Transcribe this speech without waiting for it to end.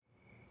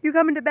You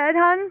coming to bed,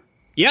 hon?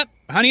 Yep,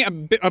 honey,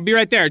 I'll be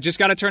right there. Just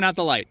gotta turn out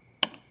the light.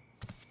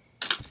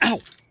 Ow!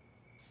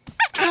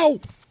 Ow!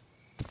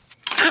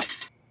 Ow!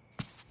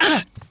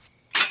 Ah!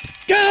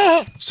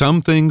 Gah!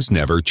 Some things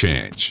never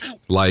change.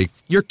 Like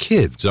your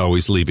kids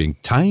always leaving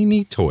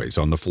tiny toys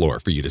on the floor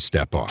for you to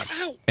step on.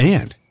 Ow!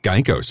 And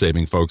Geico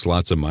saving folks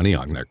lots of money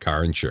on their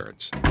car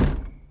insurance.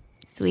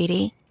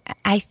 Sweetie,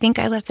 I think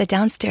I left the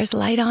downstairs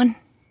light on.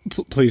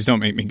 Please don't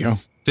make me go.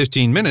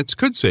 15 minutes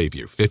could save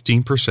you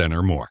 15%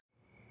 or more.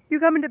 You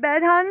coming to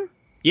bed, hon?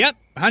 Yep,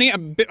 honey,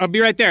 I'll be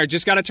right there.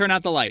 Just gotta turn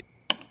out the light.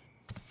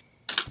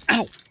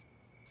 Ow!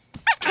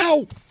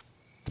 Ow!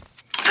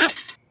 Ow!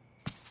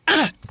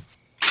 Ah!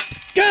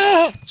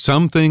 Gah!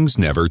 Some things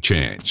never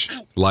change.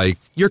 Like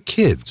your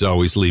kids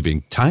always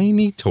leaving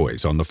tiny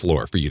toys on the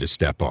floor for you to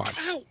step on.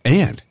 Ow!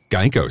 And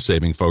Geico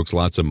saving folks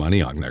lots of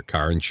money on their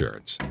car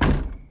insurance.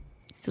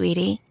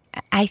 Sweetie,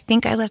 I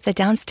think I left the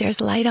downstairs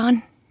light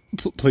on.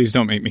 Please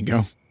don't make me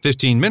go.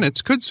 15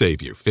 minutes could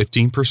save you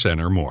 15%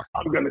 or more.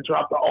 I'm going to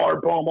drop the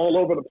R-bomb all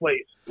over the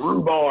place.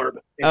 Rhubarb.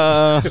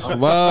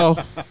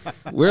 Well,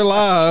 we're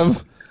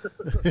live.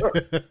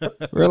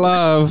 We're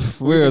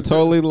live. We're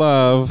totally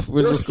live.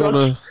 We're just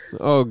gonna.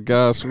 Oh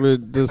gosh, we're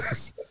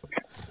just.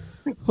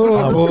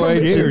 Oh boy,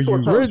 this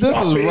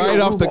is right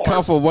off the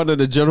cuff of one of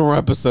the general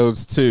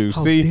episodes too.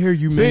 How dare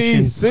you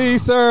see,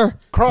 sir.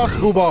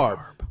 Cross rhubarb.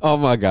 Oh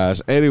my gosh.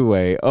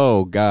 Anyway,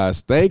 oh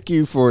gosh, thank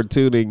you for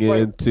tuning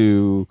in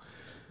to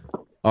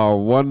our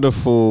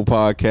wonderful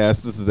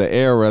podcast. This is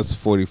the ARS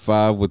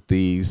 45 with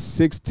the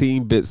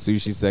 16-bit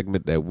sushi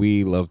segment that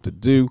we love to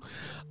do.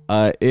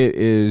 It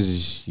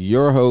is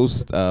your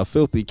host,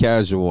 Filthy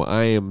Casual.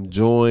 I am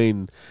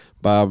joined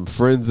by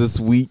friends this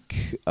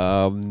week,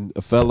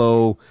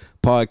 fellow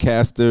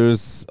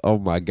podcasters. Oh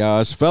my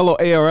gosh, fellow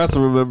ARS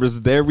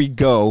members. There we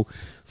go.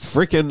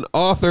 Freaking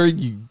author.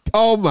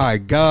 Oh my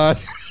god.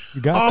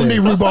 You got Omni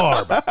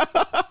Rhubarb.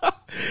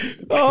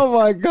 Oh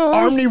my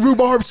god. Omni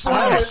Rhubarb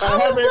slash. I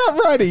was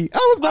not ready. I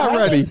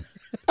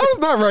was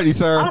not ready,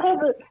 sir.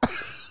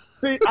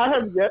 I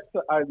have yet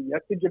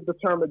to give the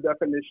term a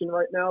definition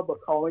right now,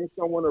 but calling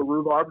someone a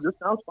rhubarb just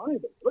sounds funny.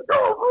 Like,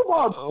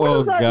 rhubarb.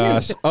 Oh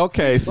gosh.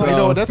 Okay,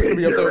 so that's gonna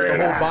be up there with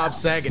the whole Bob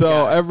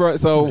Saget.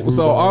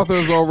 So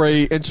Arthur's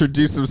already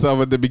introduced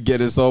himself at the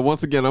beginning. So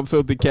once again, I'm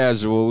Filthy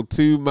Casual.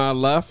 To my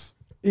left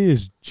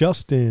is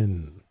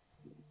Justin.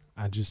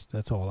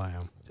 That's all I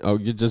am. Oh,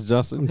 you're just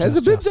Justin? Has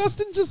it been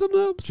Justin just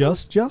enough?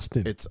 Just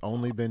Justin. It's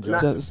only been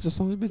Justin. It's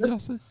just only been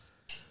Justin.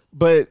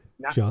 But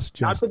just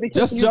Justin.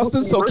 Just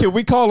Justin. So can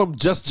we call him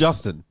just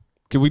Justin?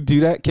 Can we do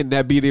that? Can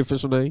that be the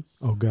official name?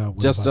 Oh God,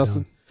 just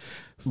Justin.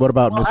 What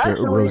about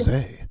Mr. Rose?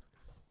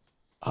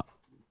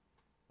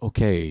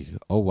 Okay.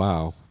 Oh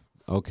wow.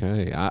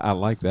 Okay, I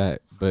like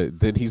that. But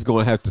then he's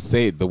going to have to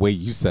say it the way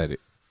you said it.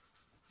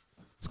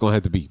 It's going to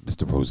have to be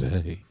Mr. Rose.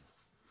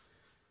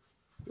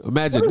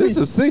 Imagine this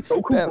is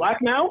Goku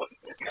black now.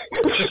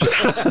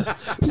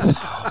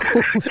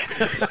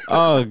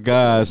 Oh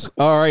gosh!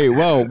 All right.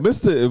 Well,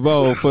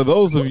 for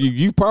those of you,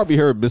 you've probably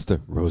heard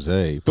Mr.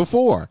 Rose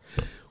before.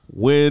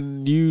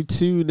 When you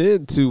tune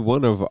into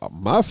one of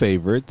my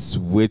favorites,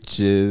 which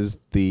is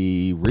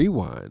the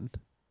Rewind.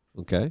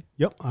 Okay.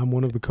 Yep, I'm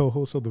one of the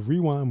co-hosts of the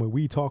Rewind, where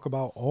we talk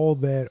about all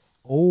that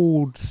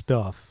old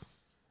stuff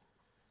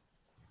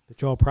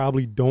that y'all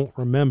probably don't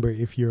remember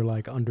if you're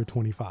like under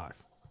 25.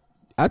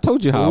 I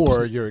told you how.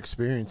 Or you're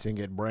experiencing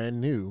it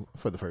brand new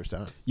for the first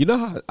time. You know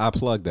how I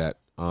plugged that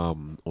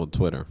on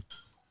Twitter?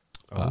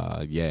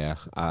 Yeah.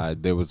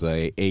 There was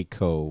a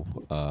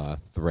ACO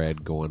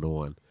thread going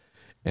on,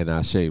 and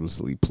I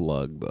shamelessly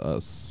plugged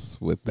us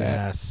with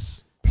that.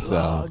 Yes.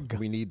 So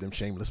we need them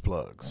shameless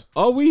plugs.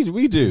 Oh, we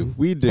do.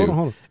 Hold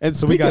on. And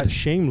so we got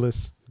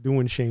Shameless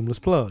doing shameless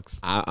plugs.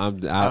 I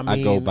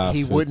go by.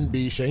 He wouldn't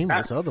be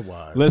shameless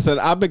otherwise. Listen,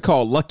 I've been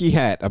called Lucky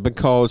Hat. I've been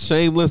called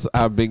Shameless.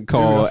 I've been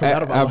called.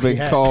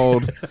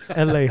 Called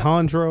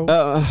Alejandro.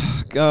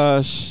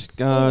 Gosh.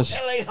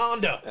 LA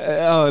Honda.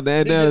 Oh,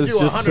 that is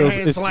just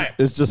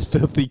it's just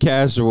Filthy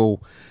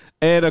Casual,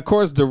 and of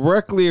course,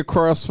 directly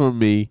across from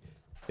me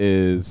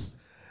is.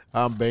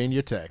 I'm Bane,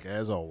 your tech,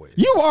 as always.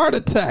 You are the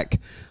tech.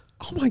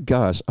 Oh my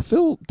gosh, I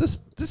feel this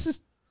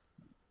is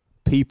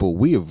people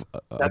we have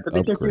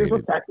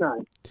upgraded. Tech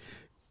 9.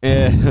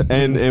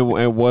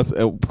 And once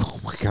oh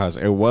my gosh,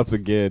 and once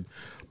again,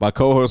 my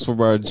co-host from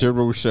our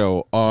general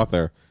show,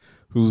 Arthur,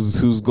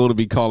 who's going to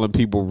be calling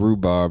people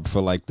rhubarb for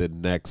like the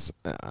next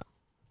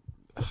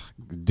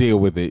deal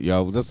with it,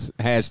 yo. Just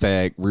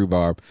hashtag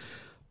rhubarb.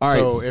 All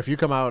right. So if you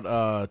come out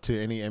to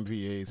any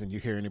MVAs and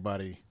you hear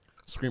anybody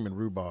screaming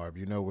rhubarb,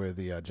 you know where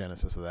the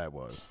genesis of that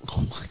was.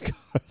 Oh my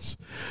gosh,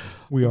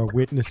 we are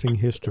witnessing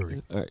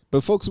history. All right,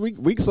 but folks, we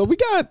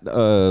got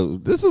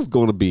this is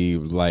going to be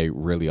like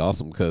really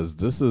awesome because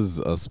this is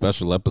a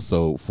special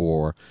episode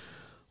for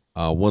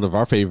one of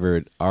our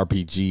favorite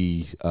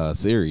RPG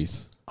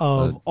series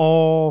of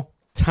all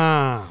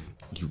time.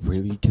 Can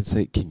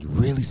you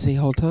really say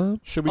all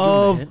time? Should we give him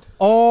a hint?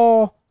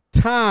 All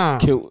time.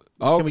 Can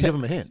we give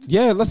him a hint?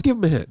 Yeah, let's give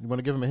him a hint. You want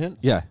to give him a hint?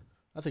 Yeah,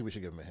 I think we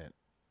should give him a hint.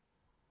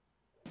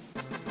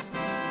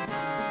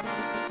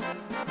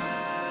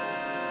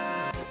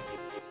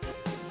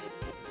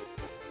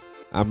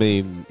 I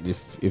mean,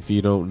 if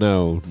you don't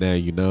know, now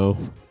you know.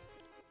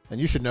 And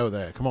you should know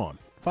that. Come on.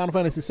 Final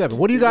Fantasy VII.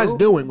 What are you guys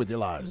doing with your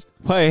lives?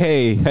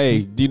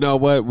 Hey, you know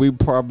what? We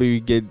probably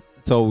get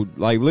told,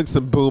 like,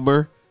 listen,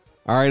 boomer.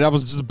 All right, I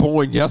was just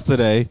born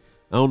yesterday.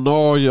 I don't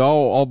know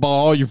all about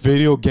all your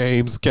video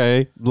games,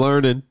 okay?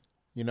 Learning.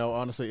 You know,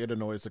 honestly, it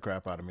annoys the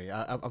crap out of me.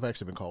 I've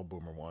actually been called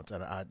boomer once,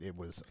 and it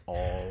was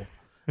all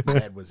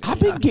that was. I've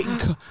been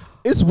getting.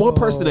 It's one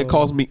person that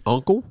calls me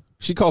uncle.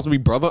 She calls me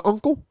brother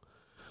uncle.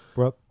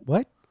 Bro,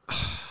 what?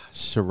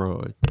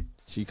 Sharon.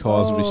 She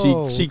calls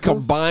me. She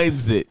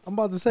combines it. I'm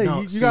about to say,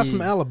 No, you got some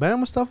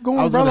Alabama stuff going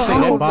I was on,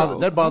 going to brother? say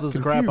that bothers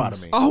the crap out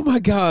of me. Oh my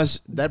gosh.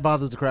 That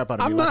bothers the crap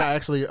out of me. I'm Like not- I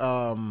actually,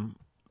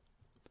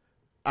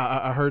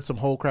 I heard some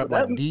whole crap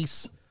like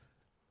geese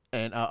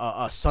and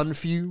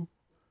sunfew.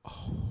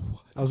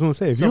 I was going to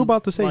say, if you're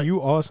about to say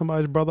you are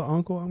somebody's brother,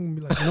 uncle, I'm going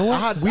to be like, you know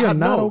what? We are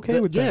not okay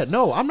with that. Yeah,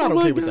 no, I'm not Oh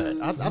my okay with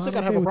God. that. I think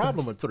I'd have a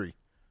problem with 3.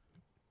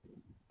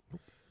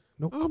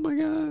 Oh my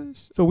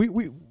gosh. So we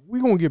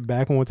going to get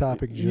back on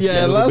topic just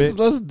Yeah, a little bit.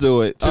 let's do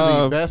it. To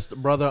the best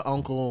brother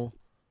uncle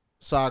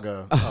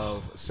saga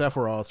of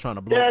Sephiroth trying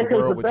to blow up the 'cause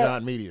world the with best-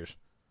 giant meteors.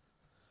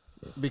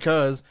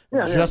 Because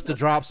just to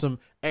drop some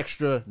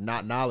extra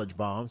not knowledge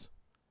bombs,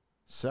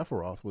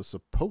 Sephiroth was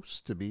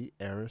supposed to be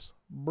Aerith's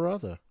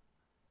brother.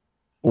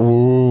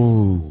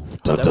 Ooh.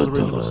 That was the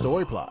original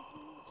story plot.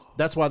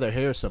 That's why their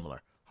hair is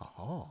similar.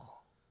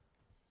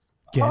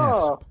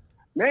 Gasp.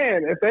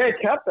 Man, if they had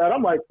kept that,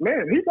 I'm like,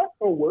 man, he's like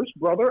the worst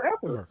brother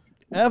ever.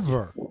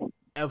 Ever.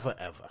 Ever.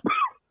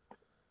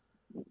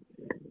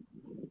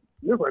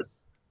 He's like,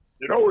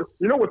 you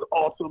know what's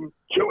awesome?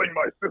 Killing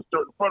my sister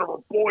in front of her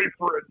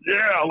boyfriend.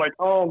 Yeah, like,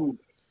 I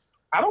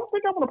don't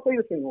think I want to play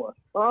this anymore.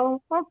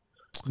 No.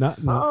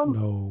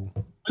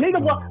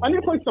 I need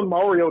to play some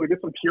Mario to get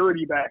some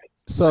purity back.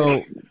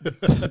 So,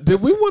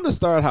 did we want to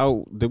start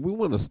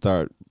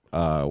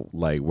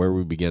like where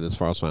we began as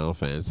far as Final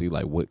Fantasy,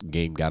 like what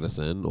game got us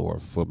in? Or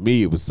for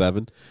me, it was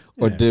 7.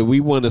 Or did we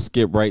want to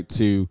skip right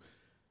to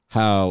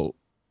how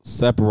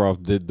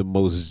Sephiroth did the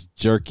most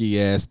jerky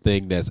ass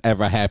thing that's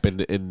ever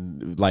happened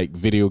in like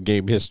video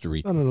game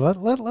history? No.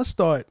 Let's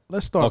start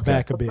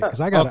back a bit because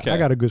I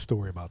got a good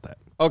story about that.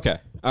 Okay.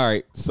 All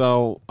right.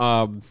 So,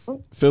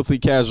 Filthy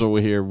Casual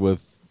here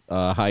with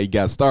how he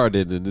got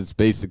started, and it's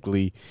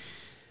basically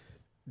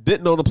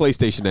didn't own a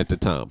PlayStation at the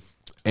time,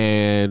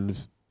 and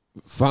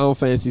Final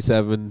Fantasy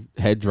VII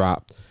had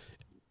dropped.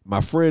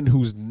 My friend,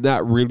 who's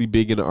not really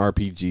big into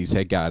RPGs,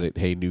 had got it.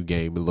 Hey, new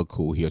game, it looked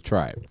cool. He'll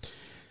try it.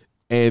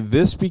 And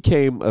this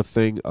became a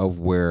thing of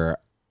where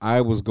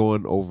I was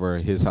going over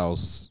his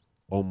house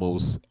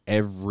almost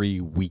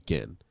every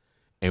weekend,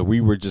 and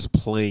we were just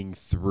playing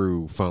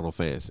through Final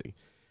Fantasy.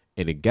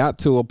 And it got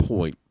to a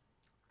point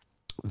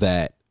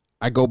that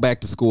I go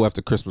back to school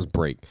after Christmas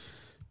break,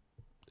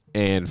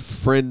 and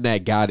friend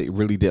that got it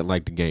really didn't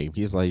like the game.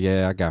 He's like,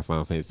 yeah, I got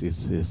Final Fantasy.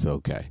 It's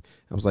okay.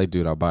 I was like,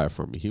 dude, I'll buy it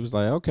for me. He was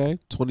like, okay,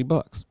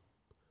 $20.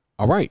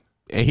 All right.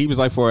 And he was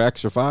like, for an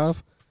extra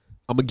 $5,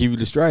 I'm going to give you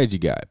the strategy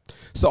guide.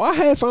 So I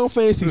had Final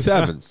Fantasy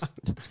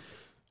VII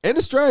and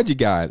the strategy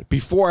guide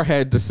before I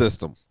had the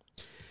system.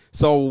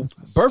 So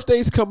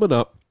birthday's coming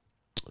up,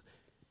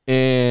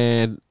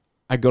 and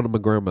I go to my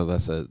grandmother. I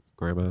said,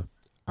 Grandma,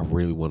 I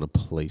really want a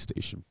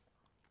PlayStation.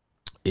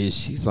 And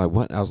she's like,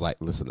 what? I was like,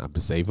 listen, I've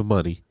been saving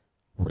money.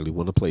 Really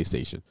want a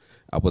PlayStation.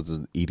 I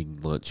wasn't eating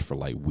lunch for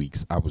like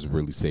weeks. I was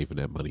really saving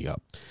that money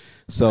up.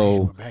 So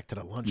Man, we're back to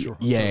the lunch.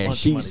 yeah, money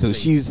she's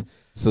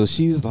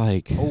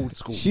like Old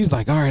school. She's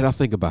like, all right, I'll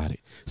think about it.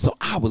 So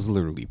I was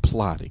literally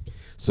plotting.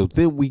 So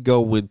then we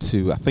go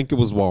into, I think it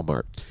was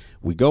Walmart.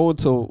 We go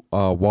into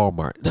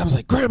Walmart, and I was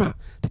like, Grandma,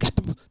 they got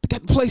the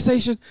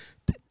PlayStation.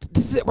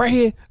 This is it right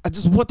here. I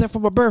just want that for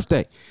my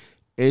birthday.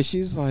 And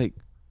she's like,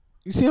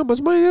 you see how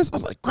much money it is?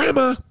 I'm like,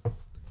 Grandma,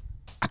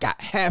 I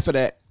got half of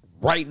that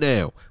right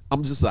now.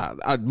 I'm just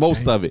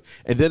most of it.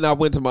 And then I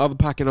went to my other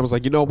pocket and I was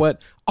like, you know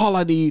what? All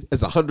I need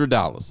is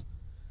 $100.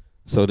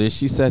 So then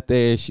she sat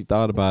there, she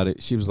thought about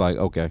it. She was like,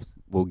 okay,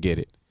 we'll get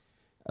it.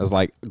 I was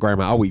like,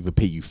 Grandma, I'll even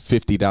pay you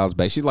 $50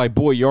 back. She's like,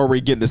 boy, you're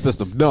already getting the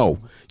system. No,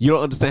 you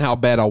don't understand how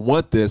bad I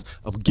want this.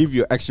 I'm gonna give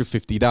you an extra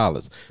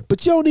 $50.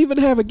 But you don't even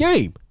have a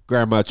game.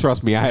 Grandma,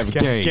 trust me, I have a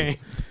game.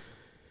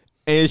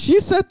 And she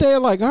sat there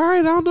like, all right,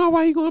 I don't know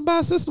why you gonna buy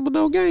a system with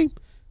no game.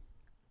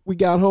 We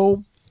got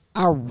home.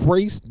 I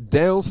raced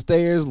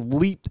downstairs,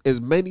 leaped as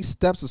many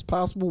steps as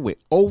possible, went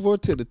over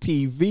to the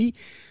TV.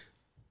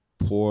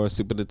 Poor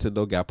Super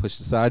Nintendo got pushed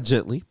aside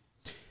gently.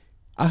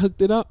 I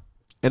hooked it up,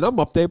 and I'm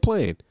up there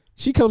playing.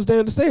 She comes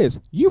down the stairs.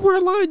 You were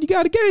in line. You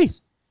got a game.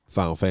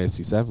 Final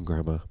Fantasy VII,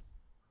 Grandma.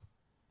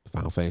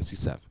 Final Fantasy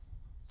VII.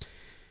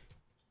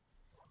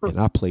 And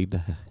I played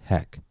the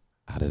heck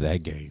out of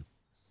that game.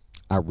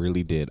 I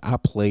really did.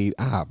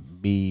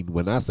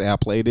 When I say I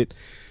played it,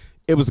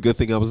 it was a good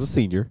thing I was a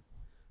senior,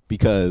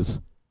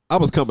 because I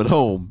was coming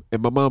home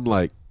and my mom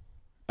like,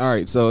 all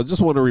right, so I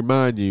just want to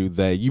remind you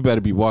that you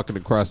better be walking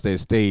across that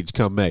stage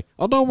come May.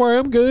 Oh, don't worry,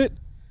 I'm good.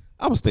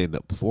 I was staying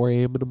up 4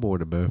 a.m. in the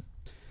morning, man.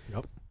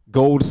 Yep.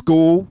 Go to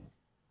school,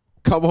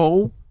 come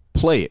home,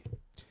 play it.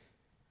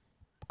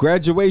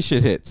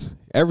 Graduation hits.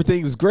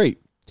 Everything's great.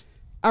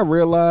 I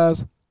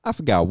realize I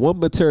forgot one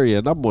material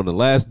and I'm on the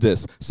last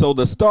disc. So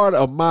the start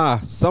of my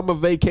summer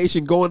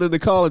vacation going into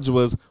college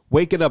was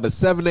waking up at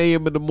 7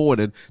 a.m. in the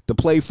morning to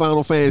play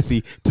Final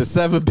Fantasy to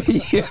 7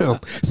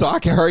 p.m. so I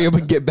can hurry up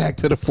and get back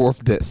to the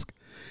 4th disc.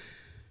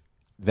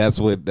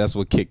 That's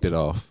what kicked it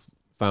off.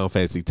 Final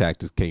Fantasy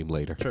Tactics came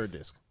later. Third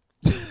disc.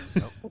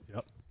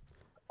 Yep.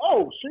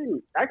 Oh,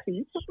 shoot. Actually,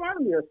 you just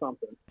reminded me of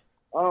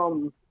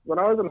something. When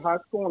I was in high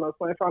school and I was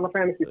playing Final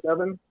Fantasy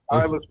VII,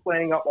 I was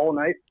playing up all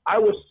night. I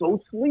was so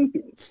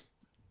sleepy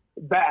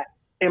that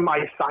in my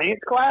science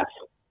class,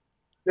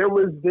 there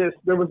was this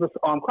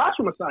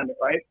classroom assignment,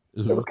 right?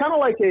 Mm-hmm. It was kind of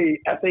like a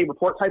essay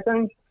report type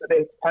thing that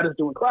they had us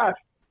do in class.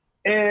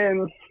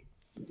 And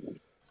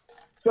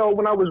so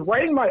when I was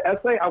writing my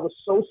essay, I was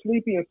so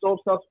sleepy and so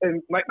obsessed,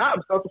 and like not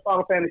obsessed with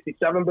Final Fantasy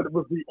VII, but it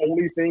was the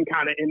only thing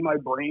kind of in my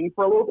brain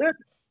for a little bit.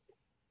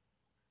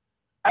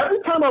 Every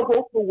time I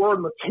wrote the word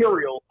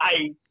material,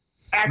 I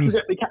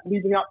accidentally kept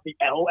leaving out the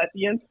L at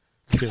the end.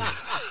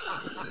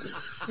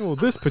 Well,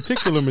 this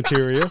particular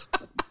material.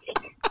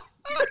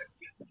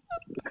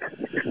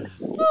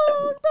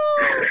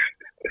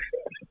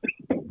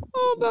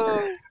 Oh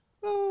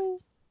no.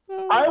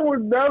 I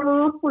would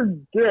never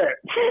forget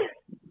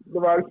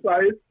my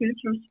science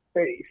teacher's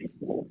face.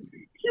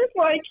 He's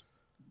like,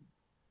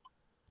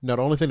 No,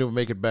 the only thing that would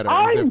make it better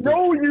I is if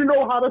know you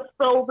know how to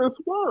spell this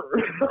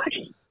word.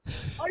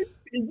 I see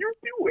you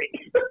do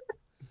it.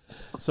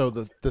 So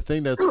the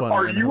thing that's funny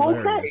Are and you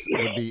hilarious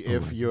okay? would be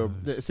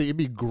if it'd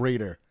be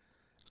greater,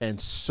 and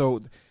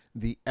so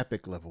the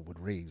epic level would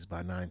raise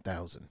by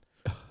 9,000.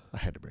 I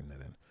had to bring that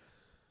in.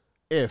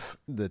 If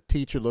the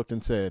teacher looked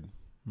and said,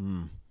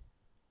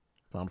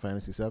 Final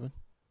Fantasy VII,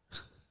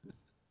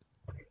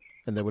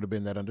 and there would have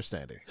been that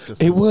understanding.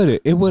 It would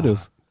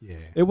have. Yeah.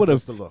 It would have.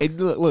 Just the look.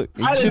 Look,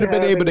 you I should have didn't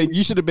been have able to. any-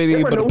 You should have been there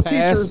able were to no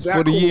pass teachers that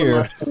for the cool in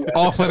year my school.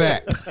 off of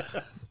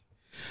that.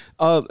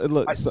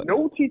 Look, so,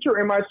 No teacher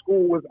in my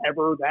school was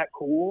ever that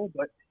cool,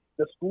 but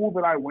the school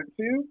that I went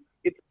to,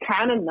 it's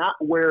kind of not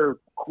where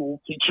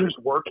cool teachers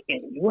work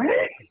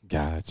anyway.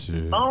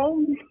 gotcha.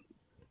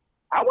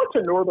 I went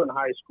to Northern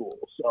High School,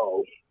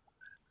 so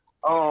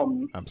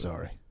I'm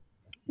sorry.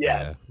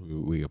 yeah.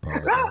 We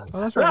apologize.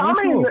 Oh, that's Yeah, right. I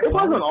Weren't you mean, a it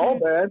wasn't all poly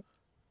kid? bad.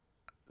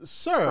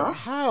 Sir,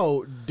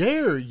 how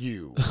dare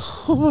you?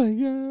 Oh my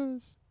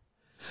gosh.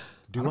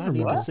 Do I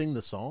need to sing the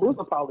Who's song?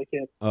 a poly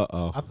kid?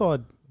 Uh-oh. I thought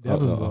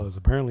Devin Uh-oh. was.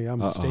 Apparently, I'm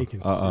mistaken.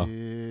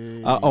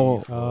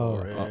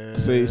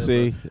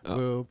 See.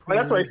 Will But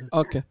that's right. praise-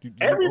 Okay.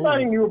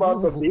 Everybody knew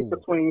about the beef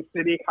between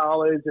City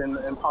College and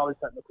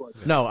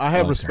Polytechnical. No, I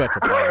have respect for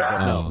Poly,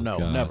 but Oh, no,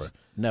 gosh.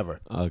 never.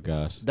 Oh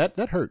gosh. That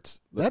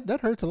hurts.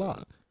 That hurts a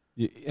lot.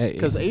 Because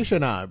Because Aisha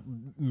and I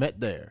met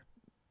there.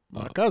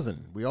 My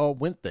cousin, we all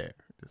went there.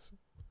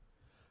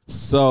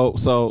 so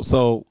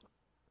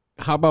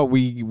how about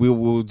we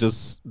will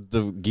just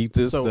keep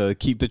this So,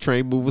 keep the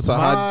train moving. So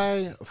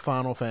My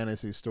Final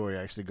Fantasy story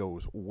actually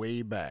goes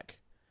way back.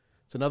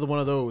 It's another one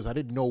of those. I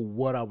didn't know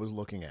what I was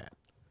looking at.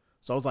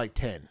 So I was like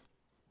 10.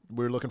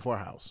 We were looking for a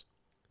house.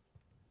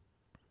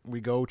 We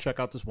go check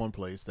out this one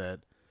place that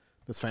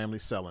this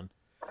family's selling.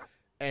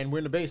 And we're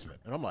in the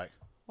basement. And I'm like,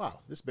 wow,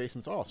 this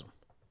basement's awesome.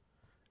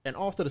 And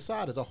off to the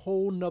side is a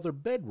whole nother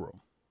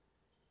bedroom.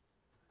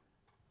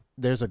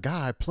 There's a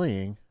guy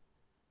playing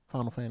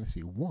Final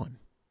Fantasy 1. And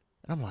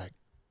I'm like,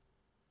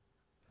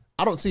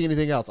 I don't see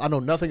anything else. I know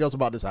nothing else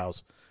about this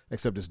house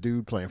except this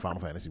dude playing Final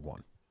Fantasy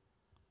 1.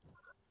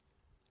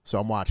 So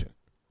I'm watching.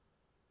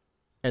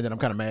 And then I'm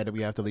kind of mad that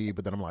we have to leave,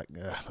 but then I'm like,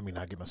 let me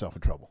not get myself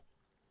in trouble.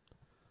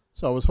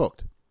 So I was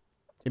hooked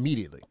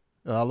immediately.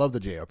 I love the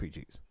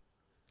JRPGs.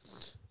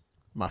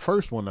 My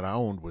first one that I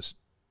owned was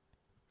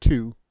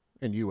 2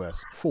 in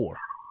US, 4.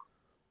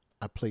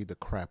 I played the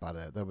crap out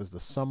of that. That was the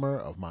summer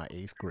of my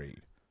 8th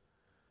grade.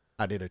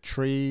 I did a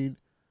trade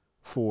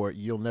for,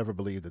 you'll never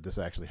believe that this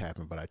actually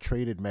happened, but I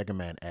traded Mega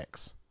Man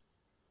X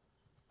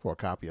for a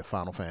copy of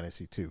Final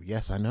Fantasy 2.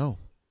 Yes, I know.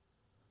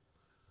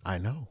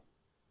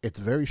 It's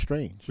very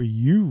strange. For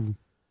you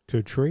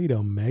to trade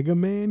a Mega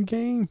Man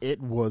game? It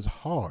was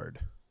hard.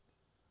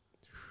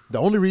 The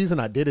only reason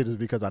I did it is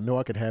because I know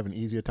I could have an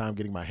easier time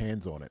getting my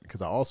hands on it,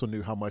 because I also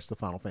knew how much the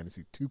Final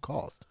Fantasy 2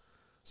 cost.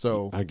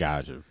 So I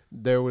got you.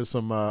 there was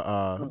some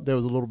there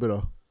was a little bit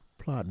of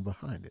plotting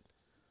behind it.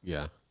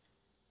 Yeah.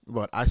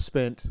 But I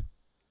spent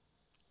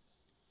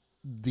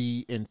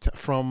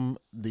from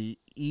the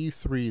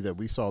E3 that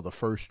we saw the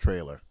first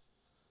trailer,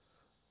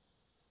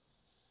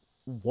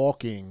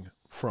 walking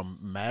from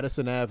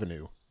Madison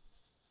Avenue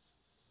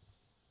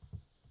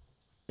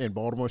in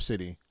Baltimore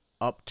City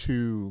up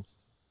to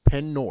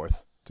Penn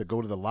North to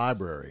go to the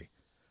library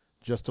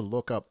just to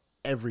look up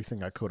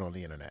everything I could on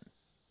the internet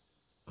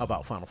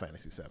about Final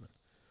Fantasy VII.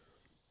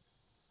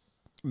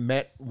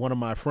 Met one of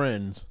my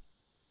friends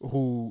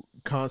who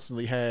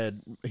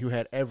had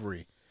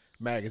every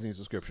magazine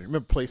subscription.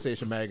 Remember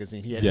PlayStation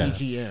Magazine? He had Yes.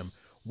 EGM.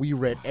 We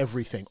read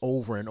everything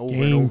over and over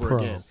Game and over Pro.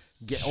 again.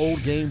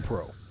 Old Game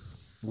Pro,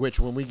 which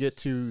when we get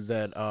to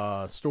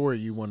that story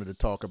you wanted to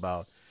talk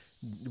about,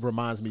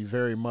 reminds me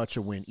very much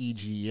of when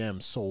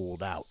EGM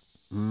sold out.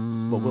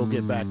 But we'll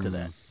get back to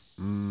that.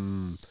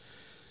 Dun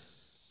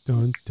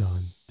dun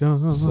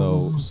dun.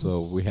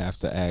 So we have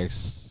to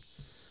ask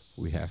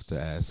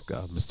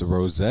Mr.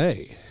 Rose,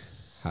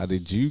 how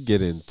did you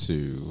get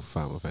into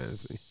Final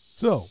Fantasy?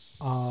 So,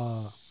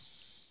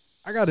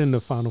 I got into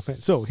Final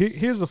Fantasy. So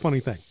here's the funny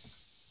thing.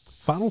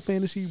 Final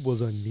Fantasy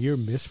was a near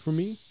miss for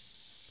me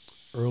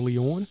early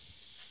on.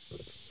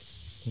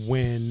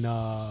 When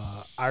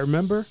I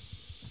remember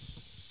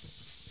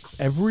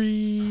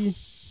every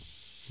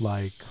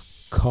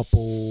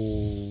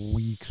couple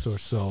weeks or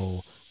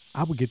so,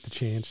 I would get the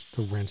chance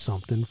to rent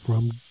something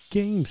from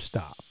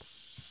GameStop.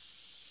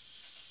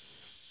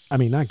 I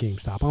mean, not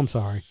GameStop. I'm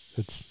sorry.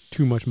 It's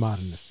too much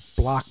modernness.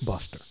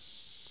 Blockbuster.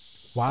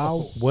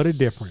 Wow, what a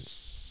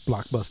difference.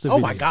 Blockbuster. Oh,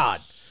 my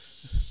God.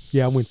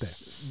 Yeah, I went there.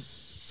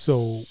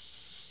 So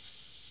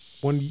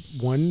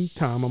one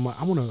time, I'm like,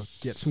 I want to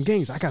get some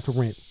games. I got to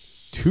rent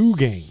 2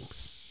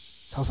 games.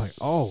 So I was like,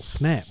 oh,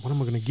 snap. What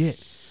am I going to get?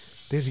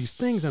 There's these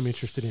things I'm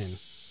interested in.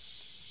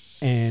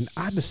 And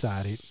I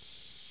decided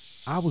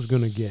I was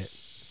going to get,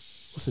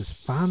 what's this,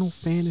 Final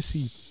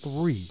Fantasy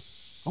 3.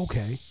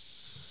 Okay.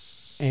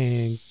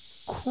 And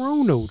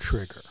Chrono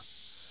Trigger.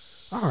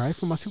 All right,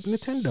 for my Super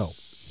Nintendo.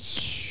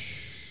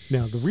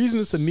 Now, the reason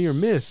it's a near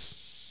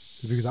miss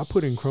is because I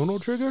put in Chrono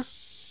Trigger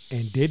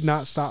and did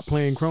not stop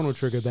playing Chrono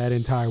Trigger that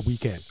entire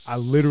weekend. I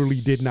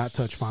literally did not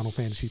touch Final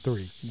Fantasy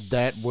 3.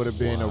 That would have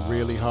been a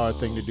really hard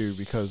thing to do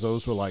because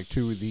those were like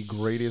 2 of the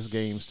greatest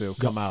games to have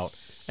come out.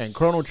 And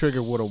Chrono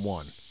Trigger would have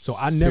won. So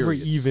I never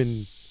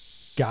even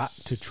got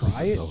to try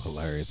This is it. so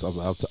hilarious.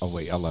 I'll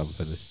wait, I'll let him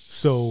finish.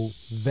 So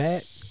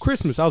that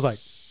Christmas, I was like,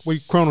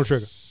 wait, Chrono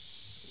Trigger.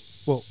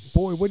 Well,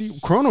 boy, what do you,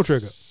 Chrono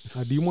Trigger.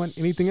 Do you want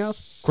anything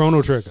else?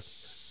 Chrono Trigger.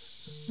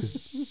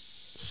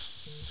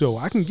 So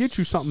I can get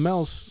you something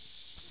else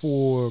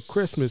for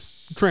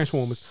Christmas,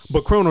 Transformers,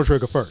 but Chrono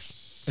Trigger first.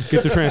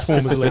 Get the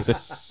Transformers later.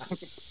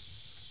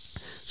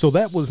 So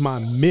that was my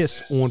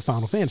miss on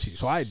Final Fantasy.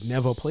 So I had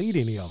never played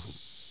any of them.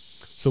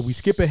 So we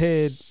skip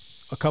ahead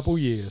a couple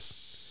years.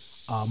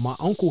 My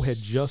uncle had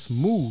just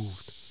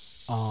moved,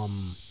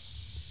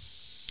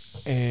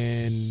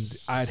 and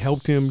I had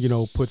helped him,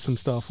 put some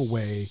stuff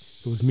away.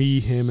 It was me,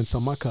 him, and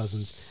some of my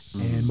cousins.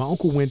 And my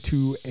uncle went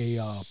to a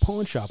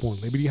pawn shop on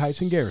Liberty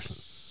Heights and Garrison.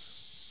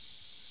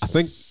 I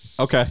think,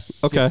 okay.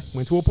 Yeah,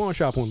 went to a pawn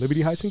shop on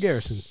Liberty Heights and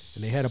Garrison,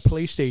 and they had a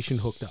PlayStation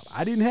hooked up.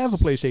 I didn't have a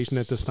PlayStation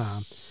at this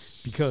time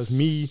because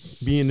me,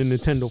 being the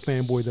Nintendo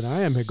fanboy that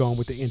I am, had gone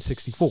with the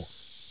N64.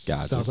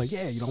 Gotcha. So I was like,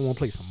 yeah, I want to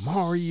play some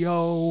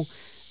Mario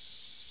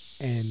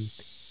and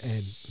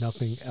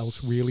nothing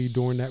else really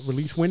during that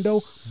release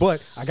window.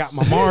 But I got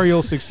my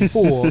Mario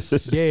 64,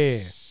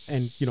 yeah,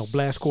 and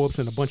Blast Corps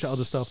and a bunch of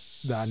other stuff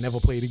that I never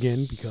played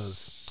again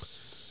because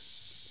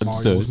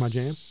Mario was my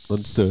jam.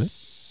 Understood.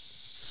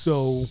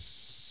 So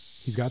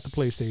he's got the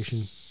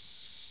PlayStation,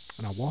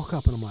 and I walk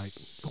up and I'm like,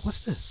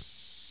 what's this?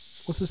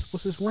 What's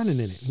this running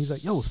in it? And he's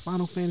like, yo, it's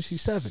Final Fantasy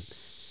 7.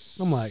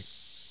 And I'm like,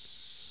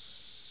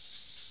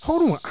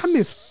 hold on, I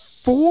missed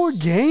 4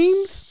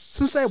 games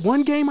since that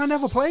one game I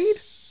never played?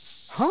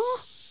 Huh?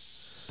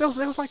 That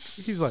was like,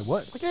 he's like,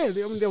 what? It's like, yeah,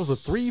 there was a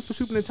 3 for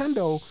Super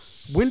Nintendo.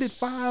 When did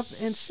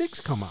 5 and 6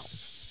 come out?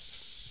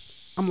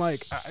 I'm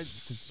like,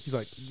 he's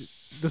like,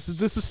 this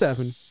is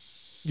 7,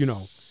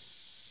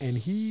 and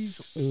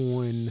he's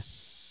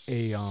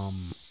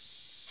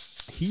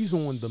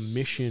on the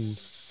mission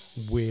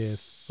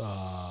with,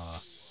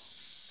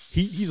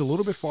 he's a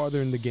little bit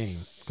farther in the game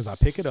because I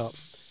pick it up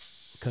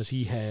because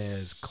he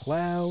has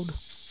Cloud,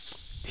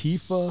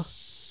 Tifa,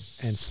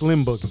 and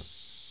Slim Boogie.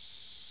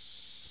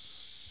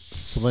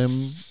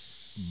 Slim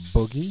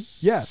Boogie?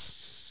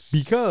 Yes,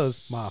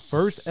 because my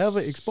first ever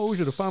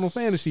exposure to Final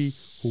Fantasy,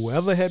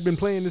 whoever had been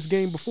playing this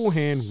game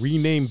beforehand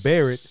renamed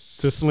Barrett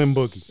to Slim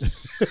Boogie.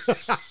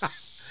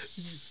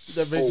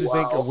 That makes me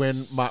think of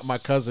when my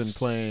cousin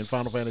playing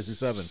Final Fantasy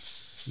 7,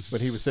 but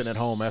he was sitting at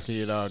home after he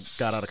had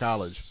got out of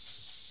college.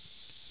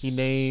 He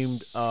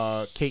named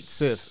Kate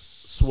Sith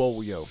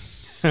Swolyo.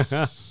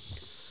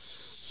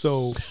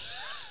 So,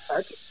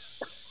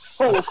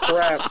 oh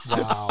crap!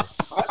 Wow.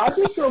 I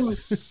did some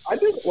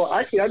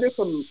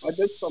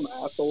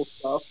asshole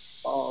stuff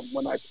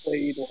when I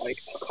played like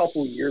a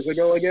couple years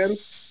ago again,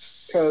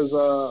 because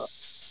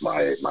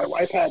my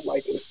wife had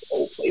like this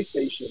old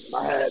PlayStation,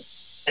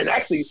 and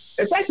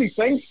it's actually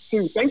thanks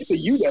to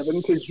you,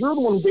 Devin, because you're the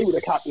one who gave me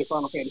the copy of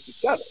Final Fantasy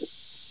VII.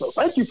 So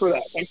thank you for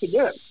that. Thanks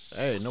again.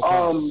 Hey, no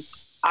problem.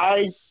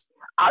 I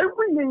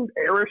renamed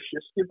Eris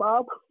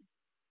Shishkebab.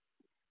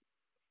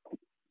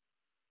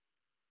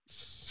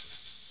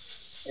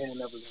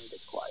 And everyone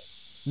gets quiet.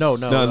 No,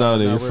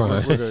 you're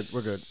fine.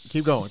 We're good.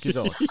 Keep going.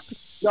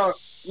 No,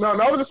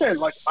 I was just saying,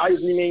 like, I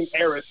renamed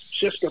Eris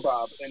Shish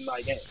Kebab in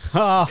my game.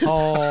 Oh,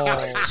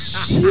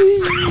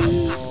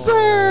 Jesus!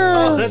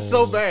 Oh, that's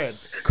so bad.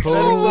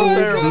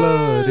 Cold-blooded.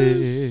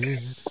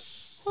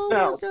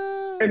 Now,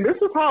 and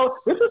this is how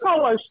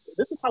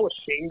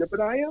ashamed of it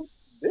I am.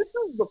 This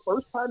is the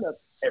first time I've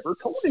ever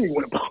told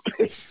anyone about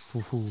this.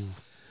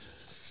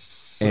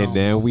 And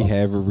now we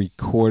have it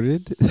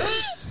recorded.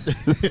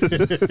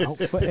 Out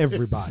for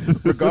everybody.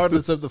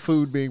 Regardless of the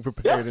food being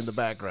prepared in the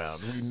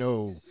background, we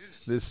know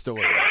this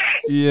story.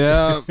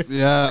 Yeah.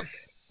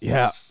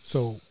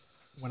 So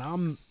when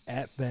I'm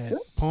at that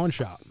pawn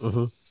shop,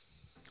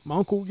 my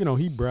uncle,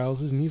 he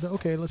browses and he's like,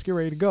 okay, let's get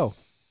ready to go.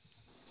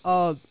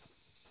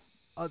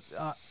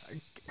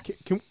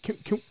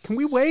 Can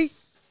we wait?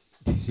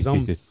 Because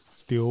I'm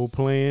still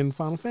playing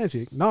Final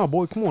Fantasy. Nah,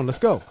 boy, come on, let's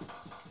go.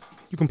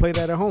 You can play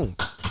that at home.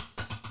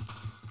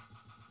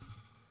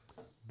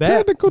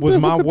 That was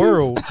my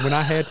world when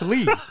I had to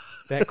leave.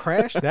 That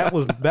crash, that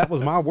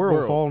was my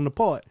world falling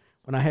apart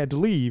when I had to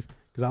leave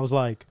because I was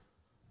like,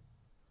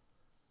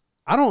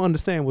 I don't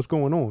understand what's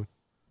going on.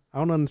 I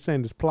don't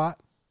understand this plot,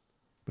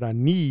 but I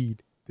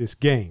need this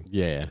game.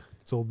 Yeah.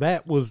 So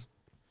that was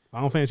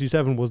Final Fantasy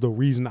VII was the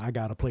reason I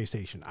got a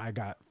PlayStation. I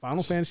got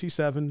Final Fantasy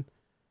VII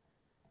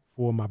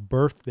for my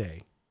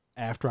birthday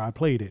after I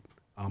played it.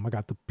 I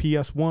got the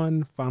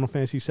PS1, Final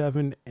Fantasy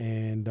VII,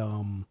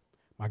 and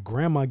my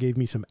grandma gave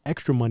me some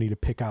extra money to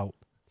pick out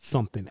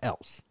something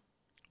else.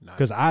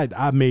 Because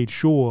I made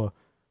sure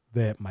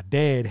that my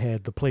dad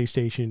had the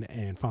PlayStation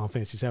and Final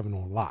Fantasy VII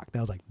on lock. I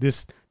was like,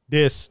 this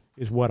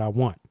is what I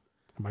want.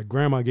 And my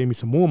grandma gave me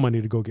some more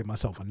money to go get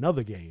myself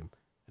another game.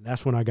 And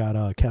that's when I got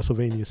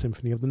Castlevania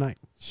Symphony of the Night.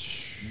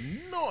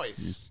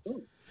 Nice.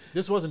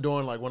 This wasn't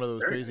during like one of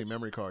those crazy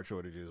memory card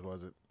shortages,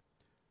 was it?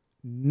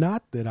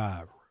 Not that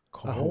I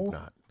recall. I hope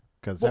not.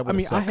 Because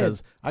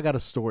I got a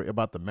story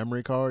about the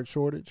memory card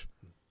shortage.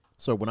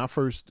 So when I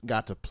first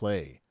got to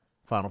play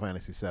Final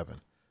Fantasy VII,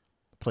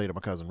 played at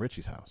my cousin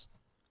Richie's house,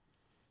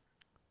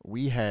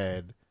 we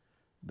had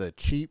the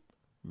cheap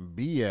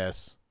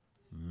BS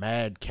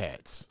Mad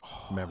Cats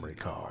memory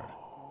card.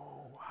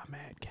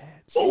 Mad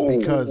Cats.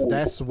 Because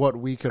that's what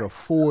we could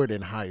afford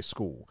in high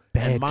school.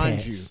 Bad and mind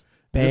Cats. you,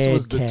 Bad this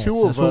was the Cats. two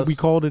of That's us what we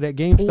called it at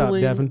GameStop,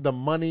 pooling Devin. the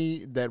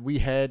money that we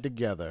had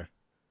together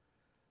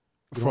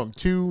from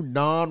two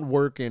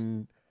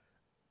non-working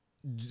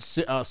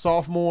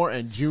sophomore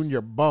and junior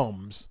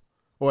bums,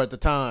 or at the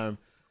time,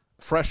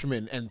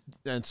 freshmen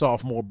and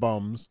sophomore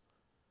bums,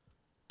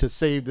 to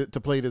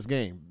play this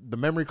game. The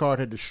memory card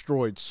had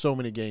destroyed so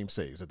many game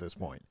saves at this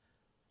point.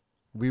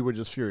 We were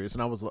just furious,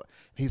 and I was like,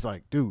 he's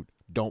like, dude,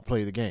 don't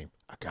play the game.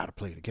 I gotta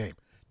play the game.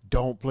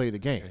 Don't play the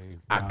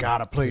game. I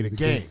gotta play the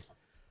game.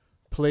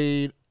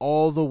 Played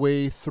all the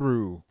way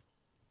through,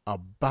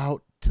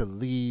 about to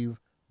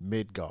leave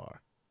Midgar.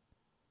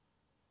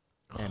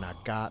 And I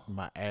got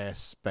my ass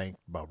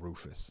spanked by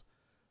Rufus.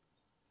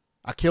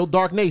 I killed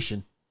Dark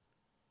Nation.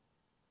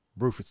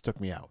 Rufus took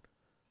me out.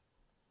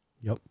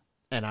 Yep.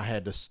 And I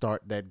had to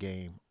start that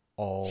game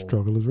all.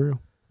 Struggle is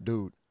real.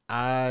 Dude,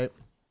 The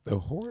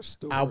horror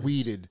stories. I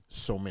weeded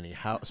so many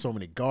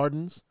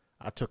gardens.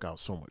 I took out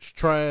so much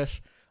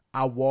trash.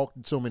 I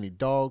walked so many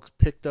dogs,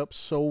 picked up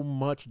so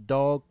much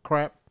dog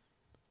crap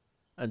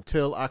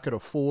until I could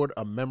afford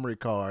a memory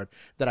card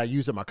that I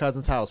used at my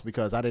cousin's house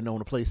because I didn't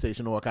own a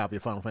PlayStation or a copy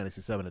of Final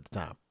Fantasy VII at the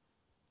time.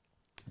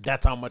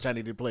 That's how much I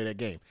needed to play that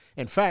game.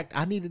 In fact,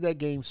 I needed that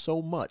game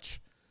so much.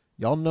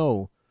 Y'all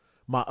know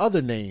my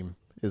other name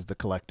is The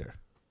Collector,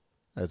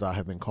 as I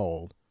have been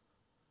called.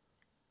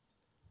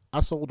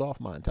 I sold off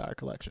my entire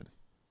collection.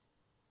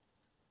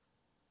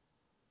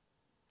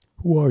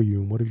 Who are you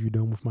and what have you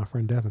done with my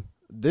friend Devin?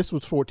 This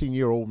was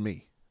 14-year-old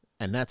me,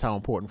 and that's how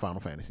important Final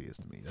Fantasy is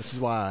to me. This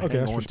is why I hang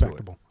that's on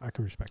respectable. to it. I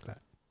can respect that.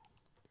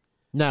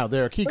 Now,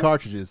 there are key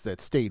cartridges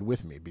that stayed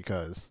with me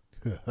because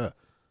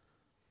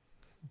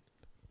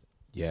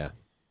Yeah.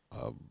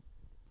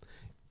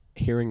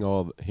 Hearing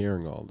all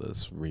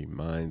this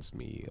reminds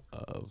me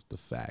of the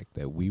fact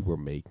that we were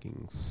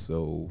making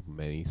so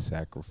many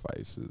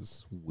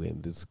sacrifices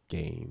when this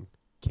game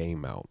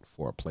came out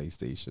for a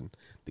PlayStation,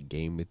 the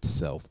game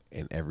itself,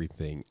 and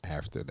everything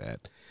after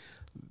that.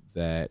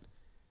 That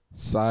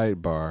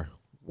sidebar,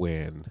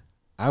 when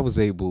I was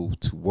able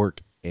to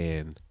work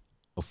and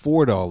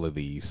afford all of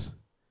these,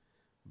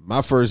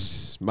 my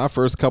first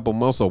couple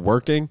months of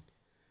working,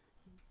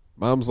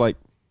 mom's like,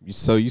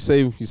 so you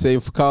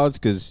save for college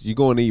because you're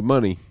going to need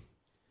money.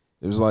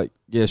 It was like,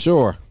 yeah,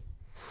 sure.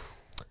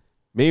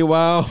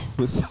 Meanwhile,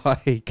 it's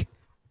like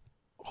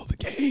all the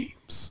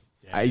games.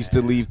 Yeah. I used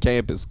to leave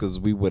campus because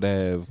we'd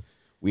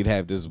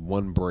have this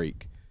one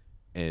break,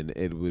 and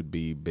it would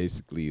be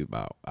basically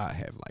I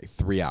have like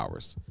 3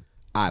 hours.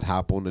 I'd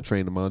hop on the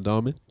train to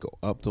Mondawmin, go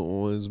up to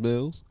Orange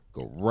Mills,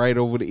 go right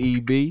over to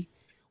EB,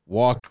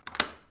 walk.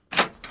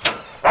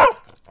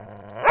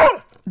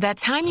 That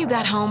time you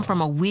got home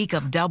from a week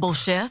of double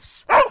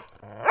shifts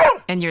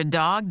and your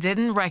dog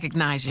didn't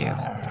recognize you.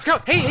 Let's go.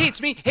 Hey,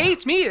 it's me.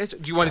 Do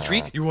you want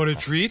a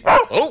treat?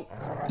 Oh.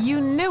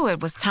 You knew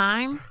it was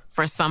time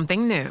for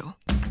something new.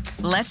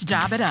 Let's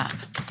job it up.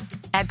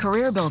 At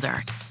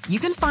CareerBuilder, you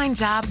can find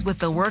jobs with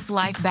the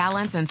work-life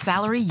balance and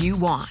salary you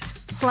want.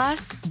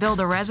 Plus,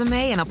 build a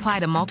resume and apply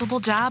to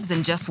multiple jobs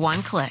in just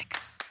one click.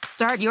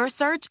 Start your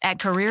search at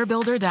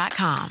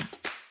CareerBuilder.com.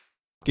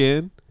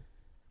 Again.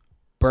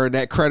 Burn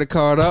that credit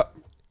card up,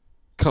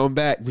 come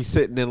back, be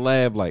sitting in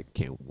lab like,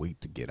 can't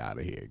wait to get out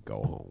of here and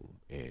go home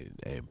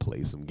and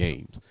play some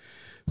games.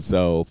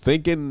 So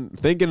thinking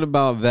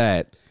about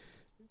that,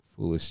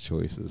 foolish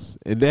choices,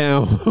 and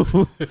now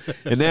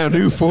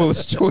new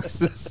foolish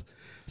choices.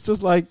 It's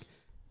just like,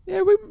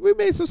 yeah, we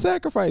made some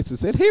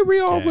sacrifices, and here we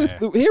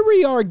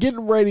are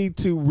getting ready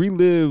to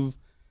relive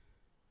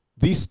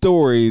these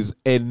stories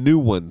and new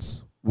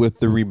ones with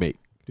the remake.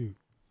 Dude,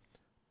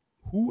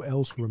 who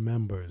else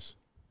remembers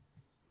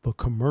the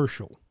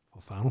commercial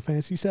for Final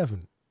Fantasy VII?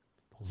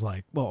 It was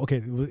like, well,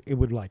 okay, it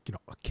would like,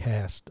 a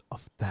cast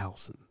of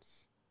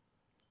thousands.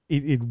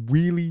 It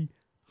really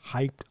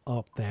hyped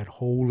up that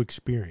whole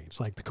experience.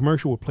 Like the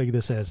commercial would play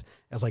this as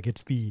like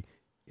it's the,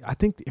 I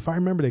think if I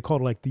remember, they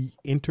called it like the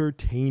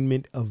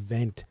entertainment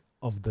event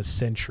of the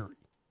century.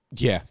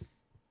 Yeah.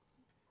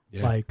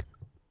 Like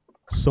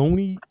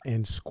Sony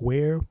and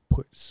Square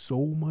put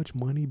so much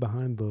money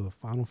behind the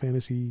Final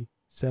Fantasy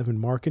VII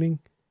marketing,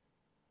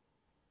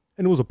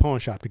 and it was a pawn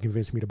shop to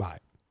convince me to buy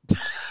it.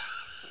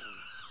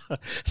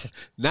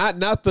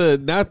 not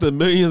the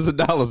millions of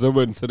dollars that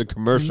went into the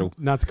commercial.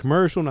 Not the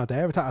commercial, not the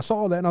advertising. I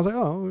saw that and I was like,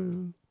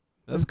 oh,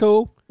 that's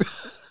cool.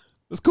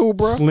 That's cool,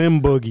 bro.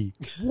 Slim Boogie.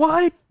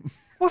 What?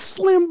 What's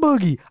Slim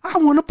Boogie? I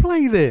want to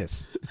play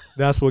this.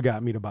 That's what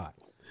got me to buy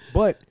it.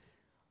 But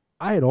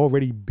I had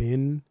already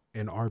been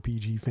an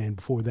RPG fan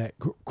before that.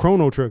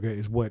 Chrono Trigger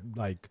is what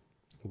like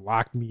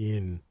locked me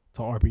in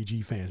to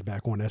RPG fans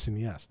back on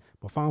SNES.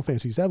 But Final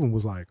Fantasy VII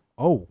was like,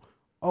 oh,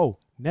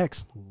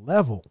 next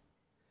level.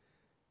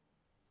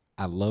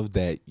 I love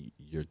that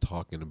you're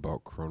talking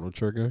about Chrono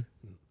Trigger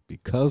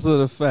because of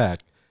the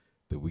fact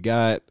that we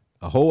got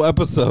a whole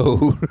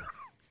episode.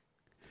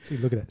 See,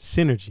 look at that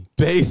synergy.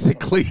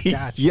 Basically,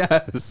 gotcha.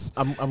 Yes.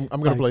 I'm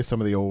gonna play some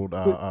of the old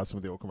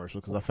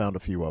commercials because I found a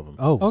few of them.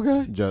 Oh,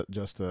 okay.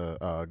 Just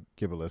to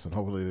give a listen.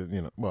 Hopefully,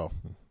 well,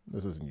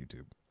 this isn't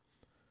YouTube.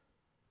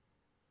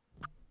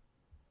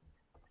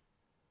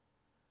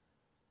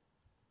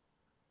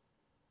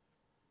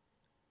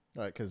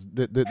 All right, because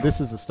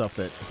this is the stuff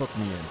that hooked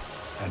me in.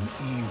 An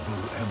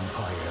evil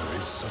empire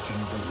is sucking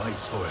the life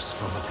force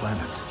from the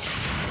planet,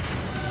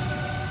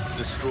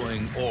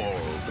 destroying all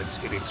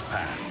that's in its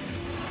path.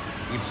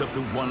 It's up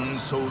to one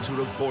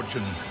soldier of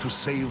fortune to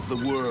save the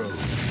world.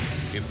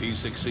 If he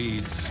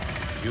succeeds,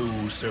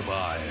 you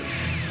survive.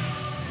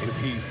 If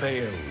he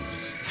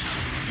fails,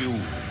 you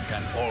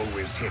can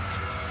always hit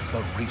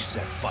the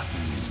reset button.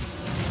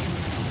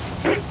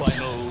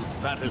 Final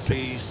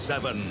Fantasy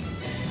VII.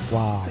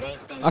 Wow.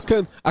 I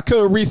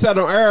couldn't reset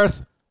on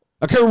Earth.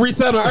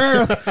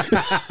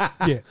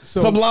 Yeah. So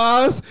Some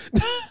lies.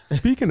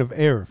 speaking of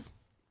Aerith,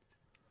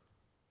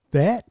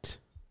 that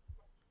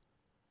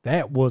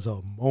was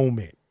a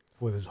moment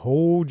for this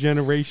whole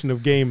generation of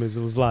gamers. It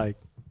was like,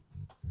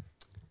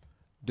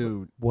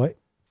 Dude. What?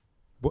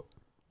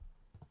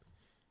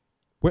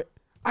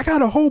 I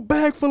got a whole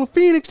bag full of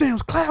Phoenix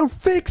Downs. Cloud,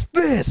 fix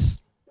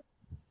this.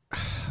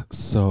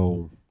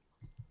 So,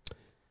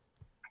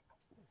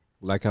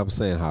 like I was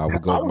saying, how I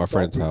would go to my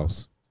friend's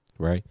house,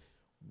 right?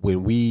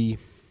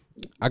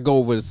 I go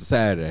over this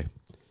Saturday,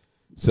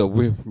 so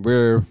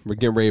we're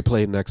getting ready to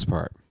play the next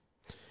part,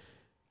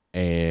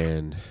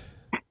 and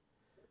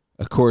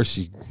of course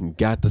you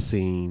got the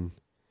scene.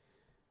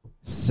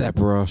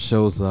 Sephiroth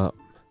shows up,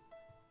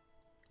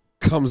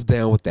 comes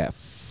down with that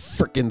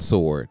freaking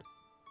sword.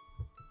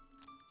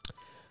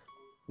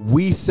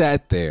 We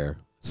sat there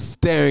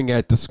staring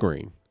at the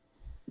screen,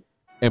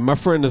 and my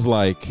friend is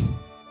like,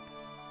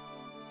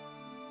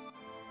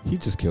 he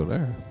just killed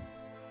her.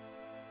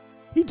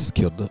 He just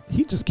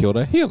killed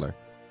a healer.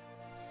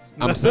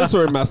 I'm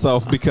censoring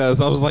myself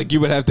because I was like,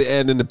 you would have to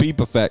add in the beep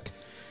effect.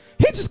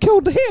 He just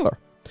killed the healer.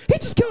 He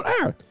just killed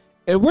her.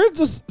 And we're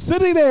just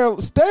sitting there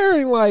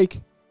staring like,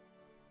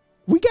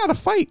 we gotta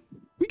fight.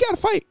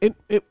 And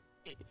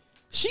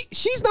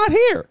she's not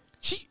here.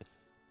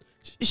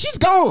 She's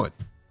gone.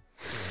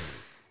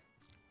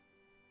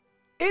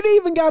 It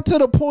even got to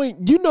the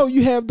point,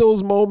 you have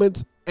those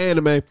moments,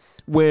 anime,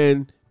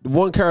 when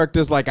one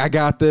character's like, I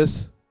got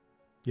this.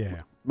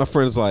 Yeah. My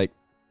friend's like,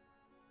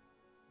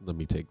 let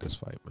me take this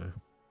fight, man.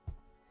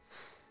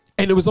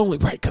 And it was only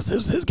right because it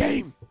was his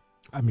game.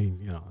 I mean,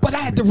 But I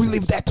had to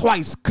relive that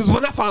twice because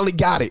when I finally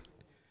got it,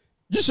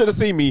 you should have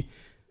seen me.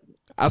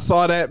 I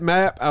saw that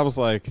map. I was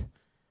like,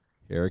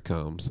 here it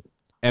comes.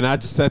 And I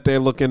just sat there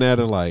looking at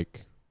it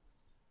like,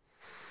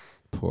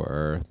 poor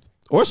Earth.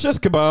 Or shish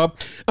kebab.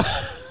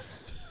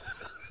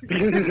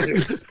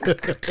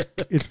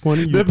 It's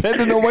funny.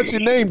 Depending on what you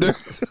named her.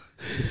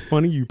 It's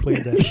funny you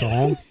played that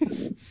song.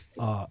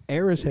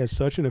 Eris has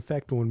such an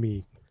effect on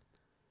me.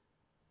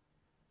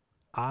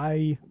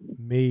 I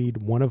made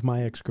one of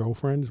my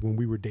ex-girlfriends, when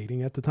we were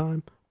dating at the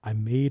time, I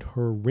made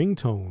her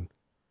ringtone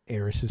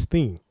Eris's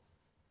theme.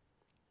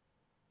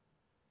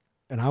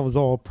 And I was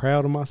all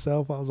proud of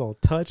myself. I was all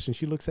touched. And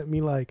she looks at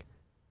me like,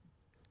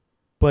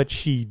 but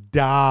she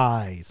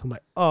dies. I'm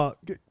like,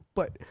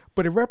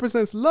 but it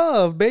represents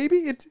love,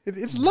 baby.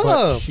 It's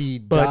love. But she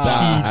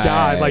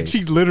died. Like,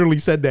 she literally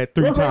said that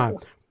 3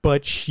 times.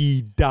 But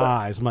she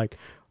dies. I'm like,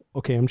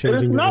 okay, I'm changing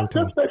It's your not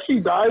ringtone. just that she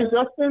dies,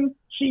 Justin.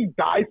 She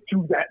dies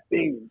to that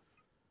thing.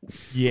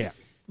 Yeah.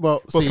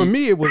 Well, But see, for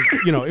me, it was,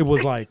 it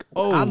was like,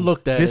 oh, I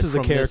looked at this it is a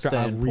from this character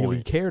I really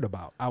standpoint. cared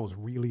about. I was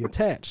really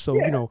attached.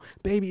 So,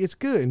 baby, it's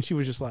good. And she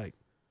was just like,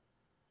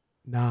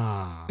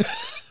 nah,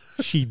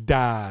 she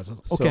dies. I was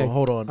like, okay, So,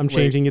 hold on. I'm Wait.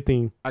 changing your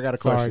theme. I got a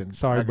Sorry. question.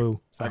 Sorry,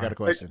 boo. I got a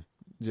question,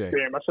 Jay.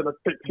 Damn, I should have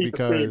picked Pete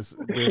Because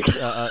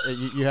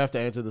you have to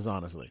answer this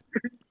honestly.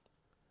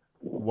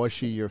 Was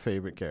she your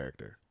favorite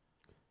character?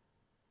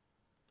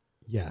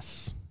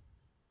 Yes.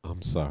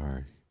 I'm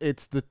sorry.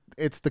 It's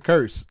the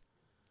curse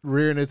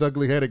rearing its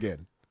ugly head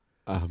again.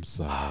 I'm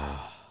sorry.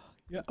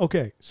 Yeah.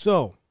 Okay.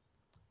 So,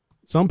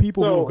 some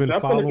people who have been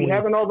Justin, following. if you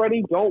haven't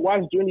already, don't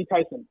watch Jimmy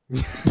Tyson.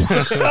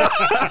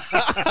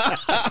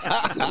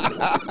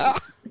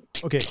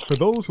 Okay, for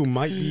those who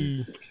might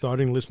be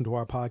starting to listen to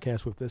our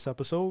podcast with this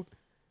episode,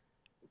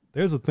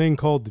 there's a thing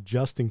called the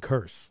Justin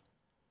curse.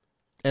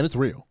 And it's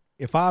real.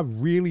 If I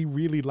really,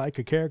 really like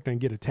a character and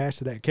get attached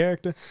to that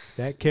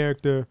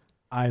character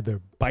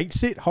either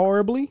bites it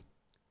horribly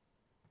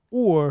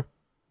or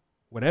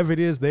whatever it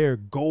is, their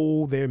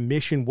goal, their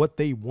mission, what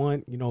they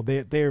want,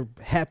 their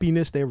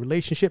happiness, their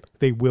relationship,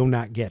 they will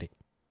not get it.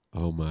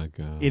 Oh, my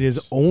God. It has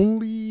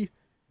only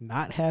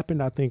not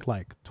happened, I think,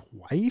 like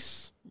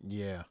twice.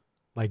 Yeah.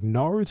 Like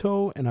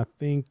Naruto and I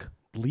think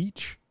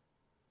Bleach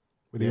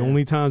were the Yeah.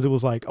 only times it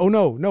was like, oh,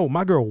 no,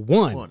 my girl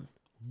won.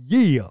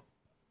 Yeah.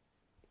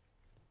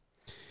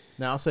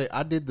 Now I'll say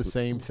I did the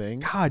same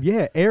thing. God,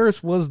 yeah.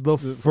 Eris was the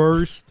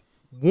first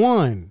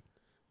one.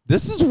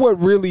 This is what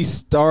really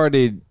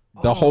started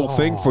the whole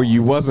thing for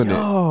you, wasn't it?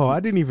 Oh, I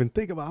didn't even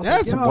think about it.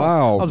 That's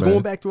wild, I was man.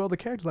 going back to other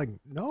characters like,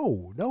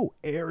 no.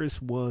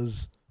 Eris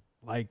was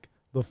like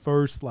the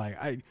first,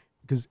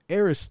 because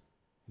Eris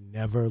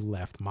never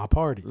left my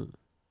party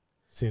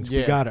since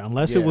we got it.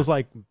 Unless it was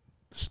like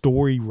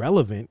story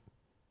relevant.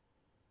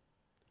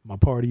 My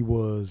party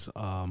was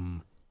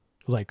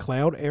like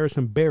Cloud, Eris,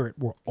 and Barrett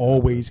were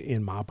always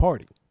in my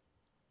party.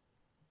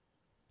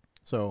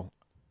 So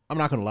I'm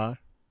not gonna lie.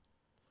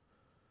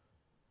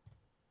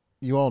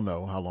 You all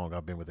know how long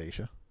I've been with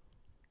Aisha.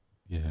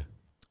 Yeah.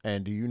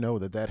 And do you know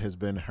that has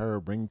been her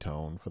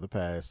ringtone for the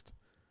past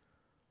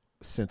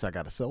since I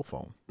got a cell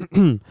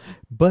phone?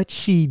 But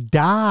she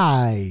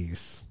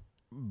dies.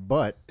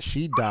 But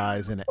she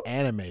dies in an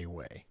anime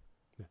way.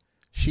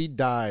 She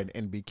died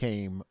and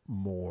became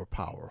more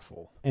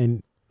powerful.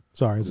 And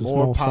sorry, it's a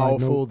More small side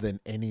powerful note. than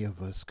any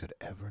of us could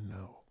ever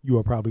know. You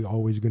are probably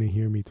always going to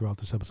hear me throughout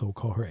this episode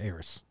call her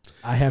Eris.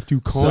 I have to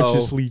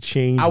consciously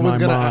change my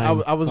mind.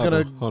 I was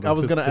gonna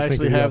to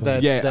actually think of have the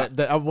that, other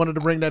that. I wanted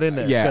to bring that in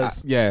there. Yeah,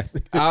 'cause yeah.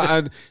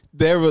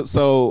 There was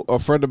a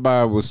friend of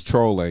mine was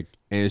trolling,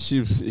 and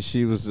she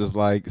was just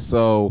like,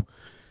 so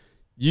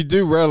you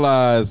do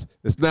realize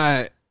it's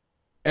not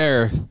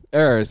Eris,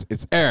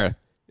 it's Aerith.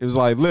 It was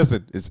like,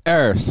 listen, it's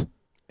Eris.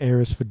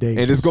 Eris for days.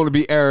 And it's going to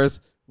be Eris.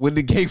 When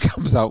the game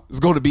comes out, it's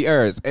going to be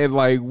Eris. And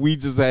like, we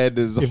just had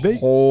this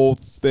whole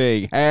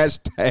thing.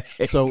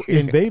 Hashtag. So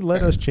if they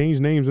let us change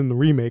names in the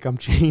remake, I'm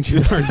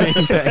changing her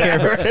name to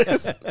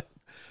Eris.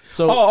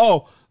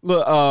 So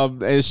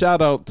look, and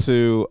shout out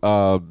to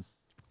a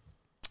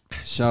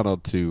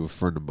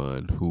friend of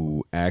mine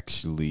who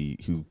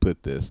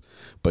put this.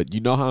 But you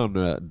know how in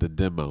the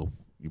demo,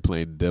 you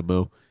playing the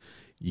demo,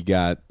 you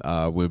got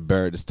when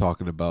Barrett is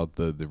talking about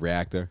the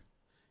reactor,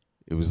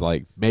 it was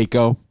like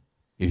Mako.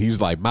 And he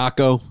was like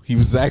Mako. He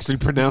was actually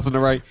pronouncing it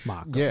right.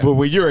 Mako. Yeah. But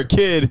when you're a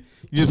kid,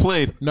 you're just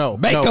playing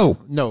Mako.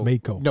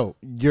 No,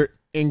 you're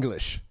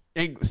English.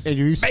 English. And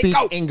you speak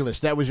Mako.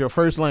 English. That was your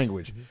first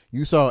language.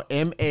 You saw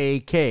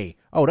MAK.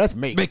 Oh, that's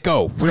Make.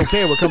 Mako. We don't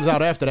care what comes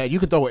out after that. You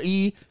can throw an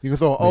E. You can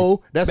throw an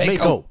O. That's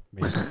Mako.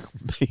 Mako.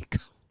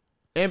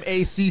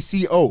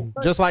 MACCO.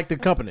 Just like the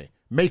company.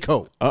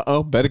 Mako.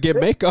 Better get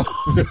Mako.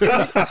 and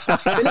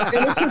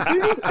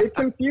it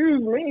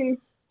confused me.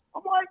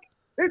 I'm like,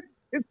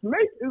 it's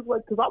like,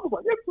 because I was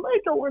like, it's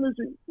Mako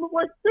energy. I was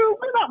like, dude,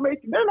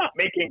 they're not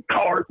making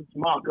cars. It's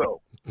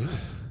Mako.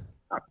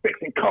 Not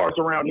fixing cars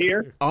around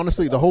here.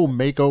 Honestly, the whole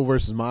Mako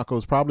versus Mako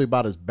is probably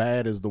about as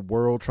bad as the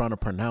world trying to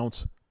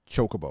pronounce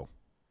Chocobo.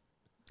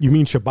 You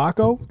mean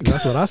Shabako?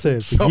 That's what I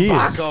said for years.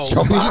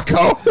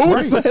 Shabako.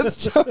 Who says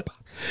Shabako?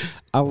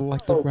 I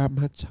like to ride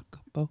my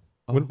Chocobo.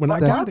 When I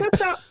got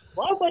it.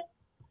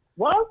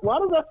 Why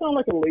does that sound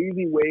like a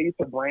lazy way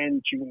to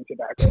brand chewing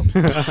tobacco?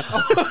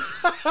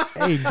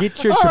 Hey,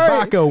 get your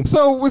tobacco. Right.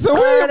 So we're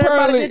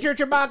Everybody get your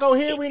tobacco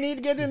here. We need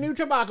to get a new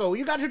tobacco.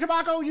 You got your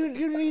tobacco? You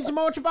need some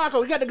more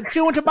tobacco. You got the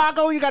chewing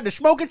tobacco? You got the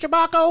smoking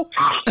tobacco?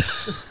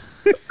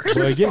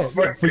 Well, yeah,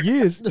 for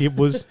years it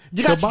was.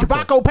 You got your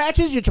tobacco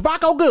patches, your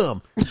tobacco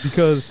gum.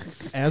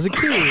 Because as a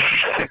kid,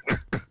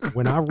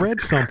 when I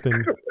read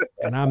something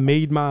and I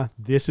made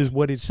this is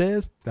what it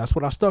says, that's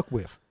what I stuck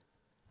with.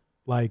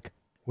 Like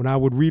when I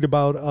would read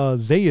about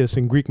Zeus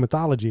in Greek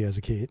mythology as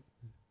a kid.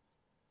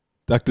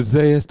 Dr.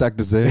 Zeus.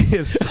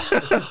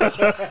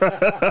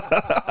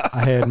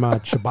 I had my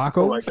Chabacos.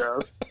 Oh my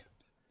God.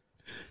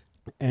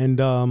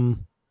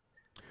 And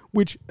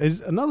which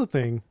is another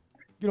thing,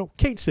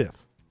 Kate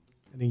Sif.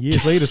 And then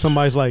years later,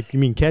 somebody's like, you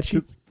mean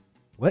Ketchy?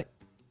 What?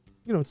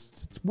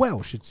 It's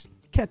Welsh. It's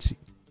Ketchy.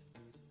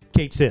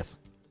 Kate Sif.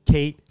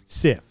 Kate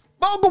Sif.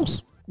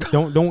 Moguls.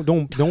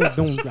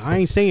 Don't. I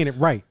ain't saying it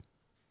right.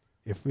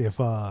 If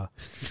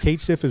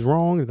Kate Sif is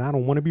wrong, then I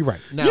don't want to be right.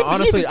 Now,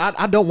 honestly,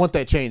 I don't want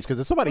that change because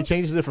if somebody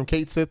changes it from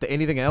Kate Sif to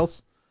anything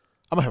else,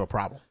 I'm gonna have a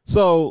problem.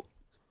 So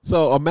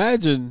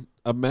imagine.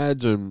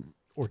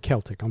 Or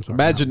Celtic. I'm sorry.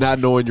 Imagine not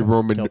knowing your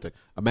Roman. Celtic.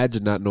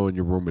 Imagine not knowing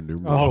your Roman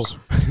numerals.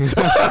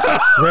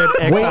 Red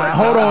X. Wait,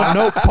 hold on.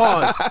 No,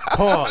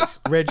 pause.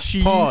 Red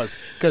sheet. Pause.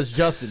 Because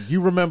Justin,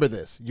 you remember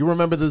this. You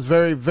remember this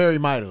very, very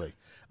mightily.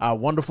 Our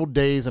wonderful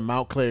days in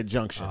Mount Clair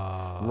Junction,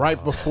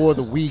 right before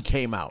the Wii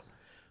came out.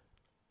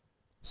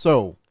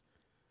 So,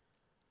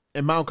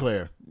 in Mount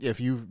Clair, if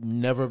you've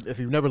never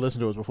listened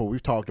to us before,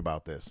 we've talked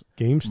about this.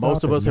 GameStop.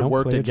 Most of us have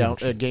worked at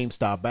Junction.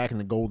 GameStop back in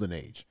the golden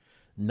age.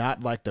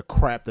 Not like the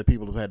crap that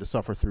people have had to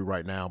suffer through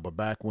right now, but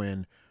back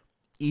when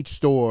each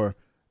store,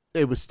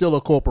 it was still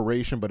a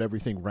corporation, but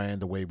everything ran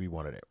the way we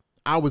wanted it.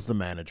 I was the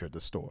manager at the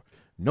store.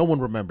 No one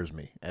remembers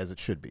me, as it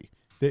should be.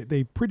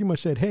 They pretty much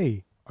said,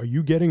 hey, are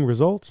you getting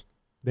results?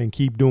 Then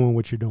keep doing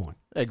what you're doing.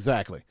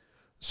 Exactly.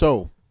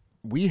 So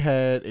we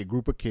had a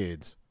group of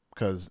kids,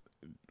 because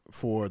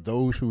for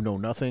those who know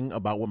nothing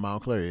about what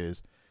Mount Clair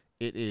is,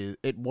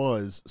 it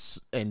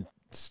was and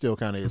still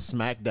kind of is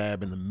smack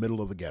dab in the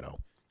middle of the ghetto.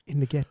 In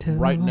the ghetto.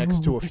 Right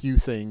next to a few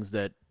things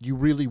that you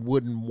really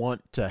wouldn't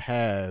want to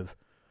have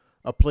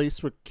a place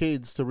for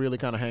kids to really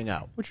kind of hang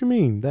out. What you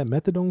mean? That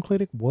methadone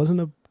clinic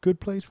wasn't a good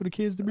place for the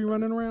kids to be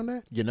running around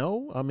at? You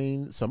know, I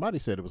mean, somebody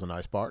said it was a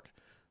nice park.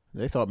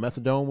 They thought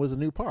methadone was a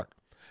new park.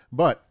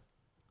 But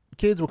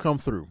kids will come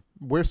through.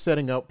 We're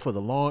setting up for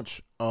the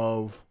launch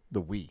of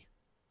the Wii.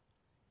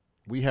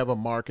 We have a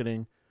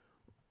marketing.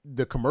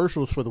 The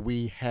commercials for the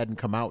Wii hadn't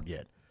come out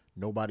yet.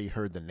 Nobody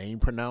heard the name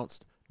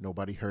pronounced.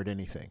 Nobody heard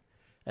anything.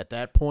 At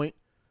that point,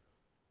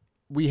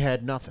 we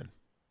had nothing.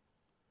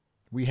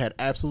 We had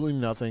absolutely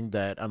nothing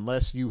that,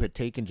 unless you had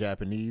taken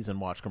Japanese and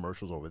watched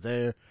commercials over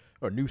there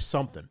or knew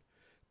something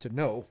to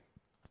know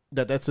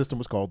that system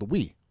was called the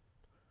Wii.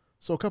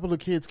 So a couple of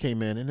kids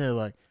came in and they're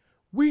like,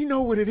 we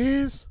know what it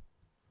is.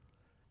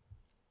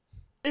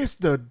 It's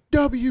the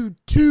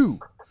W2,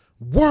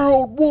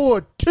 World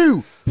War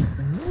II.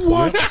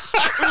 What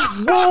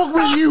is wrong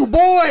with you,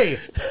 boy?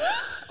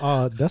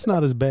 That's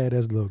not as bad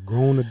as the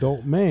grown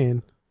adult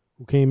man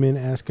who came in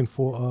asking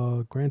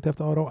for Grand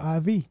Theft Auto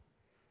IV.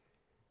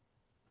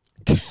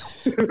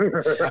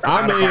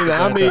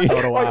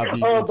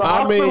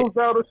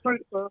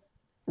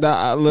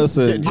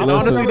 Listen.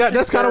 Honestly,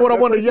 that's kind of what I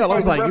wanted to yell. I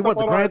was like, you want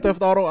the Grand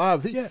Theft Auto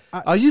IV? Yeah,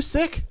 are you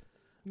sick?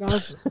 No,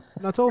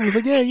 I told him, I was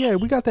like, yeah,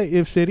 we got that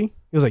If City.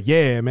 He was like,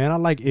 yeah, man, I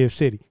like If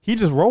City. He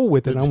just rolled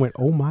with it, and I went,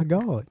 oh my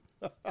God.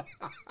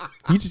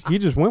 He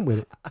just went with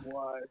it.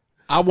 What?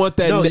 I want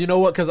that. No, you know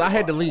what? Because I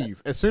had to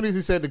leave. As soon as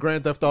he said the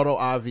Grand Theft Auto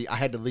IV, I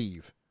had to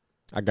leave.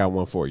 I got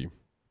one for you.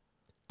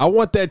 I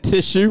want that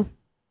tissue.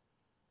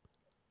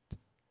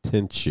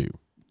 Tissue.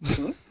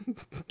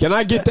 Can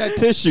I get that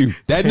tissue?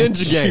 That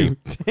ninja game.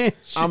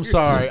 I'm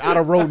sorry. I'd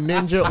have wrote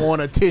ninja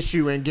on a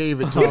tissue and gave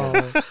it to him.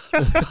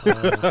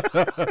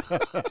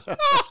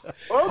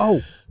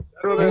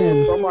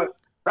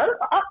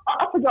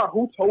 I forgot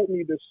who told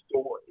me this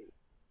story,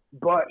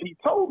 but he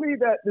told me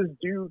that this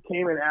dude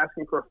came in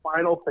asking for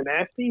Final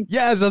Fantasy.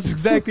 Yes, that's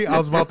exactly. I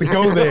was about to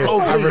go there.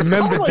 I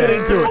remember. Get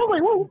into it.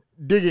 Like, well,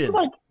 dig in.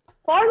 Like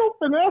Final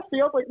Fantasy.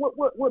 I was like,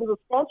 what is it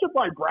sponsored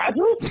by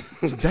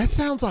Brazzers? That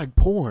sounds like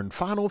porn.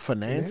 Final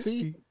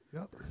Fantasy.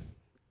 Yep.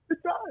 It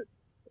does.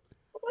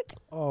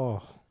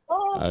 Oh.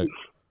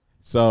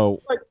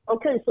 So. Like,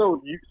 okay,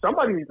 so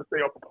somebody needs to stay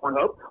off the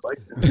Pornhub.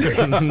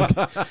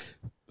 Like.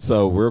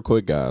 So real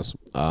quick, guys,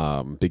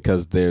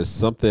 because there's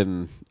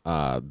something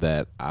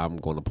that I'm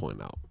going to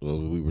point out.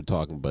 We were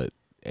talking, but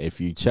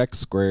if you check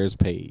Square's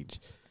page,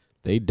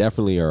 they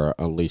definitely are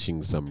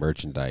unleashing some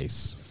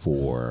merchandise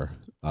for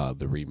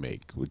the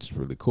remake, which is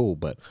really cool.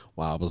 But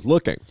while I was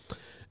looking,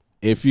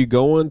 if you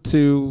go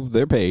onto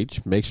their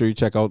page, make sure you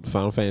check out the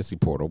Final Fantasy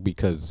portal,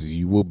 because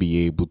you will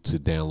be able to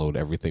download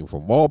everything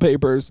from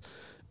wallpapers.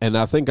 And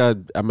I think I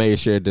may have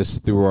shared this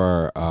through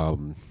our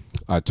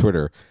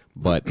Twitter,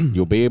 but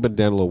you'll be able to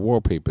download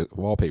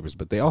wallpapers.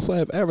 But they also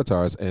have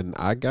avatars, and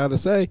I gotta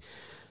say,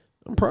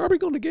 I'm probably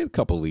going to get a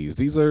couple of these.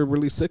 These are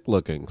really sick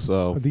looking.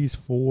 So are these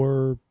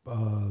for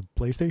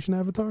PlayStation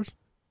avatars?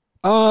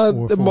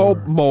 The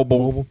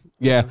mobile.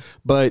 Yeah.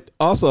 But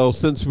also,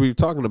 since we're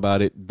talking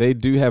about it, they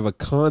do have a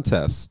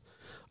contest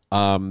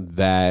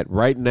that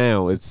right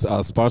now it's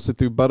sponsored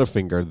through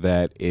Butterfinger,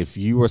 that if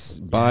you are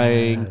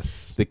buying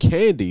the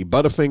candy,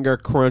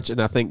 Butterfinger, Crunch, and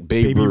I think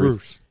Baby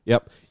Ruth.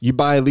 Yep. You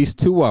buy at least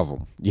 2 of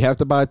them. You have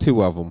to buy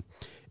 2 of them,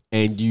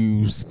 and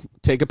you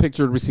take a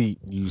picture of the receipt,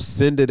 you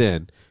send it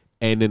in,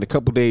 and in a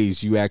couple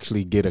days you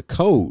actually get a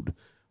code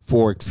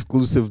for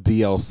exclusive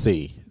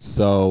DLC.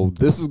 So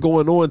this is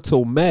going on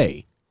till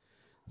May.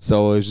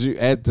 So as you,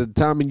 at the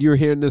time you're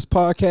hearing this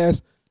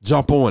podcast,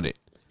 jump on it.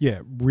 Yeah,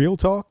 real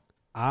talk.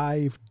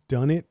 I've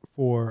done it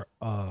for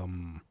I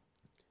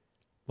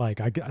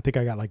think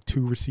I got like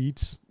 2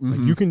 receipts. Mm-hmm.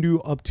 Like, you can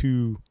do up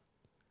to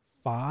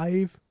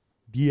 5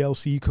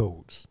 DLC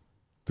codes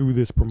through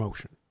this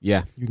promotion.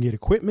 Yeah. You can get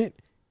equipment,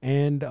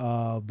 and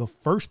the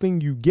first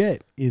thing you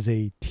get is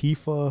a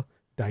Tifa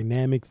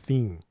dynamic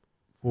theme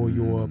for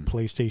your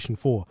PlayStation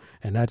 4,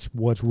 and that's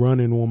what's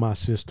running on my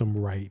system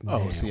right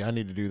now. Oh, see, I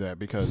need to do that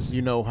because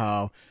you know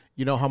how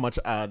much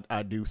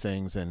I do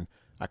things, and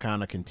I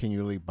kind of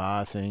continually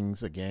buy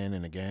things again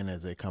and again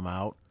as they come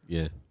out.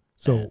 Yeah.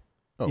 So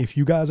if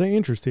you guys are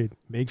interested,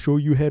 make sure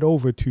you head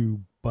over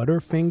to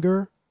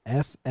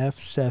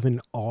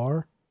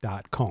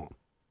butterfingerff7r.com.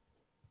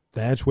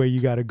 That's where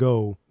you got to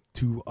go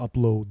to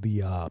upload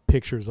the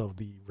pictures of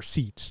the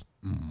receipts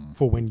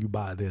for when you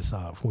buy this,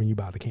 for when you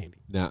buy the candy.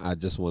 Now, I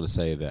just want to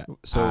say that.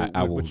 So,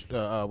 I will.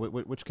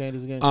 which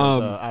candies again?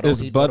 I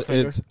don't eat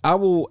Butterfinger. I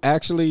will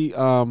actually.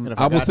 I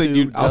will send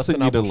you. I'll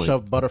send you the link.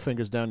 Shove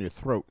Butterfingers down your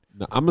throat.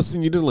 No, I'm gonna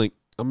send you the link.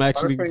 I'm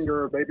actually.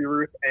 Butterfinger, Baby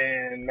Ruth,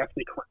 and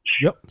Nestle Crunch.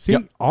 Yep. See,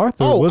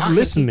 Arthur was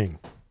listening.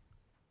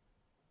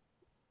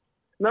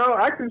 No,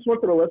 I actually just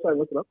went to the website and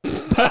looked it up.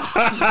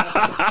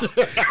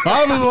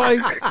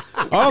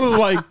 I was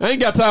like, I ain't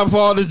got time for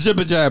all this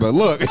jibber jabber.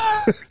 Look,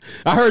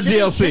 I heard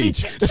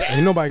DLC.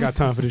 Ain't nobody got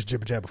time for this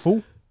jibber jabber,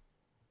 fool.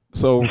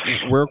 So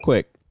real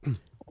quick,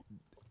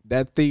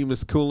 that theme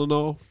is cool and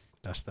all.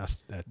 That's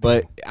that.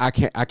 But I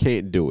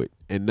can't do it,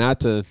 and not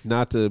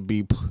to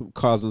be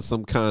causing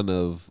some kind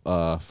of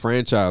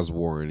franchise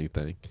war or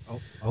anything.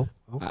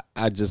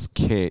 I just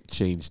can't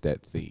change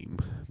that theme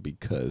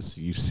because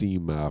you've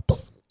seen my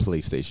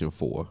PlayStation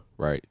 4,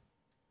 right?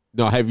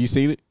 No, have you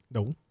seen it?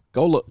 No.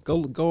 Go look.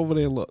 Go over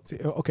there and look. See,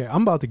 okay,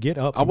 I'm about to get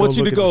up. I want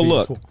you to go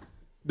look.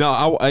 No,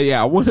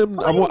 I want him.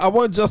 I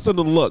want Justin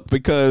to look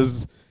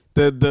because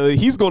the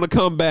he's going to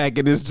come back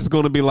and it's just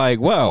going to be like,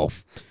 well,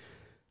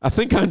 I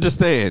think I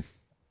understand.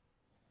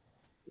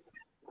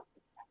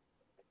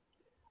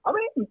 I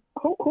mean,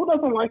 who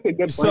doesn't like a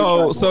good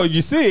So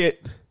you see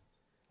it.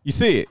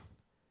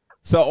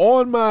 So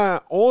on my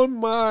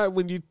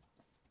when you.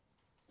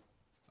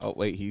 Oh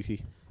wait, he.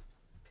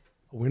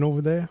 I went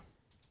over there.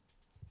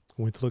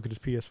 Went to look at his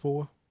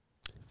PS4,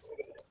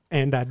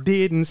 and I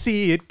didn't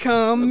see it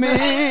coming.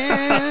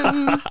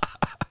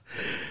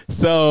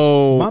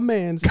 So my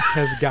man's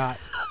has got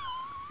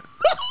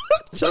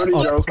a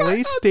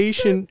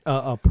PlayStation,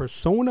 a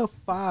Persona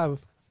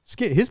 5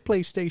 skin. His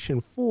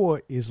PlayStation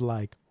 4 is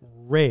like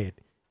red.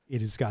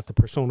 It has got the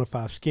Persona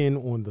 5 skin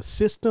on the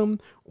system,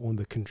 on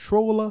the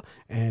controller,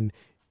 and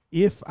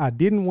if I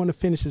didn't want to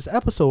finish this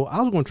episode, I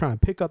was going to try and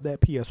pick up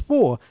that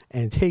PS4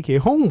 and take it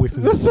home with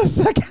me. Just a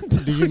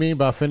second. Do you mean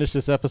by finish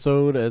this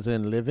episode as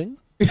in living?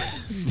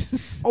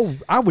 Oh,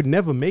 I would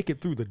never make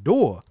it through the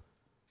door.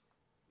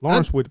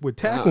 Lawrence would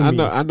tackle me.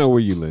 I know where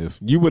you live.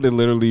 You would have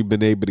literally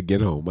been able to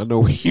get home. I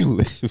know where you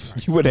live.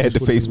 You would have had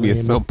to face me at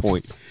some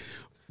point.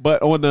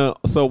 But when I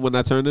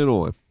turned it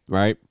on,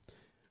 right,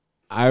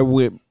 I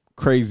went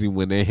crazy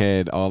when they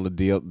had all the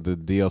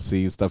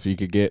DLC and stuff you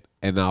could get,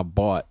 and I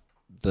bought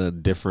the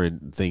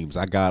different themes.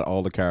 I got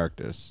all the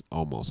characters,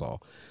 almost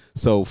all.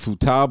 So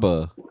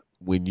Futaba,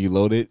 when you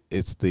load it,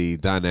 it's the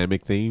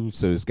dynamic theme.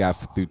 So it's got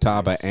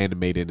Futaba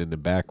animated in the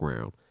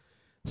background.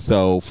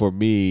 So for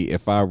me,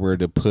 if I were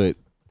to put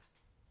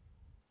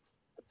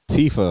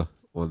Tifa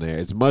on there,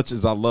 as much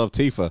as I love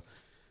Tifa,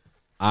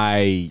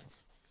 I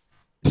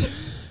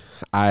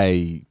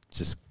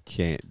just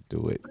can't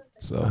do it.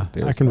 So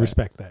I can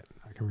respect that.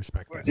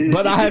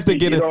 But I have to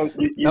get it.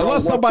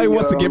 Unless somebody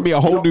wants to give me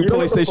a whole new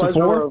PlayStation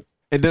 4,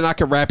 and then I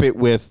can wrap it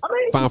with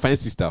Final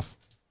Fantasy stuff.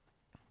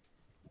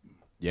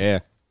 Yeah.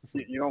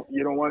 You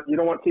don't want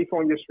Tifa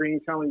on your screen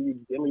telling you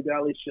dilly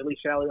dally, shilly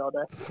shally all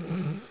day.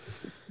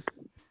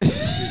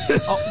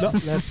 Oh no,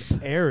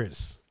 that's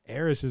Eris.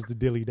 Eris is the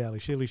dilly dally,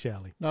 shilly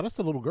shally. No, that's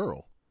the little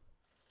girl.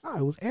 Oh,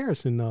 it was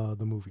Eris in the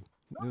movie.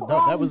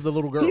 That was the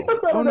little girl.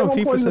 Oh no,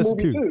 Tifa says it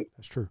too.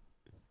 That's true.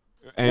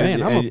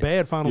 Man, I'm a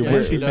bad Final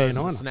Fantasy fan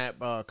on it. Snap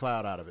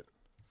cloud out of it.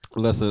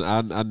 Listen,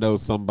 I know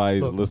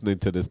somebody's listening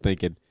to this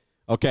thinking,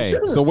 okay,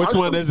 so which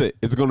one is it?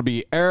 It's going to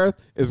be Aerith.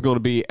 It's going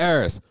to be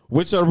Eris.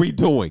 Which are we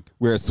doing?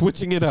 We're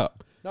switching it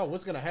up. No,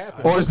 what's going to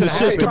happen? Or is it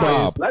shish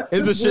kebab?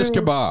 Is it shish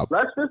kebab?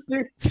 Let's just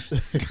do.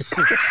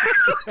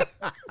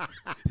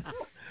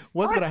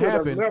 What's going to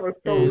happen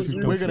is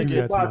we're going to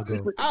get.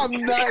 I'm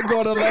not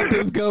going to let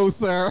this go,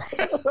 sir.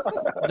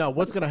 No,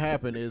 what's going to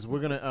happen is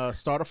we're going to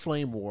start a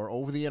flame war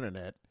over the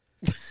internet.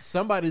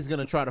 Somebody's going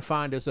to try to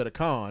find us at a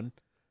con,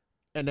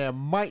 and there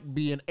might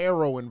be an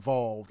arrow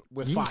involved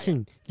with fire.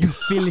 Listen, you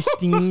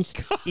Philistines,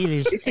 it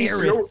is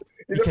Aerith.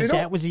 Because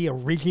that was the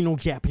original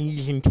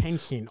Japanese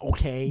intention,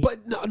 okay? But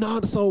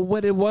no. So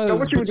what it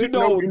was, you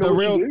know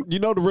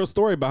the real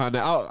story behind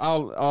that.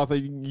 I'll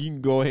think you can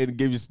go ahead and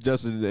give your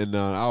suggestion, and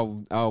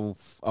I'll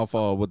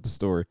follow with the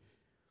story.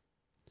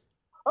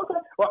 Okay.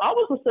 Well, I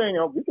was just saying,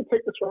 we could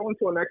take the spelling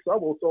to a next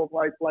level. So,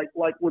 like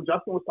what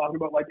Justin was talking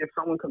about, like if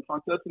someone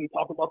confronts us and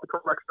talk about the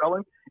correct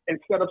spelling,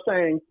 instead of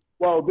saying,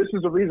 "Well, this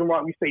is the reason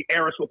why we say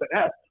Eris with an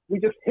S," we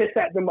just hiss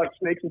at them like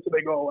snakes until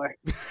they go away.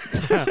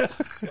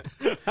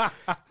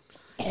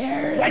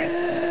 Like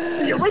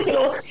the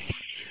original.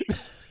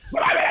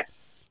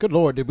 Good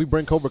Lord, did we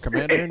bring Cobra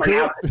Commander into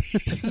it?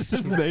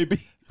 Maybe.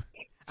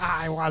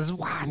 I was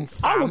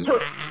once I a was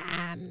hurt.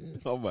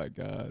 man. Oh my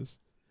gosh.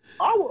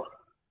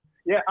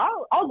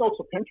 I'll go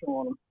for pincher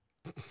on him.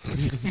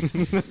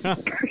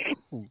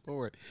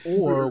 Lord.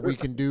 Or we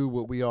can do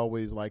what we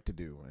always like to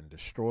do and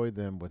destroy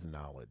them with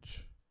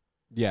knowledge.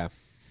 Yeah.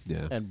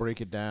 Yeah. And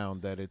break it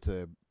down that it's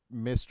a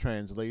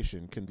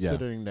mistranslation,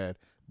 considering that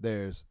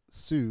there's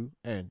Sue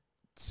and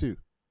Sue.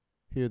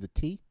 Hear the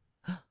T?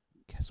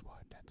 Guess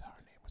what? That's how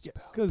her name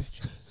was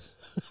spelled.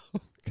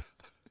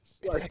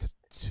 Because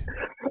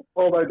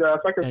Oh my gosh,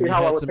 I can And see you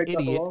how I had would some take that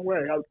the idiot. wrong way.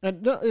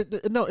 And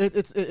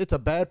it's a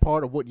bad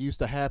part of what used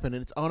to happen,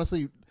 and it's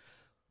honestly,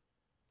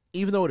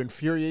 even though it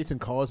infuriates and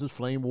causes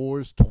flame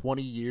wars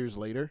 20 years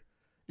later,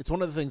 it's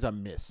one of the things I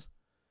miss,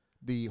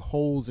 the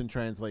holes in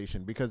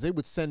translation, because they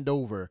would send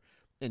over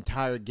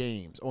entire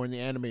games, or in the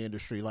anime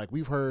industry, like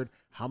we've heard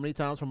how many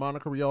times from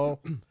Monica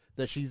Rial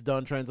that she's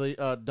done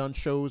done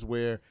shows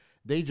where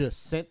they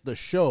just sent the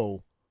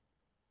show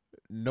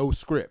no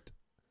script,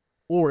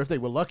 or if they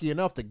were lucky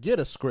enough to get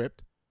a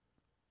script,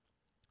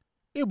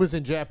 it was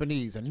in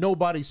Japanese and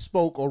nobody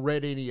spoke or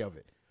read any of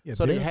it. Yeah,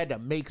 So they had to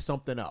make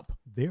something up.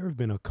 there have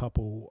been a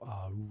couple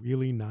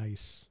really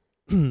nice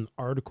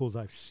articles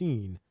I've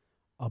seen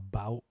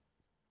about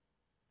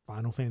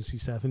Final Fantasy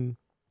VII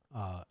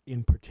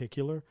in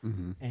particular,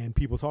 and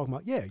people talking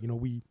about,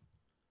 we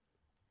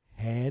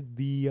had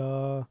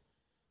the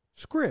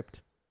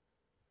script,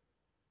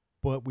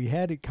 but we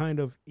had it kind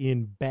of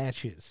in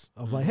batches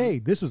of like, hey,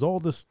 this is all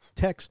this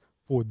text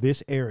for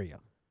this area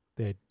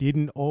that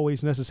didn't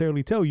always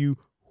necessarily tell you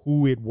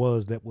who it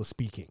was that was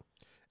speaking.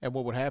 And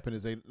what would happen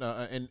is they,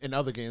 in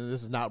other games,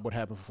 this is not what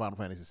happened for Final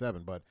Fantasy VII,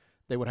 but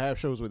they would have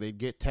shows where they'd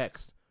get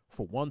text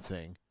for one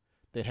thing,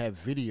 they'd have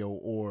video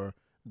or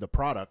the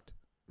product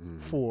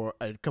for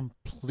a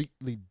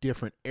completely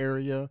different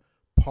area,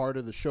 part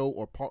of the show,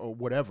 or part or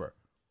whatever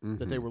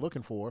that they were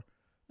looking for.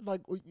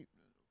 Like,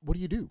 what do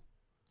you do?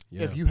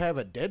 Yeah. If you have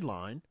a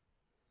deadline,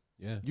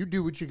 Yeah. you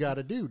do what you got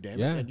to do, damn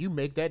Yeah. it, and you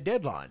make that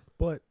deadline.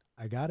 But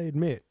I gotta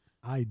admit,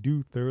 I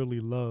do thoroughly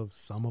love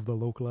some of the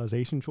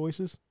localization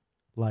choices,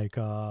 like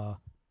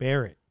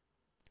Barrett,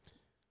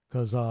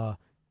 because I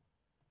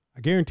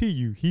guarantee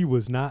you he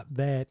was not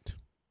that,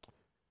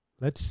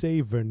 let's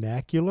say,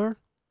 vernacular.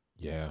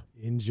 Yeah.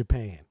 In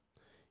Japan.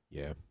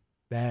 Yeah.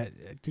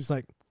 That just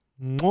like,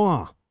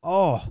 mwah,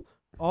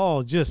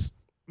 just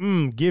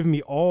give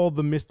me all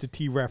the Mr.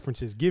 T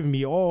references, give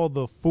me all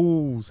the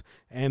fools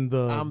and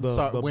the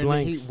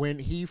blanks. when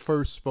he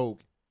first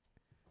spoke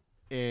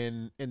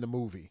in the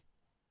movie,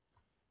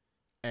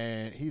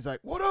 and he's like,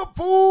 "What up,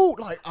 fool?"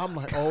 Like, I'm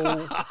like,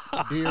 "Oh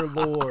dear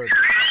Lord,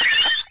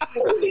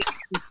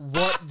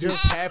 what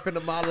just happened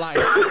to my life?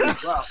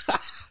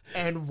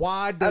 And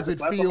why does it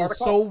feel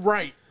so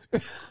right?"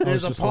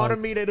 There's a part of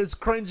me that is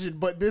cringing,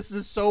 but this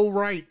is so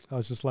right. I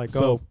was just like,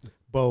 So-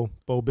 Bo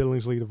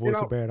Billingsley, the voice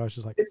know, of Barrett. I was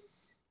just like,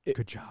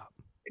 good job.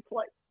 It's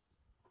like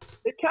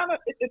it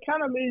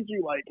kind of made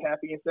you like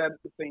happy and sad at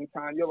the same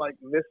time. You're like,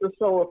 this is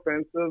so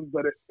offensive,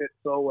 but it fits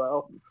so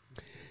well.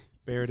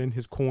 Barrett and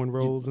his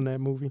cornrows in that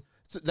movie.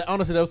 So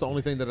honestly, that was the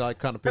only thing that like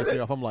kind of pissed me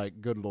off. I'm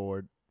like, good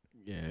Lord,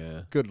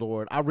 Yeah. good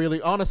Lord. I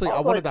really, honestly, I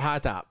wanted the high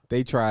top.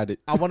 They tried it.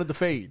 I wanted the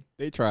fade.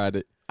 They tried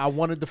it. I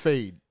wanted the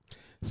fade.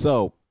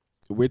 So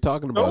we're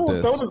talking about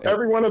this. So does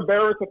every one of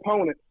Barrett's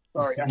opponents.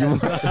 Sorry.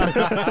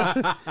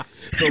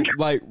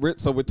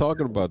 So we're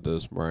talking about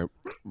this, right?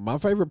 My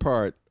favorite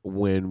part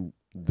when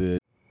the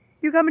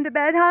You coming to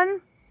bed,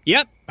 hon?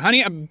 Yep,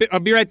 honey, I'll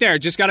be right there.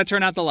 Just gotta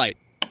turn out the light.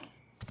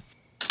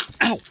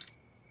 Ow!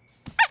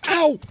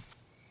 Ow!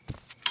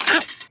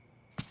 Ow!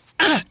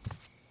 Ah!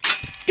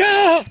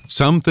 Gah!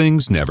 Some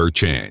things never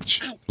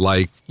change.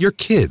 Like your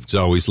kids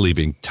always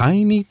leaving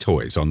tiny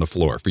toys on the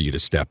floor for you to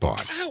step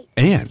on.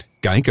 And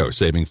Geico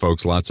saving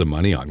folks lots of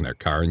money on their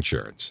car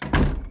insurance.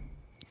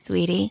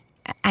 Sweetie,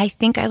 I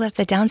think I left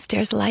the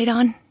downstairs light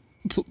on.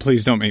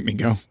 Please don't make me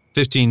go.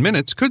 15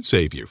 minutes could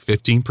save you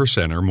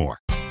 15% or more.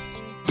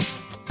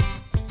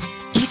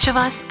 Each of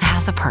us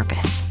has a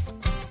purpose.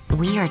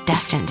 We are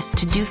destined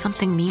to do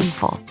something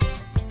meaningful,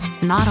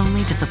 not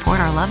only to support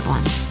our loved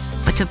ones,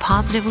 but to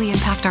positively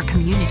impact our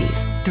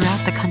communities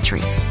throughout the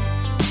country.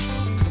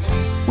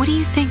 What do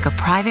you think a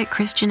private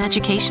Christian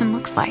education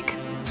looks like?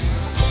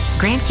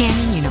 Grand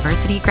Canyon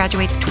University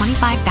graduates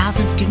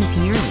 25,000 students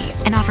yearly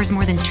and offers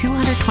more than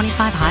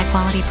 225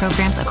 high-quality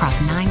programs across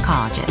 9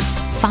 colleges.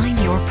 Find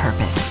your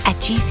purpose at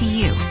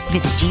GCU.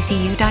 Visit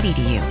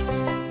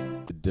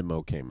gcu.edu. the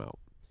demo came out,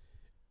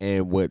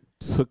 and what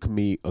took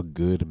me a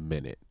good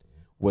minute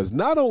was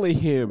not only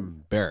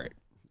him, Barrett,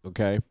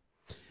 okay,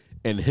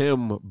 and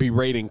him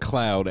berating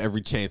Cloud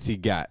every chance he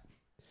got,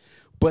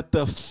 but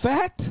the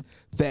fact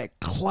that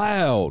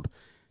Cloud,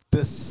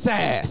 the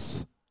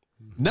sass,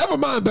 never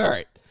mind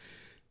Barrett,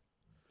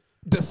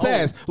 the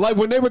sass, like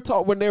when they were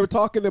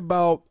talking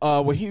about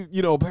when he,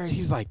 Barrett,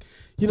 he's like,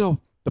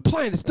 the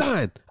plane is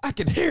dying, I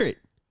can hear it.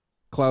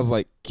 Cloud's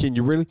like, can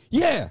you really?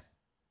 Yeah.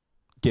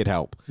 Get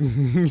help.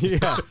 Yeah.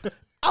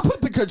 I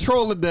put the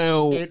controller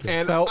down, It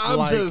and felt I'm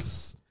like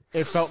just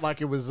It felt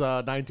like it was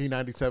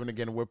 1997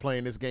 again, and we're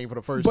playing this game for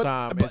the first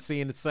time and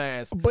seeing the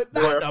sass. But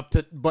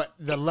but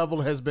the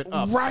level has been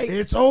up. Right.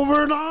 It's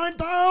over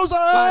 9,000.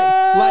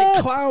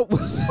 Like Cloud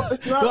was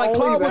not like only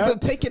Cloud that,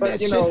 wasn't taking but,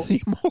 that you shit know,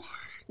 anymore.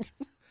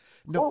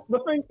 No. Well, the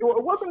thing,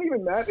 it wasn't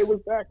even that. It was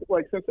back,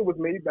 like, since it was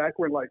made back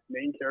when, like,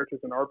 main characters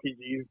in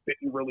RPGs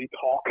didn't really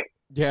talk.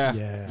 Yeah.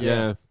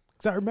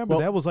 Because I remember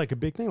that was like a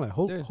big thing. Like,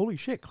 holy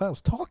shit,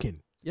 Cloud's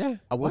talking. Yeah.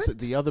 I was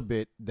the other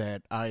bit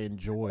that I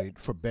enjoyed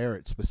for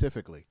Barrett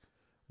specifically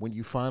when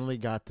you finally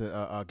got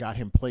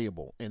him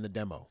playable in the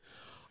demo.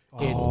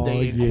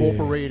 They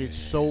incorporated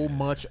so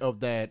much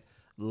of that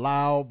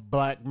loud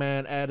black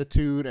man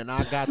attitude, and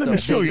I got to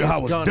show you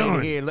how it's done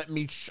in here. Let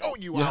me show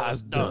you how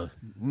it's done.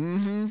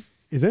 Mm-hmm.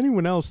 Is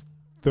anyone else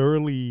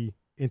thoroughly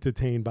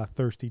entertained by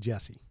Thirsty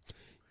Jesse?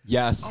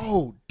 Yes.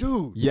 Oh,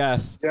 dude.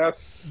 Yes.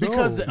 Yes.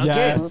 Because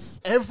again,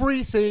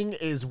 everything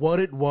is what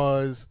it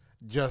was,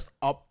 just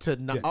up to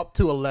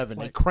 11.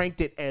 They cranked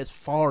it as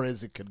far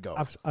as it could go.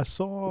 I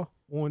saw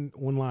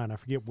online, I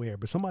forget where,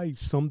 but somebody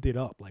summed it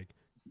up like,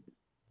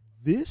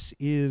 this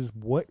is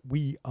what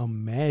we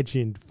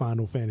imagined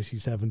Final Fantasy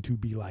VII to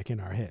be like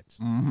in our heads.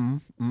 Mm-hmm.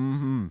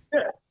 Mm-hmm. Yeah.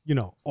 You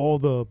know, all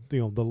the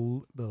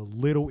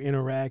little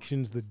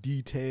interactions, the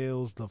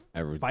details, the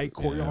fight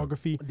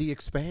choreography. The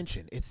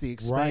expansion. It's the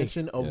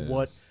expansion of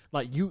what,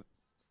 like,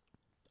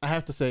 I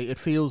have to say, it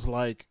feels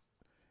like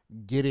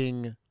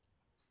getting,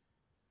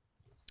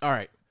 all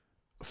right,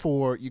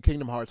 for you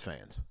Kingdom Hearts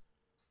fans,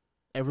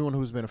 everyone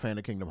who's been a fan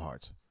of Kingdom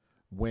Hearts,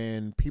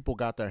 when people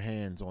got their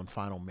hands on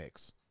Final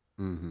Mix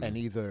and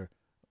either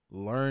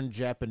learned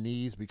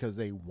Japanese because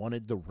they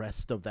wanted the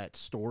rest of that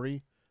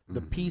story,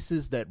 the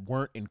pieces that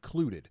weren't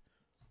included.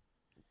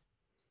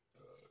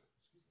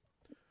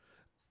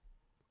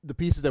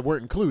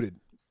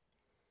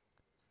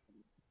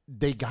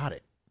 They got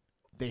it.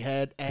 They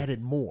had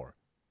added more.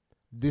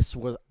 This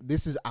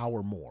is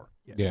our more.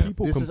 Yeah.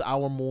 This is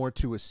our more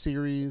to a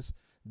series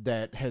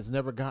that has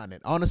never gotten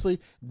it. Honestly,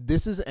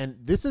 this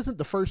isn't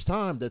the first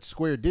time that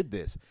Square did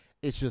this.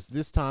 It's just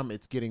this time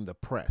it's getting the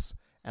press.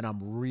 And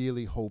I'm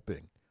really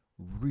hoping,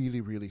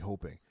 really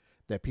hoping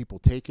that people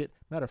take it.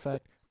 Matter of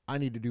fact, I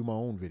need to do my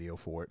own video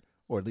for it,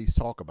 or at least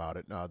talk about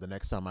it the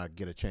next time I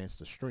get a chance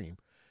to stream.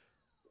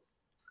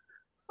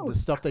 The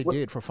stuff they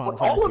did for Final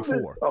Fantasy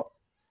IV.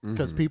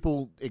 Because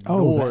people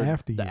ignored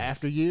the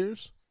after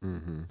years.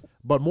 Mm-hmm.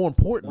 But more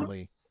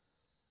importantly,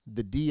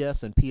 the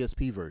DS and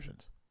PSP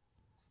versions.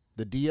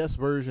 The DS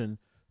version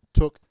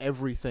took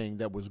everything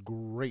that was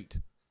great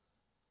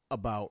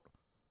about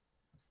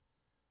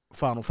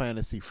Final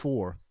Fantasy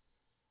IV,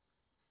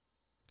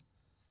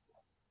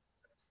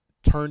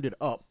 turned it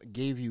up,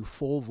 gave you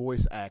full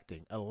voice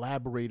acting,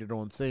 elaborated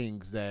on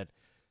things that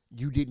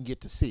you didn't get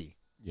to see.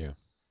 Yeah.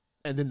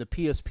 And then the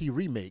PSP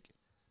remake,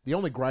 the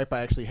only gripe I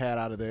actually had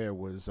out of there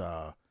was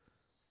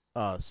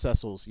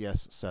Cecil's.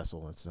 Yes,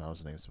 Cecil. That's how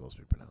his name's supposed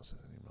to be pronounced.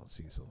 You know,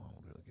 Cecil. I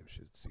don't really give a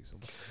shit. Cecil.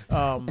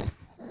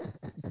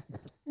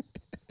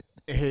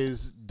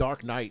 His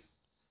Dark Knight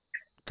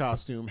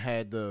costume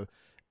had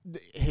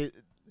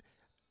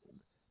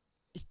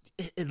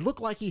it looked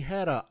like he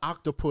had an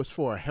octopus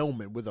for a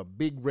helmet with a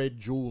big red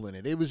jewel in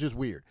it. It was just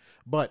weird.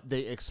 But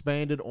they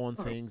expanded on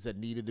things that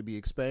needed to be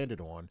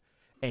expanded on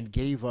and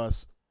gave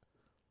us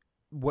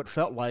what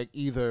felt like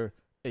either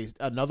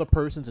another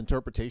person's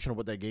interpretation of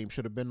what that game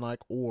should have been like,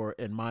 or,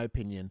 in my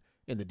opinion,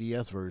 in the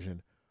DS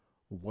version,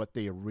 what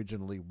they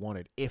originally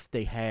wanted, if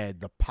they had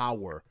the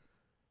power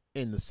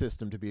in the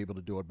system to be able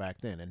to do it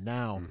back then. And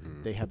now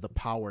they have the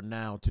power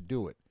now to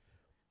do it.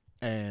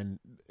 And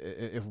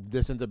if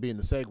this ends up being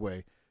the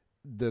segue,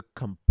 the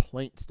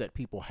complaints that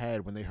people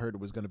had when they heard it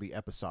was going to be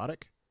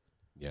episodic,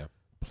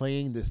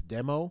 playing this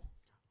demo,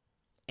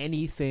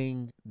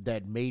 anything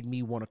that made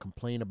me want to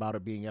complain about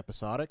it being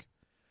episodic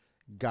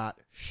got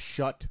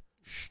shut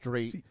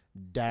straight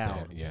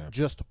down.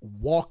 Just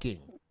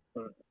walking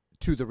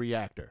to the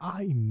reactor.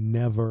 I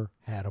never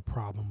had a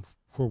problem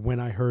for when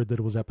I heard that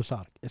it was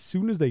episodic. As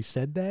soon as they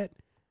said that,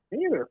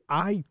 Neither.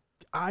 I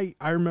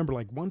remember,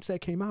 like, once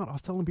that came out, I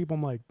was telling people,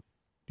 I'm like,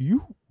 do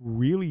you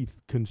really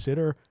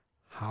consider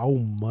how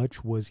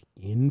much was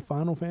in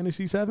Final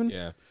Fantasy VII?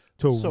 Yeah.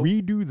 To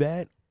redo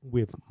that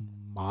with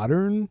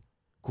modern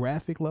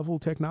graphic level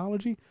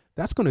technology,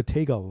 that's going to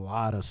take a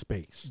lot of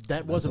space.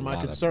 That wasn't my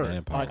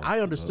concern. Like, I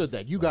understood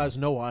that. You guys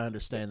know I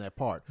understand that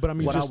part. But I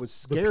mean, what I was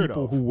scared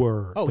people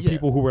of,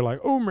 people who were like,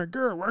 "Oh my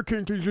god, why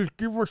can't they just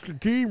give us the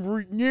game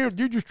right now?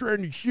 They're just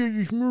trying to sell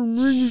you more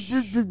money."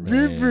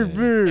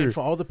 And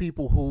for all the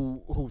people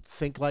who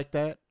think like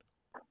that,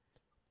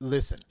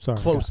 listen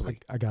closely.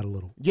 I got a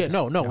little. Yeah,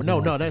 no.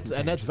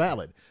 That's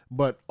valid.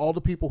 But all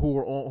the people who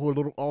are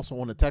also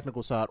on the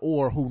technical side,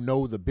 or who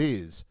know the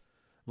biz,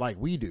 like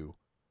we do,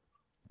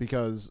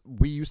 because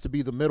we used to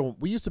be the middleman.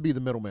 We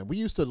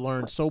used to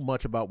learn so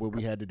much about what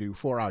we had to do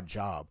for our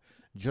job,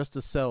 just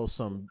to sell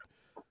some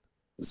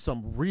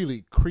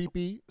really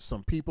creepy,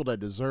 some people that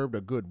deserved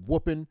a good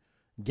whooping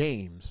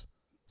games,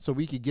 so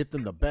we could get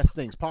them the best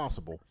things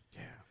possible.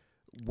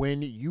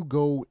 When you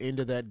go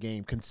into that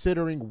game,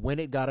 considering when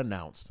it got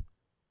announced,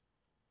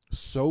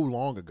 so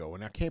long ago,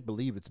 and I can't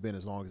believe it's been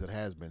as long as it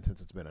has been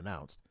since it's been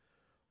announced.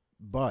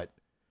 But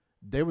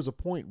there was a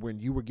point when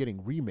you were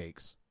getting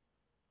remakes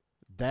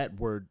that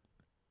were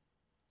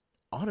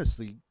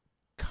honestly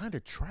kind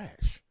of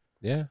trash.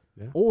 Yeah.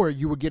 Or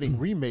you were getting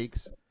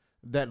remakes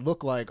that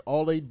looked like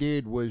all they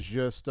did was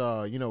just,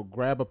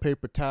 grab a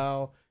paper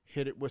towel,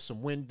 hit it with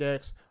some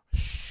Windex,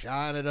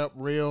 shine it up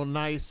real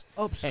nice,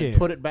 and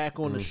put it back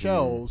on the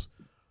shelves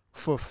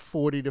for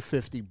 $40 to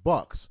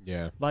 $50.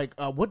 Yeah. Like,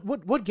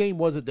 what game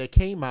was it that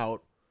came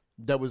out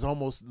that was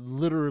almost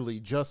literally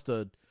just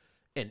an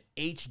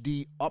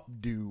HD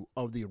updo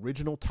of the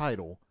original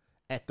title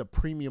at the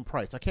premium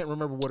price? I can't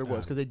remember what it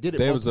was because they did it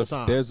multiple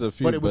times. There's a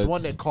few, but it was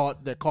one that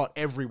caught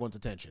everyone's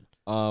attention.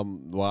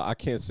 Well, I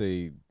can't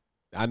say.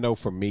 I know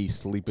for me,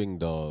 Sleeping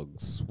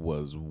Dogs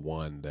was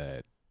one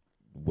that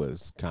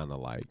was kind of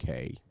like,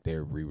 hey,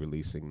 they're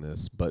re-releasing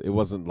this, but it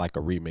wasn't like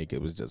a remake.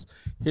 It was just,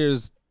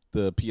 here's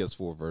the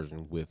PS4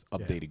 version with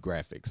updated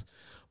graphics,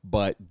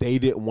 but they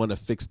didn't want to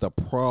fix the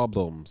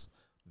problems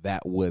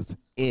that was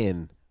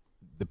in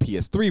the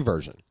PS3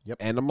 version. Yep.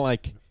 And I'm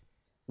like,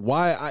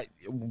 why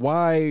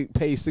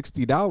pay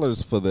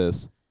 $60 for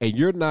this, and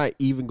you're not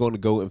even going to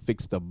go and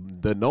fix the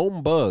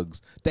known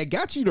bugs that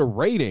got you the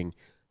rating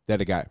that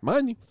it got?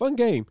 Mind you, fun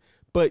game,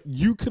 but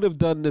you could have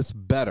done this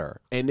better,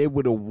 and it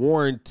would have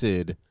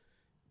warranted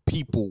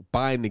people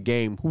buying the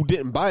game who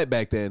didn't buy it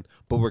back then,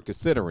 but were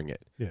considering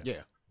it.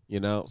 Yeah.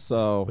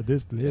 So. But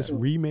this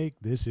remake,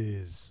 this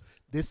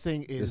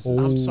thing is.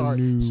 I'm sorry.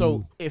 New.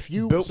 So if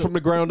you built from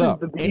the ground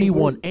up,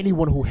 anyone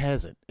who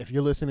hasn't, if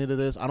you're listening to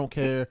this, I don't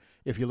care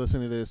if you're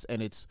listening to this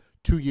and it's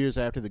 2 years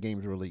after the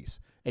game's release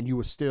and you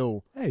were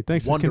still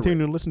thanks for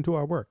continuing to listen to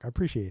our work. I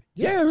appreciate it.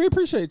 Yeah, we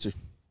appreciate you.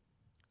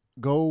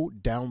 Go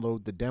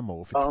download the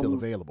demo if it's still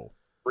available.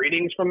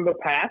 Readings from the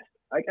past,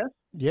 I guess.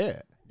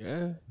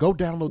 Yeah. Go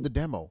download the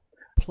demo.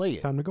 Play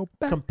it. Time to go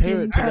back.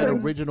 Compare it to that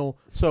original.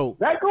 So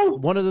that goes,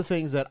 one of the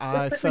things that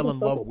I fell in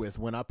love with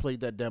when I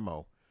played that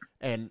demo,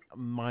 and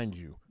mind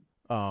you,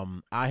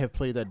 I have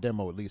played that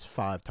demo at least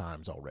 5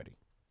 times already.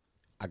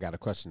 I got a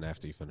question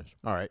after you finish.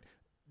 All right.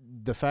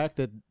 The fact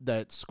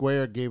that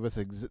Square gave us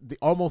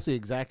almost the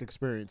exact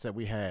experience that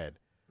we had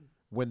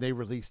when they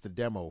released the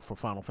demo for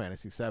Final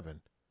Fantasy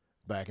VII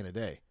back in the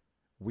day.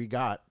 We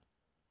got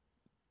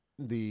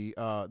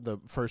the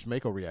first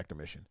Mako reactor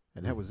mission,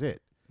 and that was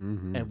it.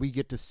 Mm-hmm. And we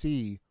get to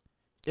see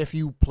if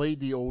you played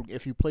the old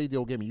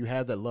game and you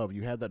have that love,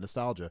 you have that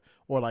nostalgia,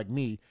 or like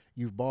me,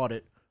 you've bought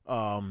it.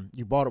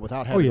 You bought it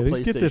without having a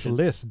PlayStation. Get this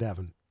list,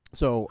 Devin.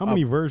 So how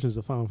many versions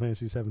of Final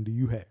Fantasy VII do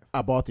you have?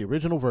 I bought the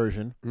original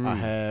version. I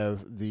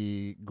have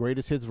the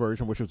greatest hits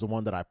version, which was the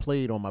one that I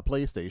played on my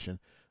PlayStation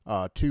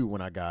 2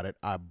 when I got it.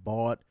 I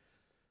bought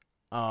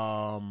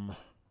the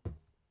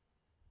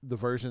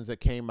versions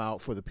that came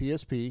out for the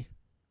PSP.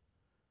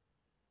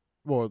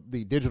 Well,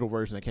 the digital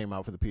version that came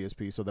out for the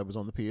PSP, so that was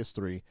on the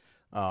PS3.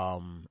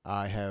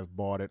 I have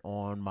bought it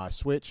on my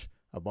Switch.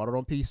 I bought it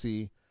on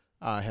PC.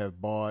 I have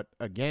bought,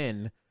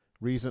 again,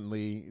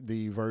 recently,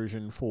 the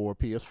version for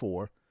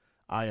PS4.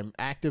 I am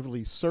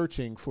actively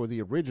searching for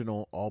the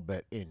original,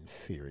 albeit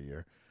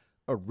inferior,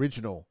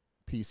 original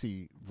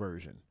PC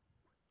version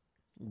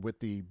with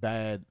the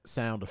bad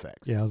sound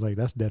effects. Yeah, I was like,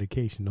 that's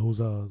dedication.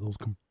 Those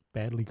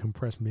badly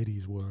compressed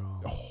MIDIs were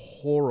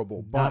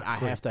horrible, but I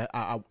have to.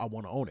 I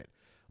want to own it.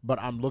 But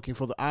I'm looking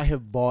for I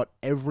have bought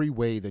every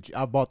way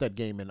I bought that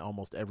game in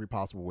almost every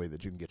possible way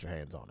that you can get your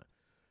hands on it,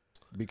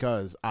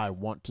 because I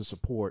want to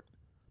support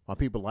my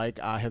people. Like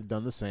I have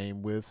done the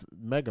same with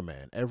Mega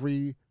Man.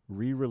 Every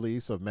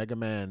re-release of Mega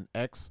Man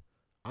X,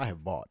 I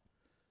have bought,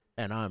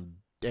 and I'm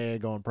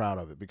daggone proud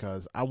of it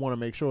because I want to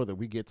make sure that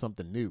we get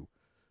something new,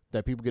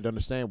 that people get to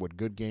understand what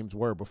good games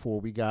were before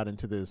we got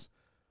into this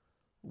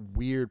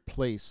weird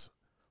place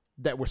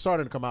that we're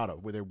starting to come out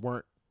of, where they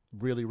weren't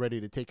really ready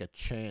to take a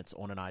chance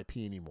on an IP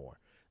anymore.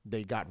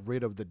 They got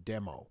rid of the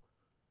demo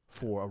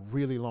for a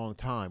really long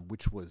time,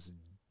 which was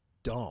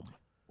dumb.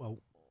 Well,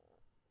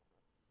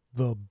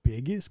 the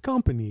biggest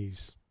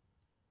companies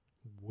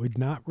would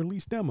not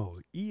release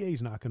demos. EA's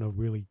not going to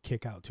really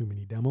kick out too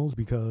many demos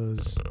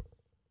because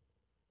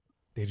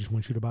they just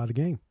want you to buy the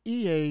game.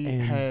 EA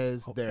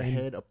has their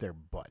head up their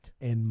butt.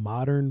 And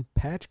modern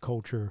patch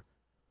culture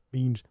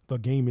means the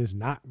game is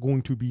not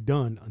going to be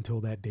done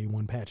until that day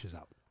one patch is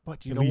out.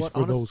 But you at know least what?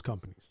 For those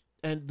companies.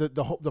 And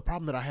the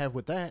problem that I have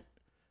with that,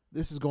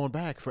 this is going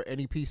back for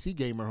any PC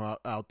gamer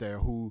out there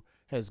who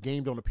has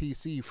gamed on a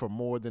PC for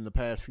more than the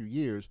past few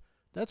years.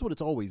 That's what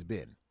it's always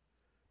been.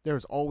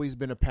 There's always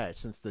been a patch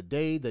since the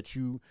day that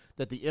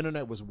the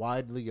internet was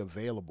widely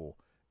available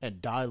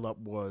and dial-up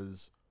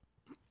was,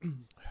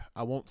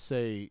 I won't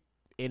say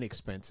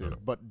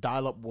inexpensive, but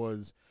dial-up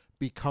was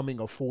becoming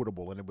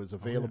affordable and it was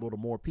available to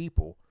more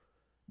people.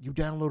 You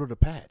downloaded a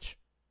patch.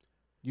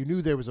 You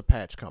knew there was a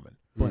patch coming.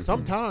 But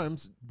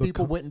sometimes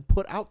people went and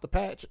put out the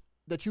patch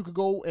that you could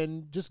go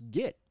and just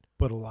get.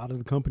 But a lot of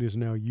the companies are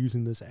now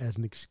using this as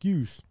an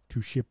excuse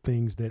to ship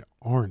things that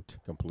aren't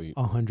complete,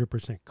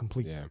 100%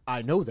 complete. Yeah,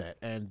 I know that,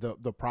 and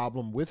the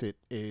problem with it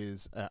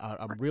is,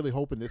 I'm really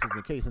hoping this is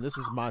the case, and this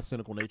is my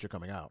cynical nature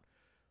coming out.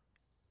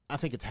 I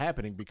think it's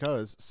happening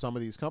because some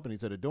of these companies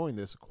that are doing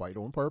this quite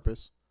on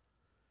purpose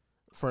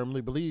firmly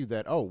believe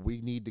that, oh,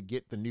 we need to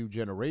get the new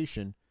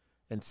generation,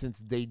 and since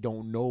they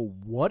don't know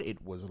what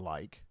it was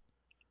like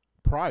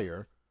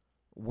prior,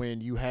 when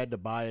you had to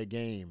buy a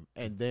game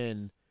and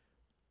then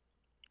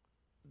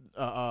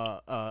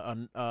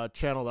a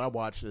channel that I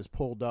watched has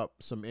pulled up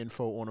some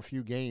info on a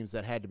few games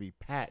that had to be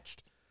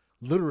patched,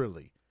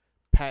 literally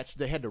patched.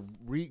 They had to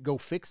go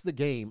fix the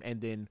game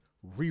and then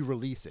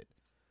re-release it.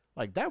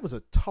 Like, that was a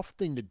tough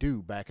thing to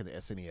do back in the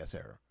SNES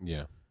era.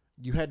 Yeah.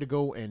 You had to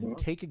go and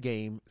take a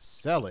game,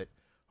 sell it,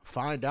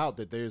 find out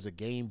that there's a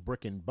game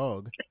bricking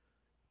bug,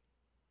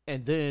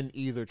 and then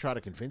either try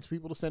to convince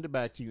people to send it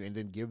back to you and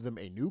then give them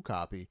a new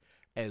copy,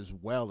 as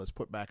well as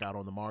put back out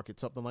on the market,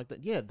 something like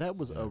that. Yeah, that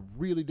was a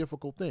really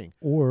difficult thing.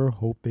 Or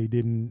hope they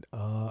didn't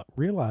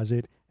realize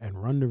it and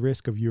run the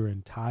risk of your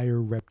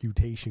entire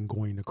reputation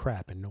going to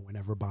crap and no one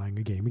ever buying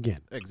a game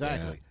again.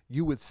 Exactly. Yeah.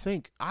 You would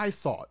think,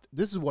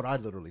 this is what I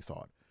literally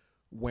thought,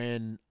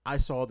 when I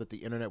saw that the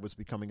internet was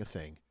becoming a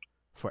thing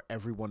for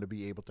everyone to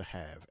be able to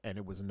have, and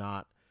it was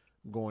not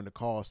going to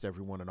cost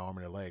everyone an arm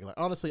and a leg. Like,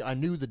 honestly, I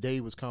knew the day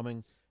was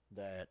coming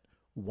that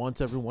once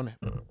everyone...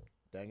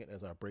 dang it,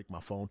 as I break my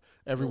phone,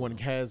 everyone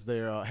has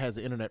the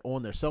internet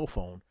on their cell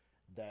phone,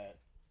 that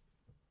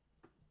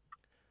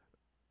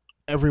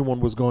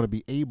everyone was going to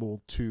be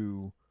able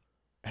to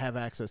have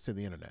access to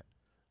the internet.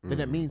 Then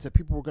that means that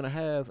people were going to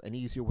have an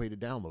easier way to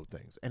download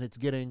things, and it's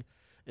getting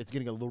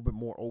a little bit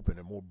more open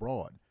and more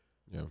broad.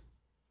 Yeah.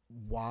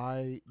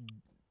 Why?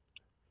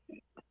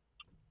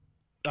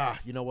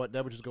 You know what?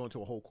 That would just go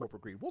into a whole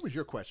corporate greed. What was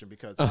your question?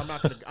 Because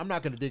I'm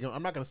not gonna dig.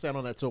 I'm not gonna stand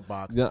on that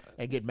soapbox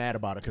and get mad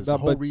about it. Because the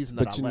whole reason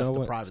that I left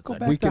the private Go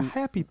segment. back to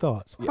Happy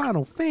Thoughts,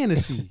 Final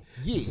Fantasy.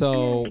 Yeah.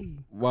 So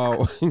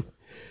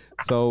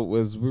so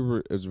as we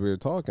were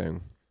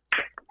talking,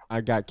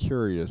 I got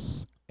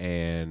curious,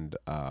 and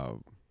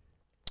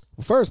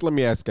first let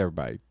me ask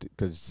everybody,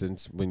 because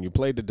since when you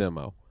played the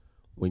demo,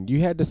 when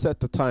you had to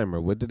set the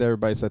timer, what did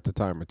everybody set the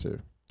timer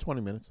to?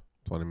 20 minutes.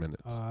 20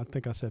 minutes. I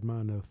think I set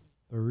mine to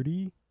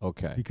 30.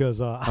 Okay.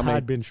 Because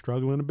I'd been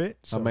struggling a bit.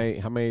 So. How many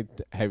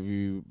have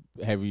you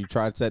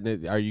tried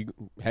setting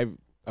it?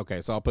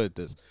 Okay, so I'll put it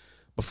this.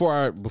 Before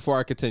I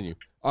continue,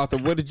 Arthur,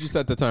 what did you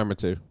set the timer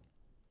to?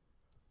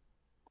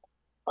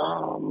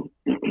 I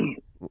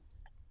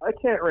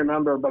can't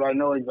remember, but I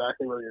know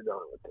exactly where you're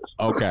going with this.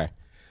 Okay.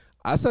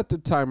 I set the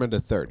timer to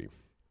 30.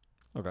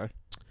 Okay.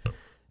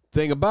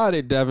 Thing about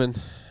it, Devin,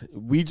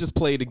 we just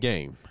played a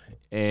game,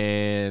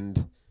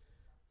 and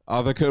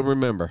Arthur couldn't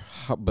remember.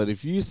 But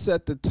if you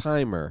set the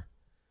timer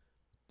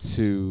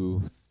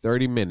to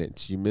 30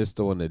 minutes, you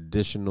missed on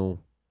additional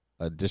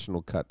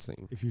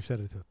cutscene. If you set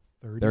it to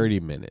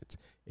 30 minutes.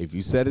 If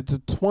you set it to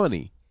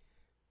 20,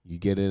 you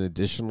get an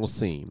additional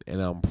scene.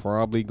 And I'm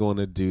probably going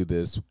to do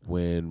this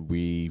when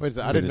we Wait a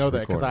second, I didn't know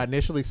that because I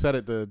initially set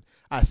it to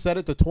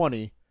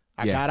 20.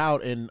 I got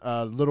out in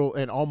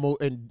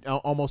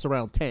almost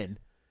around 10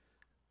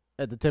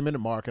 at the 10-minute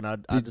mark, and I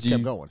just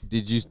kept going.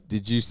 Did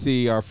you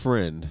see our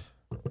friend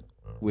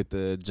with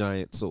the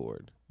giant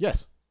sword?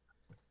 Yes.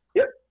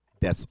 Yep.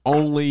 That's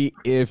only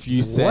if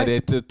you set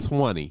it to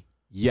 20.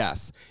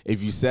 Yes.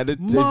 If you set it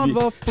to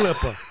Mother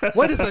flipper.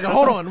 Wait a second.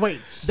 Hold on.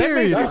 Wait. That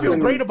makes me feel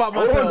great about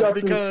myself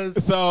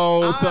because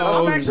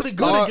I'm actually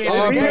good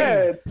at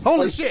game.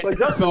 Holy shit. But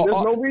Justin,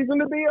 there's no reason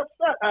to be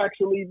upset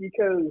actually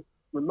because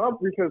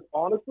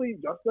honestly,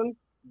 Justin,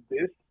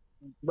 this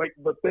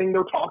the thing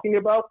they're talking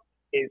about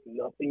is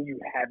nothing you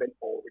haven't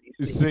already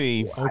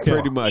seen. Okay.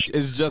 Pretty much.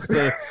 It's just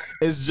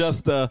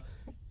the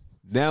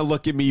now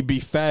look at me be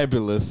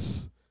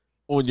fabulous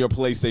on your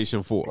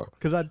PlayStation 4.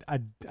 Because I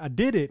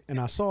did it and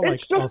I saw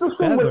like it's just a assume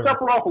feather. that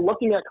Sephiroth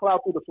looking at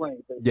Cloud through the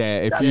flames.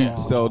 Yeah,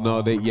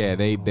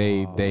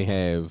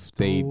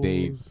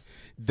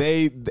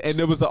 they and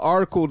there was an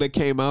article that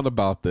came out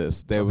about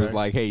this. That was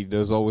like, hey,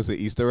 there's always an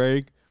Easter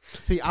egg.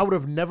 See, I would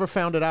have never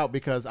found it out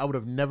because I would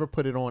have never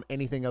put it on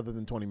anything other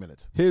than 20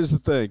 minutes. Here's the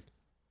thing.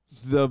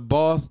 That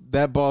boss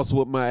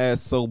whooped my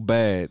ass so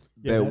bad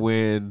that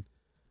when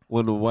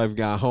the wife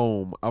got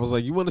home, I was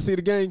like, you want to see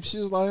the game? She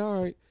was like,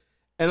 all right.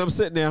 And I'm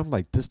sitting there, I'm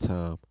like, this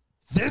time,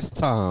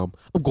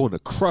 I'm going to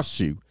crush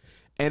you.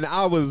 And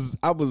I was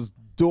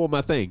doing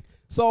my thing.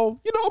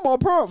 So, I'm all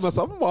proud of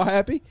myself. I'm all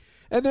happy.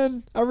 And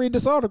then I read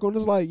this article and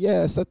it's like,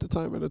 yeah, set the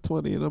timer to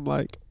 20. And I'm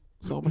like,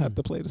 so I'm going to have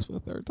to play this for the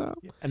third time.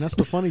 And that's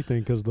the funny thing,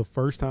 because the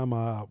first time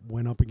I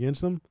went up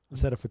against him, I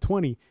set it for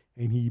 20,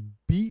 and he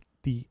beat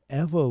the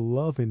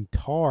ever-loving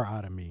tar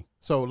out of me.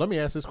 So let me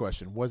ask this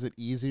question. Was it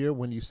easier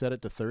when you set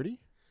it to 30?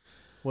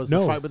 Was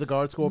the fight with the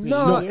guard scorpion?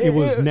 No, it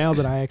was now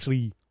that I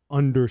actually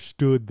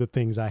understood the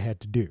things I had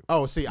to do.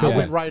 Oh, see, I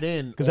went right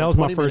in. Because that was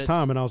my first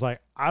time, and I was like,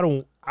 I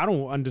don't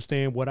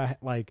understand what I,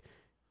 like,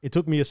 it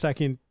took me a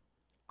second.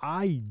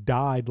 I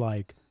died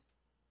like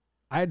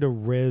I had to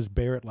res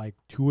Barrett like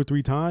 2 or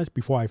 3 times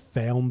before I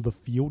found the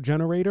field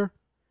generator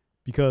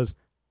because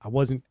I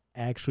wasn't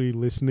actually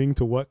listening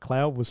to what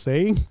Cloud was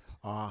saying.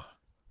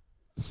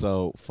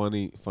 So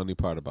funny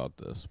part about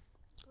this.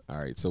 All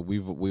right, so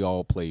we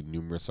all played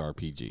numerous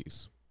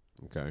RPGs.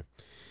 Okay.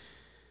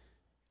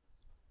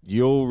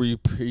 You'll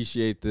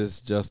appreciate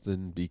this,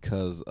 Justin,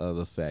 because of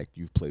the fact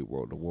you've played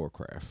World of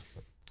Warcraft.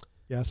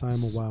 Yes, I am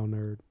a WoW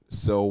nerd.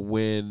 So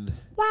when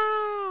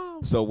I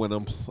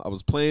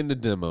was playing the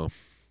demo,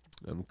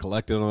 I'm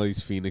collecting all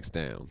these Phoenix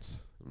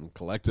Downs. I'm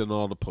collecting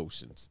all the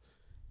potions.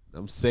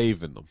 I'm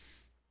saving them.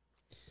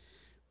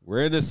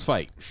 We're in this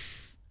fight.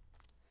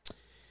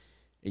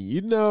 And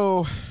you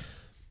know,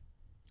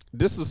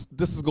 this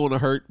is going to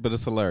hurt, but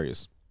it's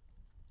hilarious.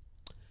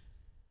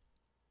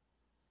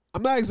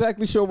 I'm not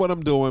exactly sure what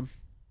I'm doing.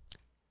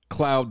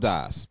 Cloud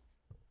dies.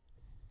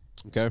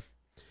 Okay?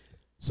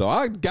 So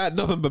I got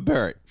nothing but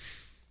Barrett.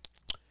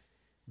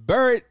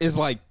 Barrett is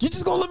like, you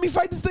just gonna let me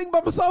fight this thing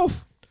by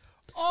myself?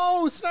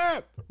 Oh,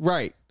 snap.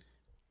 Right.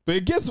 But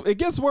it gets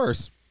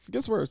worse. It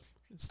gets worse.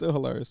 It's still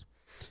hilarious.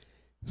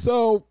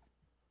 So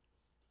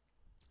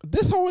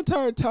this whole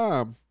entire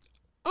time,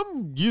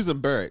 I'm using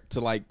Barrett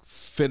to like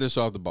finish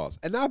off the boss.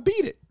 And I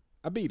beat it.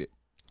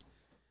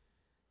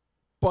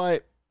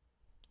 But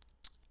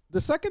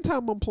the second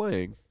time I'm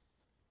playing,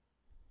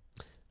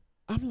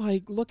 I'm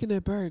like looking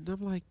at Barrett and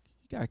I'm like,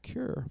 you got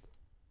cure.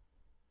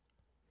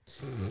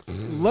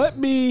 Let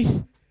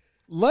me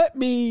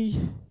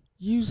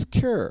use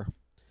cure.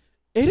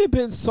 It had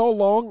been so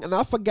long and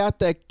I forgot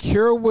that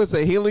cure was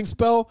a healing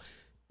spell,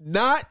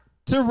 not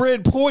to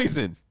rid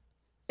poison.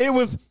 It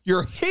was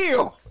your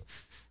heal.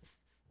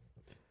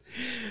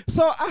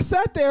 So I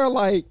sat there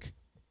like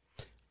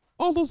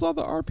all those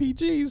other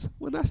RPGs,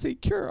 when I say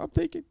cure, I'm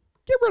thinking,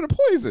 get rid of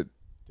poison.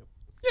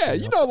 Yeah,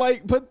 you know,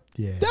 like, but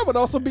that would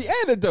also be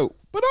antidote.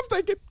 But I'm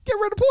thinking, get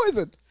rid of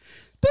poison.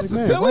 This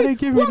is silly.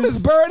 Why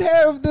does Bird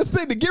have this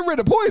thing to get rid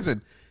of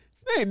poison?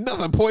 There ain't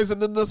nothing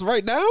poison in this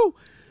right now.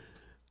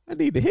 I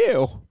need to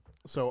heal.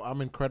 So I'm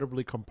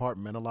incredibly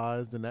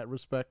compartmentalized in that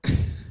respect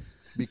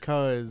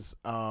because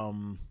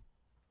I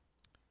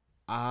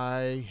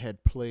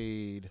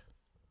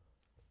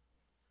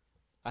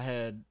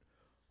had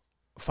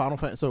Final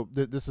Fantasy. So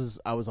this is,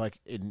 I was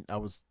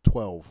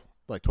 12,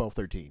 like 12,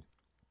 13.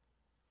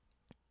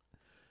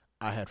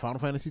 I had Final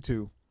Fantasy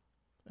 2,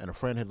 and a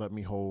friend had let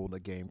me hold a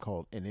game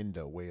called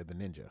Enindo, Way of the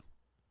Ninja,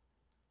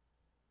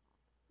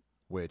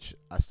 which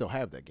I still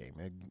have that game.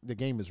 The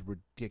game is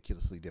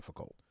ridiculously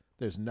difficult.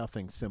 There's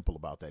nothing simple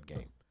about that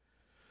game.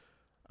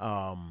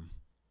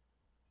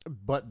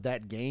 But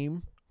that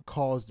game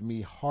caused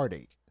me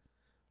heartache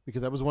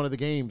because that was one of the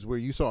games where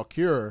you saw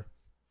cure.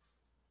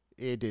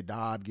 It did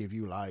not give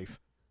you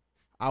life.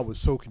 I was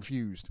so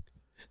confused.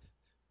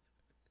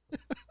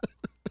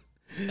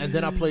 And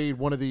then I played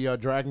one of the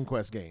Dragon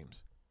Quest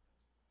games,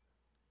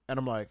 and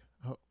I'm like,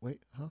 oh, "Wait,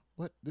 huh?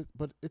 What?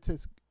 But it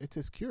says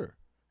cure.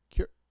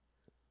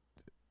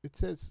 It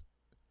says,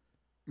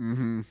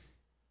 and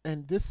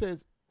this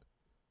says."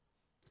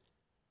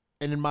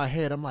 And in my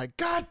head, I'm like,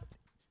 God.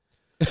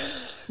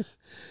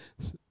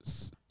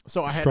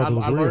 So I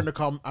learned to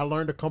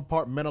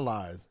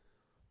compartmentalize.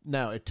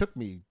 Now it took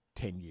me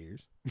 10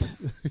 years.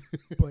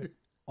 But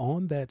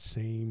on that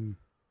same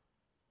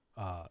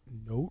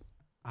note,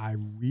 I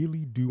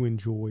really do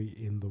enjoy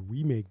in the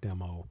remake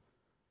demo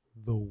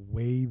the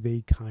way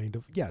they kind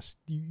of, yes,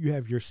 you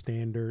have your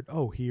standard,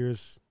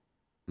 here's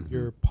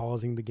your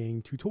pausing the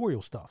game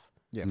tutorial stuff.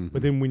 Yeah.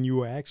 But then when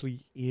you are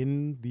actually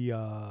in the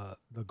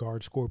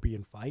Guard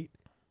Scorpion fight,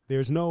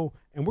 there's no,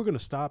 and we're going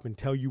to stop and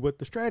tell you what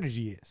the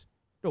strategy is.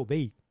 No,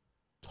 they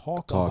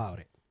talk about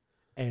it.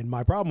 And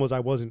my problem was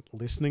I wasn't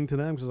listening to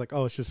them because it's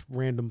like, it's just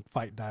random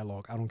fight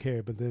dialogue. I don't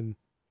care. But then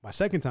my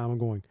second time I'm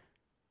going,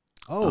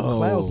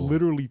 Cloud's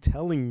literally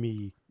telling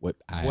me what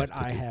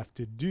I have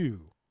to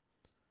do.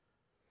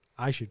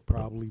 I should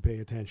probably pay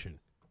attention.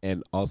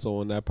 And also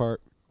on that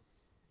part,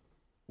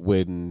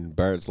 when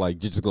Barrett's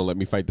like, you're just going to let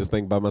me fight this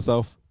thing by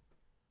myself?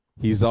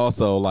 He's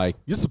also like,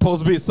 you're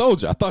supposed to be a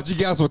soldier. I thought you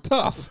guys were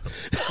tough.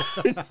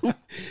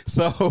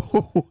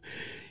 So,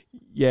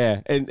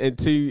 yeah. And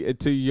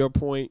to your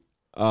point,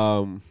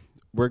 I'm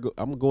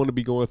going to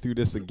be going through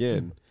this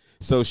again.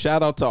 So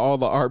shout out to all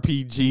the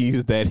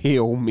RPGs that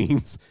heal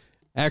means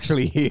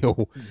actually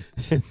heal.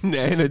 And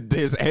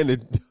there's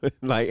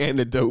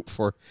antidote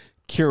for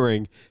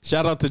curing.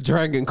 Shout out to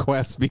Dragon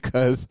Quest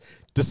because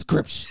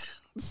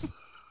descriptions.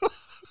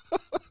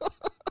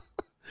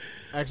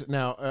 Actually,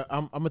 now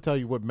I'm gonna tell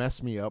you what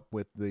messed me up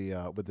with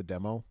the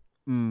demo.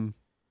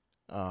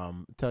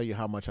 Tell you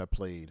how much I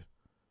played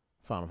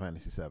Final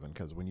Fantasy VII,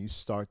 because when you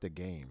start the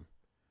game,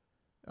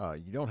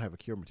 you don't have a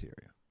cure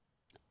materia.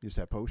 You just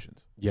have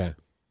potions. Yeah.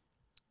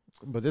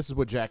 But this is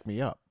what jacked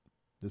me up.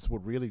 This is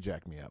what really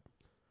jacked me up.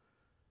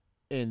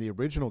 In the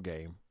original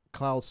game,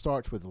 Cloud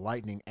starts with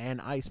lightning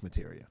and ice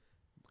materia.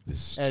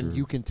 This is and true.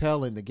 You can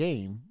tell in the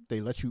game,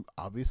 they let you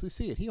obviously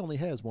see it. He only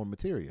has one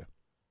materia.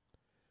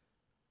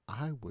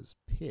 I was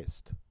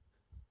pissed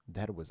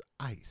that it was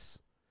ice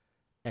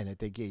and that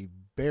they gave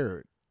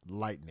Barrett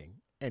lightning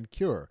and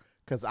cure,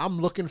 because I'm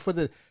looking for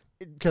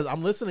because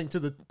I'm listening to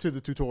the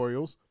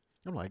tutorials.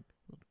 I'm like,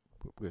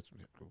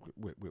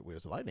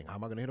 where's the lightning? How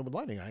am I going to hit him with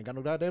lightning? I ain't got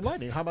no goddamn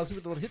lightning. How am I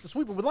supposed to hit the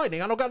sweeper with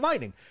lightning? I don't got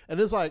lightning. And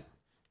it's like,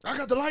 I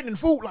got the lightning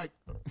food. Like,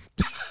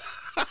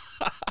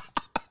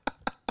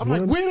 I'm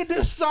like, where did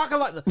this shock of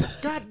lightning?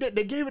 God,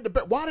 they gave it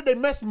the. Why did they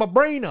mess my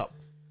brain up?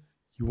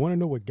 You want to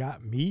know what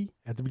got me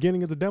at the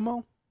beginning of the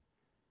demo?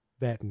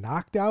 That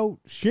knocked out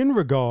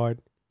Shinrigard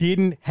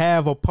didn't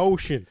have a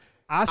potion.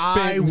 I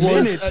spent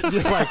minutes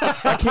like,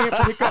 I can't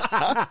pick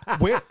up.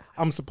 Where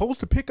I'm supposed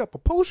to pick up a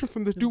potion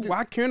from this dude.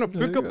 Why can't I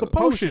pick up the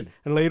potion?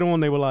 And later on,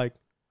 they were like,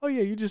 "Oh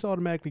yeah, you just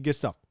automatically get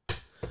stuff."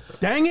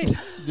 Dang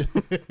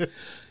it!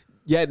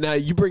 Yeah, now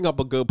you bring up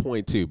a good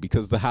point too,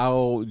 because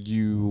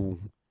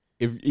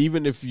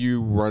even if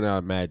you run out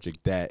of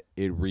magic, that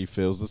it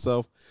refills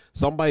itself.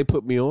 Somebody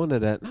put me on to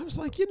that, and I was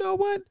like, you know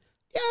what?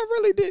 Yeah, I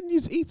really didn't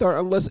use ether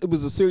unless it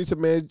was a serious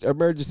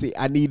emergency.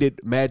 I needed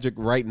magic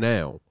right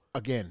now.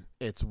 Again,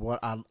 it's what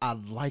I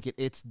like it.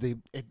 It's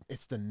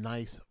the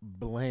nice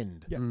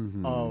blend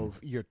of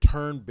your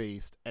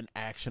turn-based and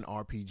action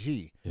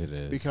RPG. It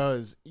is.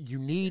 Because you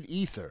need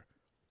ether.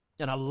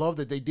 And I love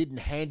that they didn't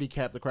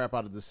handicap the crap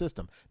out of the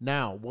system.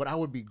 Now, what I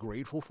would be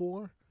grateful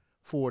for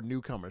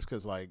newcomers,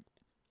 because like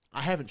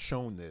I haven't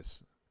shown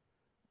this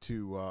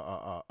to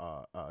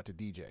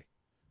DJ,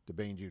 to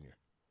Bane Jr.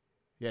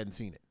 He hadn't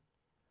seen it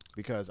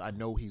because I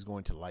know he's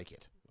going to like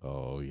it.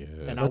 Oh yeah.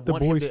 And let the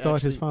boy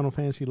start his Final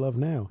Fantasy love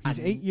now. He's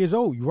 8 years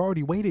old. You've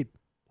already waited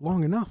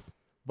long enough.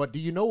 But do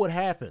you know what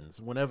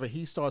happens whenever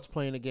he starts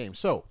playing a game?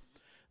 So,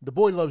 the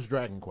boy loves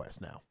Dragon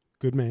Quest now.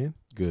 Good man.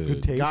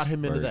 Good taste. Got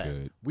him into Very that.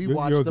 good. We You're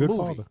watched a the good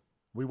movie. father.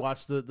 We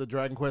watched the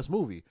Dragon Quest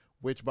movie,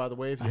 which, by the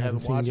way, if you I haven't haven't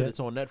seen watched it, yet. it's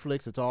on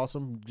Netflix. It's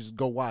awesome. Just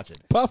go watch it.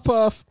 Puff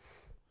puff.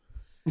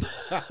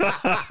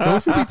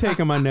 Don't you be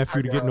taking my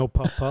nephew to get no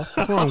puff puff.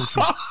 What's wrong with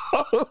you?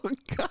 Oh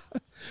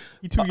God.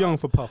 You too young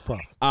for puff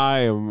puff. I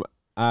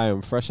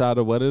am fresh out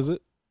of, what is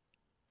it?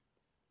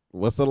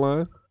 What's the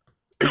line?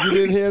 You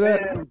didn't hear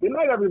that? And good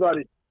night,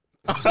 everybody.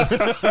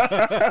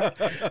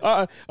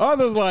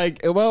 Others like,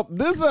 well,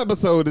 this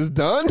episode is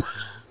done.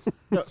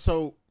 No,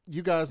 so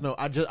you guys know,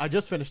 I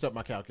just finished up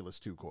my Calculus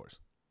 2 course.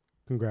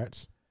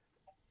 Congrats.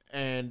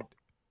 And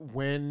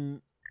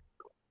when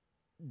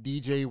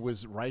DJ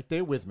was right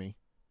there with me,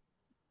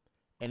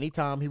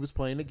 anytime he was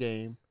playing the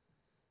game,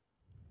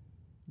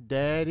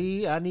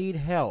 Daddy, I need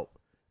help.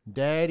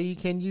 Daddy,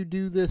 can you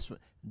do this?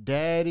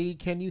 Daddy,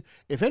 can you?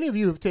 If any of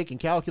you have taken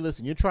calculus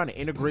and you're trying to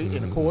integrate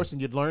in a course and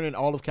you're learning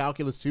all of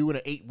calculus 2 in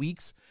 8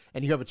 weeks,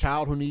 and you have a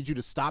child who needs you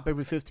to stop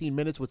every 15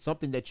 minutes with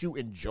something that you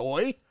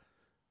enjoy,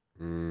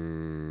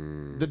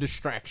 the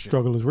distraction.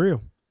 Struggle is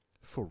real.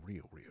 For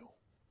real.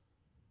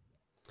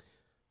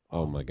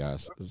 Oh my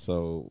gosh.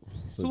 So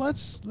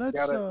let's You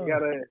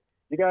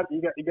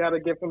gotta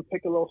give them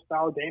Piccolo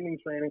style gaming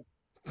training.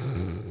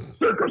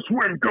 Take a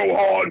swim,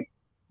 Gohan.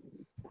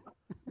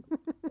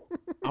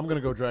 I'm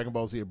gonna go Dragon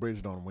Ball Z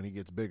abridged on him when he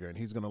gets bigger, and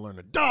he's gonna learn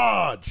to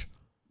dodge.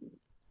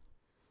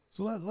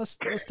 So let's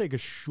take a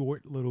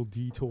short little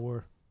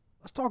detour.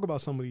 Let's talk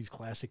about some of these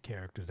classic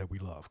characters that we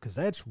love, because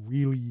that's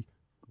really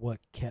what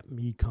kept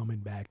me coming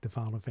back to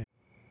Final Fantasy.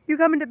 You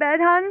coming to bed,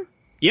 hon?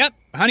 Yep,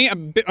 honey,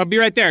 I'll be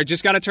right there.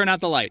 Just gotta turn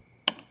out the light.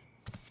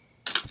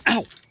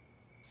 Ow!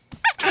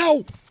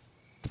 Ow!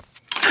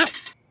 Ow!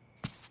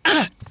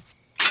 Ah!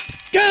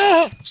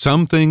 Gah!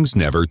 Some things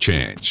never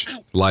change.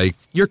 Like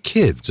your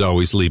kids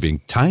always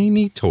leaving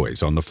tiny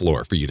toys on the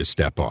floor for you to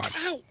step on.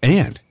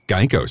 And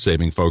Geico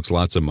saving folks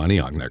lots of money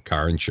on their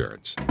car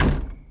insurance.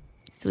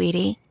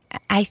 Sweetie,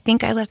 I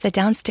think I left the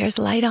downstairs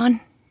light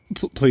on.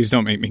 Please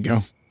don't make me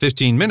go.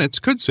 15 minutes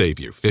could save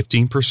you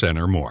 15%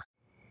 or more.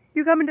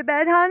 You coming to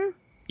bed, hon?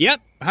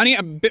 Yep, honey,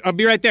 I'll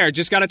be right there.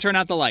 Just gotta turn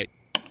out the light.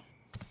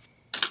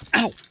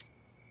 Ow!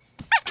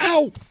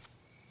 Ow!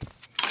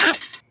 Ow!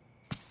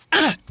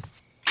 Ah!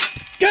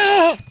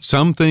 Gah!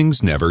 Some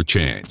things never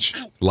change.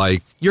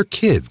 Like your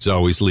kids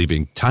always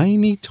leaving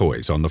tiny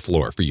toys on the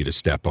floor for you to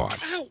step on.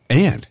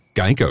 And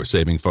Geico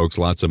saving folks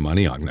lots of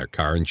money on their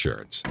car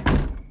insurance.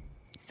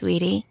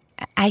 Sweetie,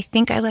 I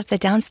think I left the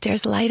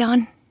downstairs light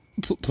on.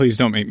 Please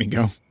don't make me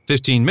go.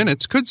 15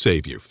 minutes could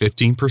save you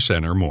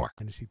 15% or more.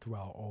 Fantasy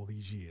throughout all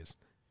these years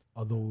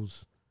are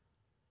those.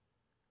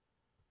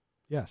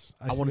 Yes,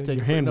 I want to take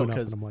your a hand note went up,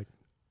 because and I'm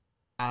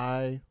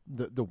like,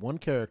 the one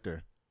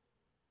character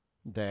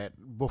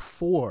that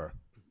before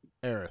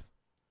Aerith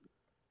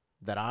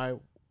that I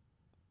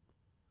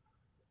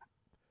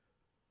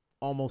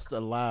almost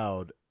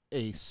allowed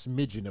a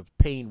smidgen of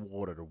pain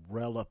water to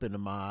well up into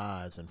my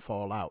eyes and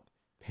fall out.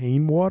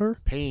 pain water.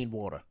 Pain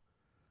water.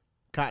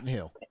 Cotton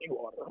Hill.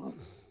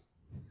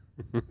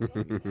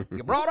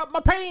 You brought up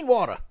my pain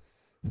water.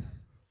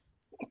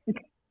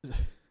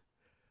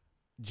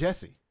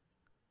 Jesse.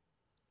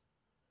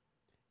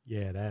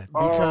 Yeah, that.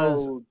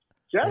 Because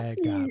Jesse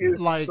that got me. is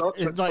like such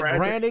a granted,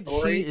 tragic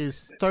story. she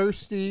is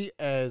thirsty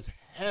as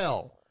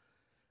hell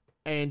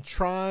and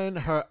trying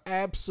her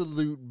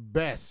absolute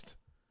best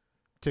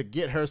to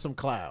get her some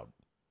cloud.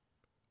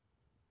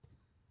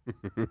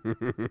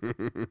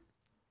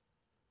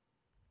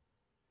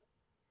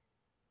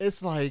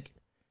 It's like,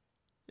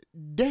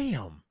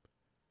 damn,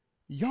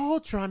 y'all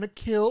trying to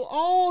kill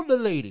all the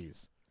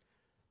ladies.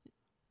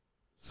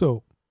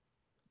 So,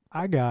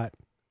 I'm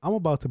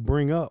about to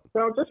bring up.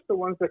 No, just the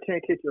ones that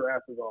can't kick your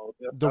asses all.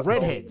 The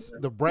redheads,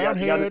 the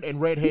brown-haired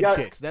and redhead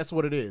chicks. That's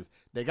what it is.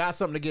 They got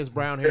something against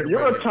brown-haired. If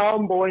you're a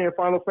tomboy in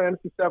Final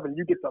Fantasy VII,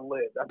 you get to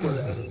live. That's what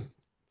that is.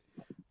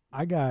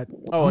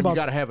 And you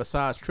got to have a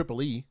size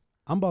triple E.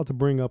 I'm about to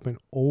bring up an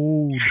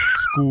old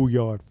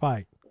schoolyard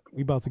fight.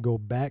 We about to go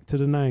back to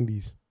the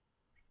 90s.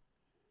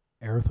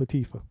 Aerith or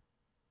Tifa?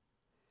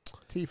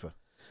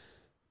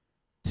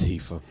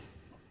 Tifa.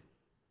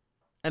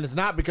 And it's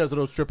not because of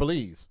those triple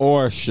E's.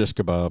 Or shish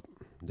kebab,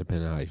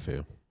 depending on how you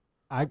feel.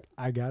 I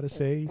gotta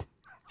say,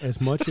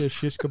 as much as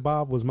shish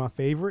kebab was my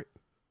favorite,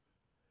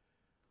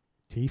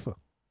 Tifa.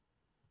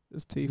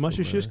 It's Tifa. As much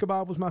as shish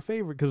kebab was my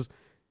favorite, because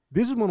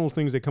this is one of those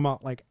things that come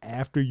out like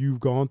after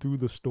you've gone through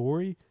the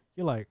story.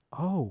 You're like,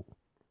 oh,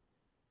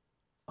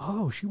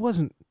 she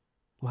wasn't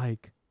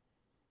like,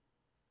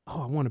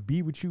 oh, I want to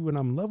be with you and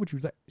I'm in love with you.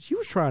 Like, she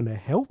was trying to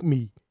help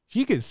me.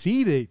 She could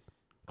see that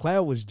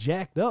Cloud was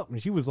jacked up,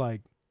 and she was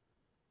like,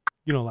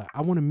 like,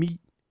 I want to meet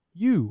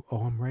you. Oh,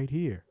 I'm right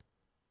here.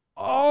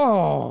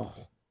 Oh,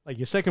 like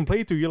your second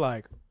playthrough, you're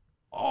like,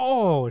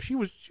 oh, she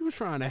was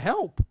trying to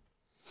help.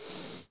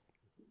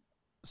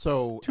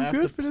 So Too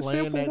after good for the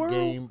playing sinful that world.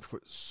 game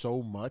for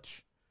so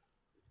much,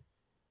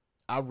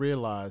 I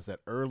realized that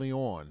early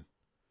on,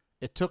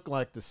 it took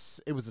like this.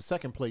 It was the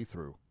second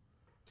playthrough.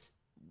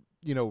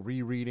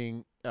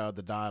 Rereading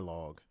the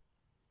dialogue,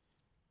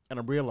 and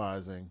I'm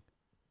realizing,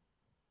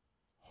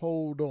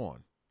 hold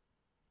on.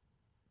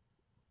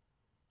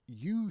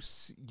 You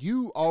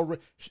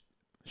already.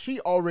 She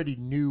already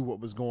knew what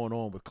was going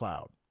on with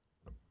Cloud,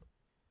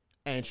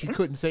 and she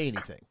couldn't say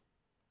anything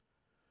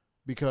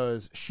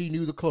because she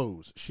knew the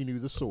clothes, she knew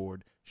the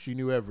sword, she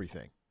knew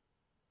everything.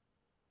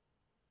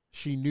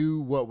 She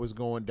knew what was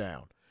going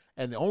down,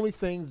 and the only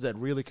things that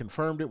really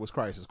confirmed it was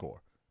Crisis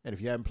Core. And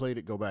if you haven't played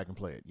it, go back and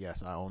play it.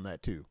 Yes, I own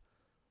that too.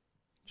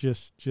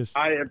 Just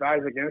I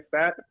advise against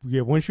that.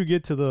 Yeah, once you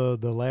get to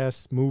the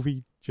last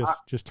movie,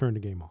 just turn the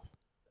game off,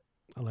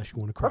 unless you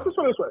want to cry. Let's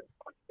put it this way: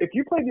 if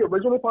you played the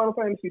original Final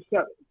Fantasy VII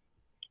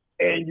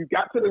and you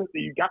got to the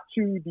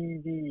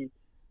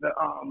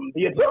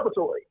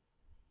observatory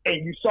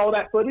and you saw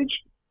that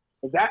footage,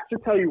 that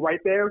should tell you right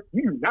there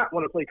you do not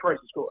want to play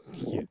Crisis Core.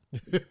 Yeah.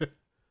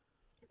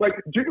 Like,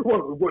 do you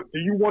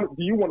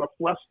want a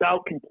fleshed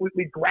out,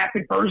 completely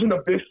graphic version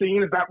of this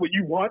scene? Is that what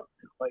you want?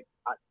 Like,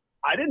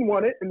 I didn't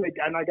want it, and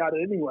I got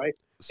it anyway.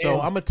 So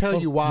I'm gonna tell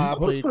you why I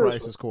played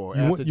Crisis Core.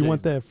 You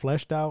want that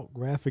fleshed out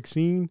graphic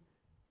scene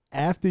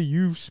after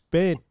you've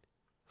spent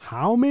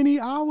how many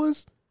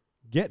hours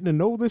getting to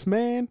know this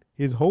man,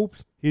 his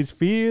hopes, his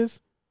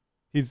fears,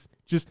 his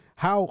just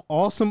how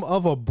awesome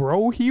of a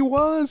bro he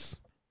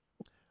was.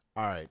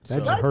 All right,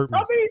 that just hurt me.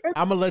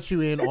 I'm gonna let you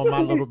in on my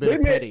little bit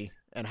of petty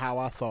and how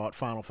I thought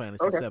Final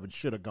Fantasy VII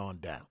should have gone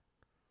down.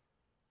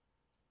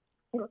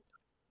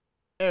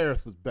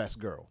 Aerith was best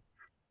girl.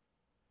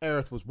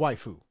 Aerith was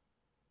waifu.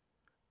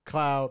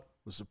 Cloud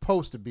was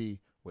supposed to be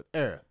with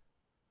Aerith,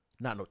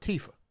 not no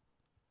Tifa.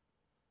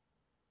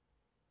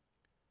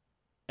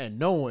 And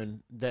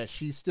knowing that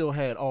she still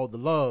had all the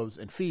loves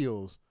and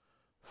feels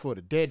for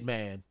the dead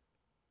man,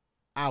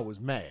 I was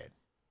mad.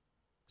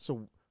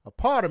 So a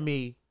part of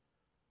me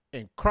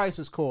in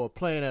Crisis Core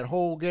playing that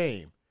whole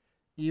game,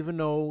 even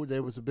though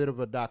there was a bit of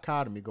a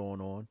dichotomy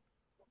going on,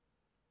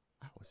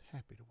 I was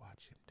happy to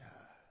watch him die.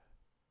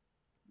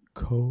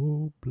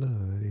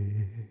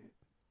 Cold-blooded.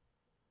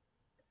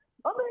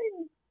 I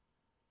mean,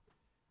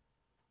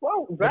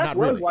 well, that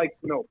was really. like,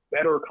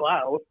 better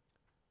Cloud.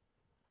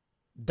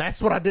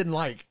 That's what I didn't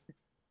like.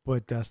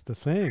 But that's the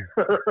thing.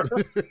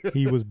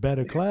 He was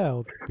better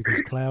Cloud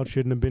because Cloud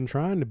shouldn't have been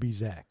trying to be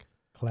Zack.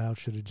 Cloud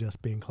should have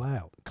just been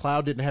Cloud.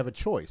 Cloud didn't have a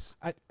choice.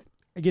 I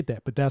get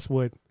that, but that's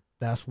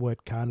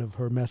what kind of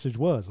her message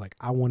was. Like,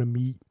 I want to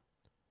meet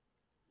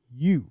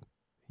you.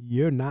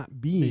 You're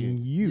not being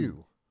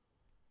you.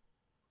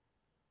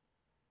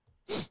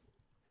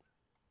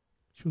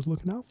 She was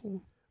looking out for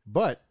him.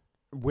 But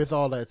with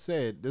all that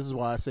said, this is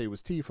why I say it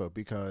was Tifa,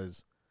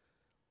 because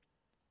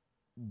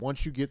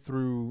once you get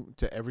through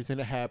to everything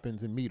that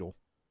happens in Meadle.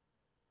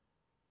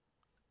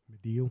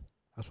 Medial?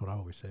 That's what I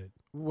always said.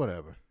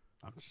 Whatever.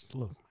 I'm just,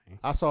 look, man.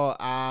 I saw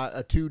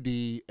a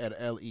 2D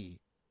at LE.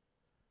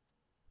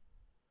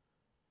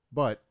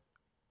 But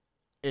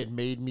it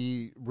made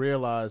me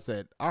realize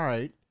that, all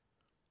right,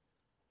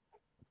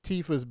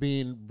 Tifa's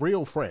being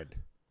real friend.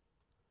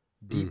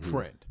 Deep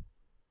friend.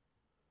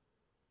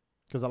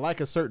 Because I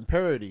like a certain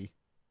parody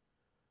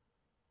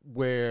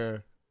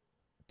where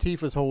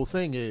Tifa's whole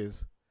thing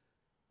is,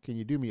 can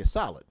you do me a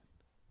solid?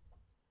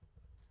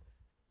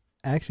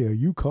 Actually, are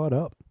you caught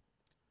up?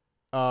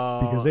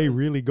 Because they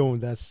really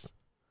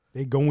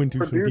they go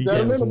into some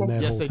details on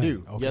that Yes, whole they thing.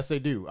 do. Okay. Yes, they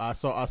do. I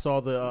saw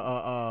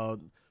the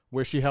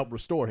where she helped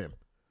restore him.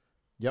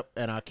 Yep,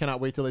 and I cannot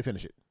wait till they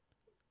finish it.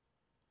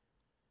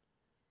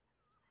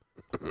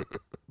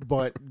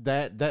 but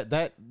that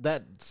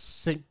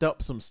synced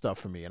up some stuff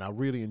for me, and I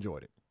really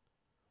enjoyed it.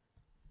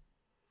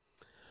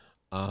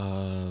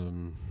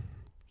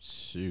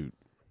 Shoot.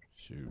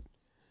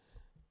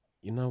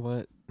 You know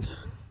what?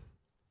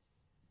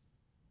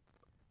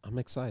 I'm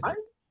excited. I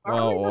think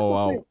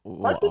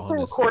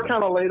the core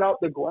kind of laid out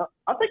the ground.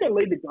 I think it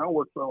laid the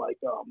groundwork for like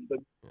the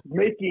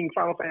making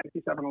Final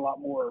Fantasy VII a lot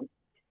more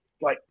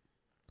like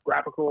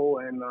graphical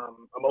and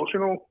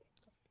emotional.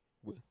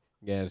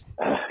 Yeah,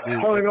 I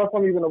don't even know if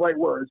I'm using the right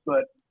words,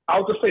 but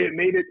I'll just say it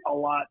made it a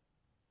lot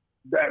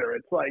better.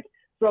 It's like,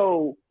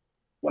 so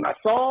when I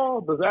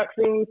saw the Zack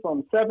scene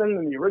from 7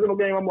 in the original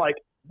game, I'm like,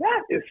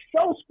 that is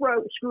so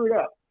screwed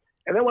up.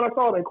 And then when I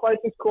saw it in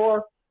Crisis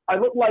Core, I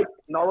looked like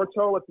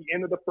Naruto at the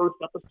end of the first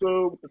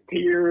episode with the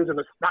tears and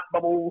the snot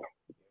bubbles.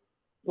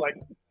 Like,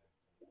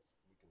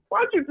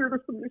 why'd you do this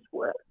to me,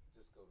 Square?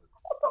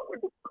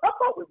 I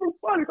thought we were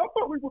funny. I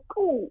thought we were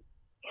cool.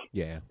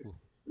 Yeah.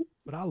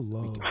 But I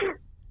love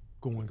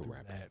going through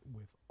that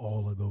with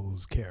all of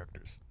those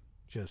characters.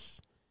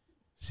 Just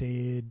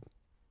Sid,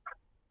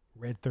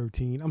 Red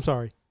 13. I'm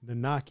sorry,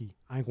 Nanaki.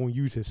 I ain't gonna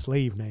use his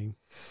slave name.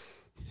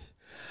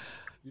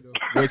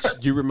 Which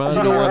you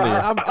remind me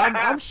of.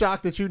 I'm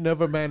shocked that you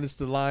never managed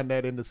to line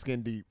that into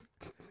Skin Deep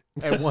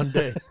at one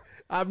day.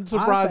 I'm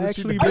surprised that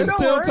you been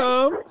still,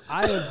 Tom.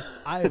 I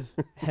have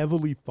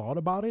heavily thought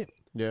about it.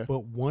 Yeah.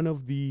 But one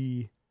of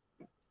the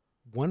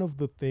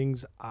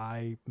things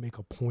I make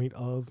a point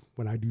of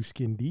when I do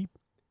Skin Deep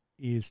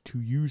is to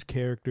use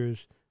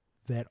characters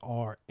that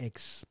are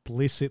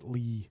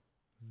explicitly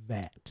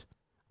that.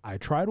 I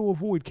try to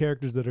avoid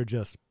characters that are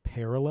just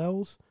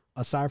parallels,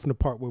 aside from the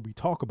part where we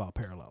talk about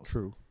parallels.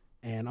 True.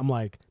 And I'm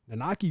like,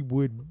 Nanaki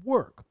would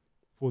work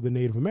for the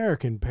Native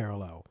American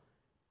parallel,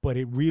 but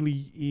it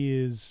really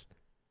is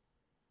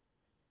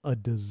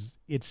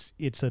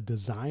it's a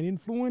design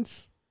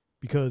influence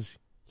because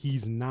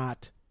he's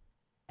not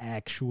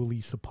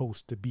actually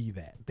supposed to be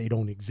that. They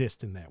don't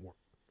exist in that world.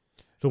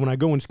 So when I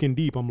go in Skin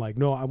Deep, I'm like,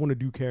 no, I want to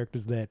do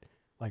characters that,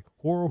 like,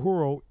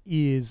 Horo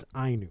is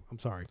Ainu. I'm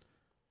sorry.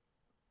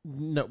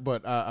 No,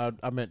 but I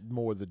meant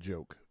more the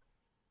joke.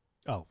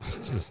 Oh,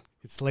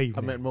 it's slave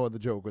name. I meant more the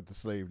joke with the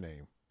slave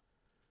name.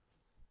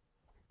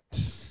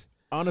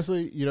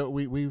 Honestly,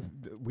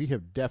 we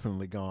have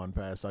definitely gone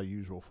past our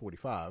usual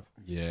 45.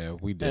 Yeah,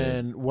 we did.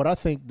 And what I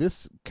think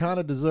this kind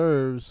of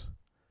deserves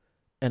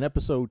an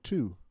episode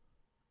 2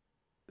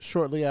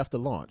 shortly after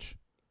launch.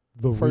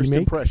 The first remake?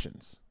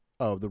 impressions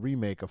of the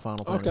remake of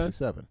Final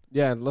Fantasy VII.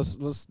 Yeah,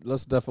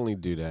 let's definitely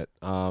do that.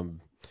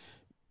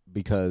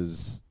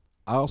 Because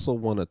I also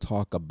want to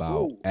talk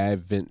about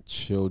Advent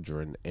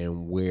Children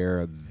and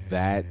where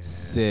that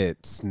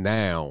sits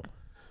now.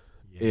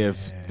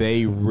 If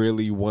they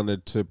really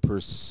wanted to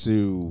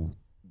pursue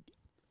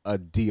a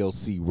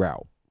DLC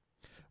route.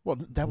 Well,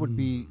 that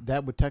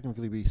would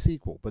technically be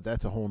sequel, but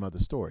that's a whole nother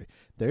story.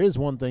 There is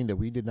one thing that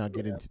we did not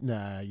get into.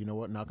 Nah, you know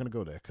what? Not going to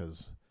go there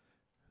because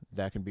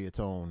that can be its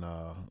own.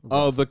 The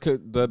article.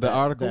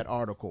 That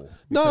article.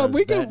 No,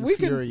 we can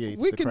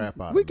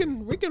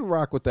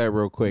rock with that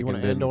real quick. You want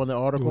to end on the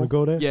article? You want to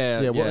go there?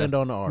 Yeah, we'll end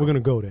on the article. We're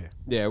gonna go there.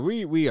 Yeah,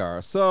 we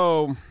are.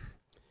 So,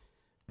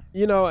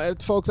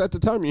 folks, at the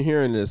time you're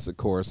hearing this, of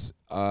course,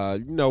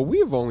 we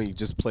have only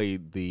just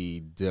played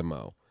the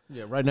demo.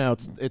 Yeah, right now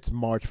it's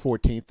March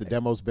 14th. The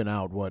demo's been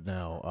out,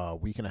 a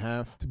week and a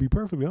half? To be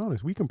perfectly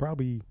honest, we can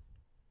probably,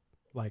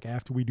 like,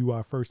 after we do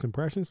our first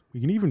impressions, we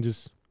can even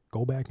just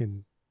go back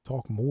and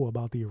talk more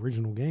about the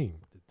original game.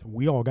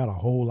 We all got a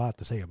whole lot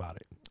to say about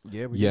it.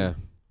 Yeah, we do.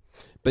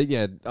 But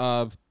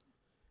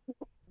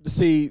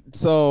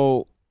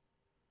so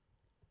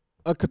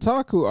a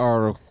Kotaku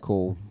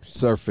article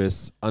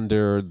surfaced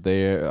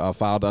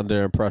filed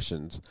under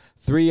impressions.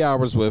 3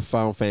 hours with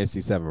Final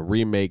Fantasy VII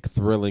Remake,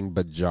 thrilling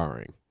but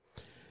jarring.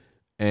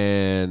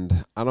 And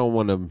I don't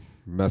want to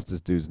mess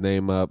this dude's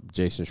name up.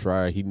 Jason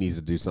Schreier, he needs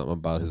to do something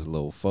about his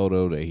little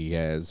photo that he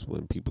has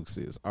when people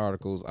see his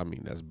articles. I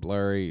mean, that's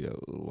blurry.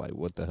 Like,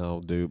 what the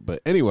hell, dude?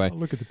 But anyway.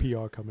 Look at the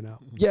PR coming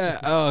out. Yeah,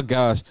 oh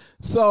gosh.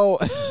 So,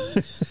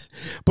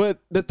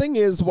 but the thing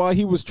is, while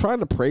he was trying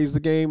to praise the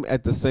game,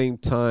 at the same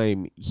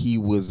time, he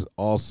was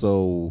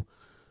also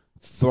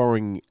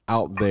throwing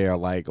out there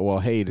like,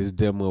 well, hey, this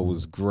demo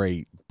was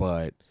great,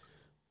 but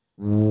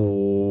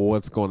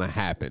what's going to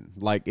happen?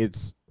 Like,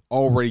 it's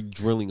already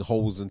drilling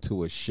holes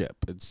into a ship.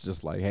 It's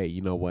just like, hey,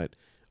 you know what?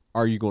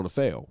 Are you going to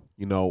fail?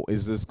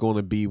 Is this going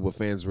to be what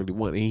fans really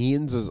want? And he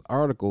ends his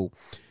article.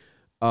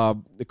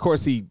 Of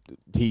course, he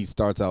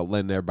starts out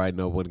letting everybody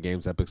know what the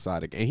game's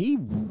episodic, and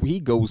he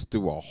goes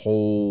through a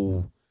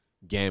whole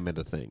gamut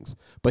of things.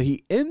 But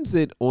he ends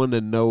it on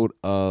a note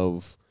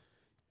of,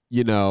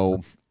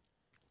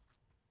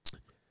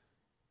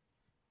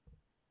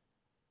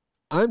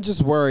 I'm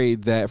just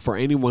worried that for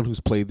anyone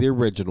who's played the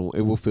original, it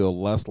will feel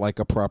less like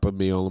a proper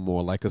meal and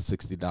more like a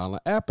 $60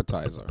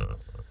 appetizer.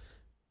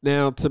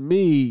 Now, to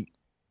me,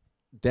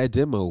 that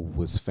demo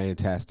was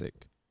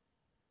fantastic.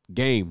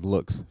 Game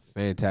looks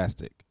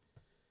fantastic.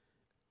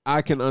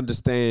 I can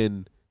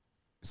understand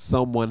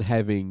someone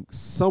having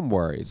some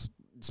worries.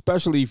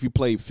 especially if you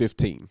played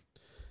 15,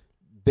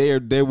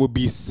 there will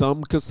be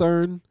some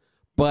concern,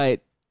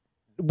 but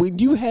when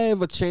you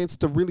have a chance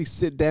to really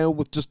sit down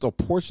with just a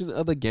portion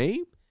of the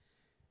game,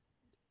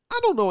 I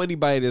don't know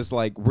anybody that's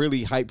like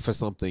really hyped for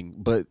something,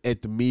 but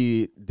at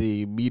the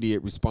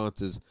immediate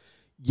response is,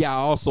 yeah, I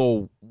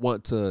also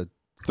want to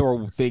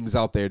throw things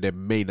out there that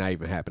may not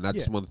even happen. I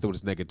just want to throw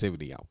this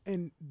negativity out.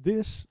 And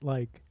this,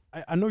 like,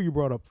 I know you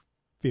brought up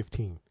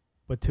 15,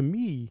 but to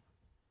me,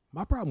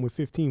 my problem with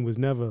 15 was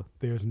never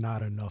there's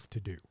not enough to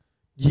do.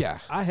 Yeah.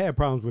 I had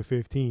problems with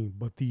 15,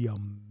 but the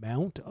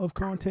amount of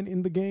content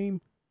in the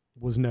game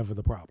was never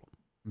the problem.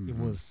 Mm-hmm. It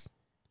was,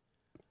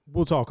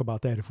 we'll talk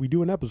about that if we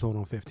do an episode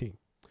on 15.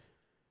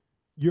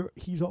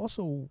 He's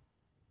also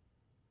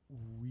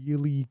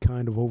really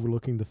kind of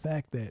overlooking the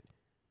fact that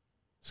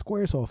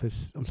Square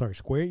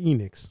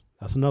Enix,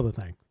 that's another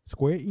thing.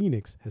 Square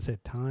Enix has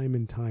said time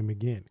and time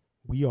again,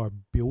 we are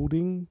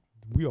rebuilding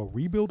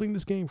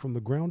this game from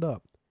the ground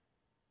up.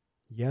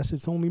 Yes,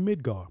 it's only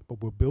Midgar,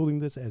 but we're building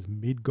this as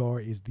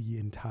Midgar is the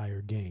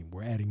entire game.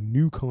 We're adding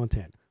new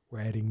content.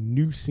 We're adding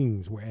new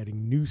scenes. We're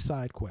adding new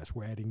side quests.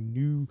 We're adding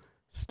new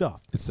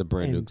stuff. It's a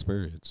brand new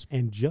experience.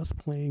 And just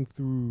playing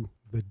through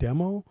the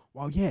demo,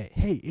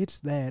 it's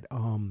that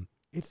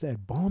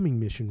bombing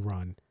mission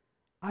run.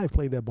 I've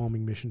played that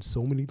bombing mission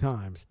so many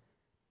times.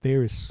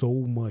 There is so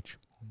much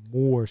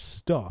more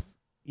stuff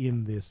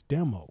in this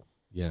demo.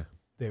 Yeah.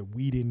 That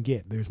we didn't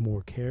get. There's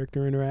more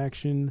character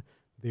interaction.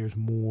 There's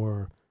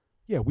more.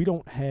 Yeah, we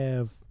don't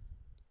have.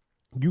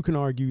 You can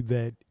argue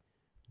that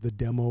the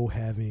demo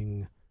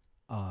having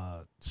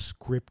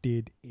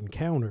scripted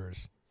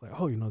encounters, it's like,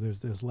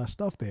 there's less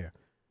stuff there.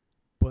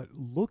 But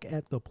look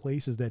at the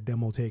places that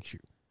demo takes you.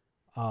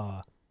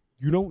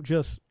 You don't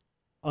just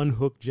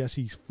unhook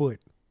Jesse's foot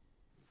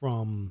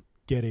from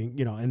getting,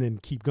 and then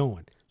keep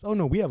going. So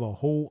no, we have a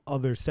whole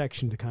other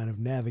section to kind of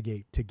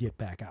navigate to get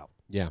back out.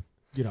 Yeah.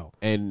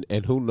 And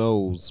who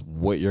knows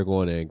what you're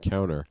going to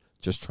encounter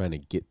just trying to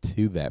get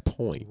to that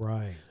point.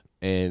 Right.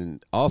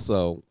 And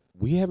also,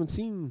 we haven't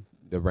seen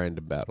the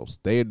random battles.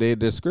 They're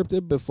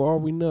scripted, but for all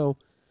we know,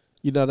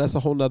 that's a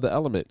whole nother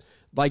element.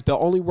 Like, the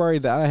only worry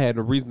that I had,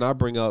 the reason I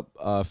bring up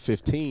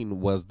 15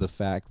 was the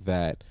fact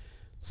that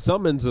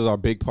summons are a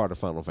big part of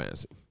Final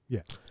Fantasy.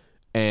 Yeah.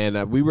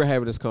 And we were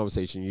having this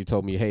conversation. You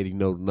told me, hey,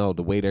 no,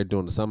 the way they're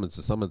doing the summons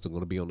are going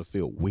to be on the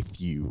field with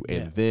you. Yeah.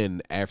 And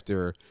then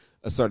after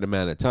a certain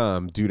amount of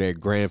time, do their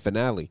grand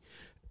finale.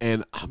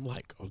 And I'm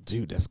like, oh,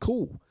 dude, that's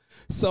cool.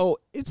 So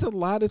it's a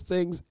lot of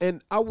things.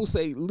 And I will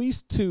say, at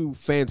least to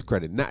fans'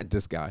 credit, not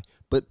this guy,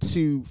 but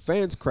to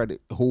fans'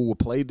 credit who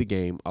played the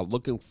game, are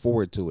looking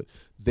forward to it.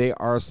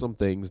 There are some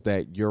things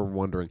that you're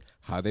wondering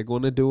how they're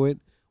going to do it.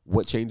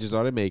 What changes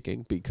are they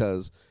making?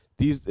 Because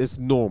it's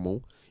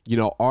normal.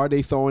 Are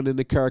they throwing in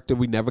a character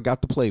we never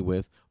got to play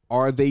with?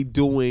 Are they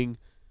doing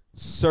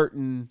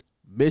certain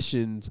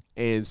missions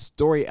and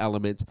story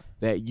elements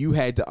that you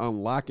had to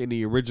unlock in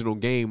the original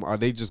game? Are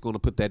they just going to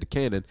put that to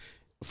canon?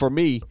 For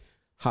me,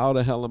 how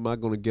the hell am I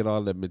going to get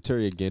all that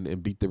material again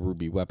and beat the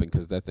ruby weapon?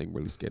 Because that thing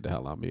really scared the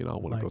hell out of me, and I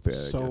don't want to go through that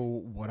again. So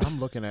what I'm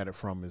looking at it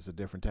from is a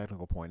different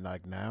technical point.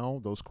 Like,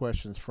 now, those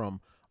questions from,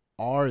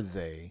 are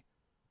they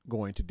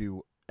going to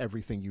do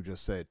everything you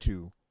just said,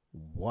 to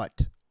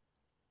what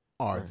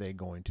are they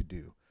going to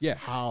do? Yeah.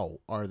 How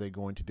are they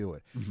going to do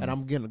it? Mm-hmm. And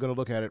I'm going to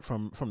look at it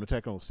from the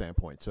technical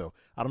standpoint. So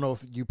I don't know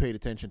if you paid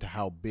attention to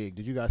how big.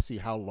 Did you guys see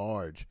how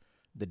large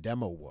the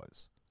demo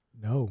was?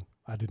 No,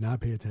 I did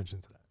not pay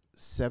attention to that.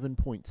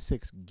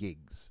 7.6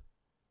 gigs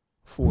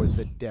for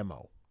the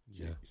demo.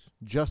 Yes.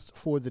 Just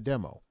for the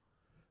demo.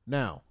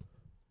 Now,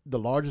 the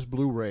largest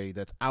Blu-ray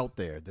that's out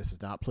there, this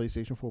is not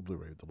PlayStation 4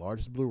 Blu-ray. The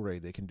largest Blu-ray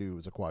they can do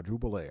is a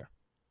quadruple layer.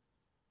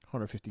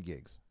 150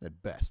 gigs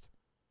at best.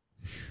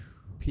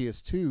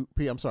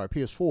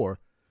 PS4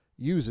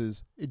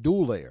 uses a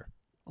dual layer.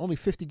 Only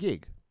 50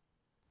 gig.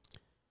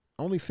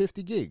 Only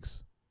 50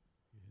 gigs.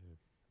 Yeah.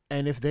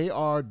 And if they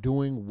are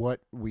doing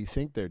what we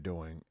think they're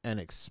doing and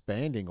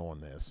expanding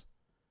on this,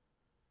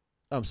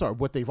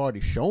 what they've already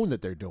shown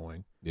that they're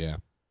doing. Yeah.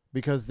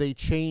 Because they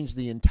changed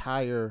the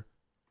entire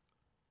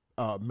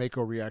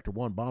Mako Reactor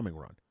 1 bombing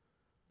run.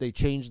 They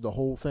changed the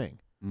whole thing.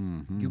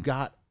 Mm-hmm. You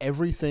got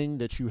everything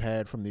that you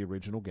had from the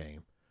original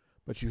game,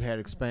 but you had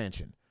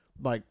expansion.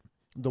 Like,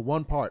 the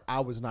one part I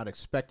was not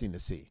expecting to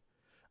see.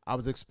 I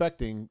was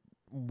expecting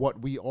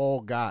what we all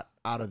got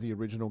out of the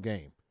original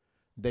game.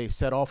 They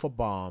set off a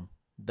bomb.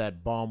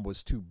 That bomb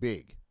was too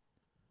big.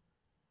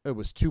 It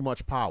was too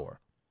much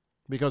power.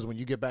 Because when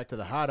you get back to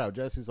the hideout,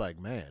 Jesse's like,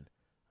 man,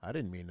 I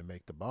didn't mean to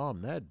make the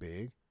bomb that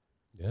big.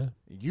 Yeah.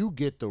 You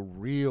get the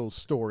real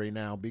story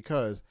now,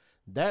 because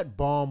that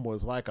bomb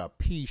was like a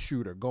pea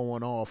shooter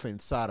going off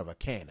inside of a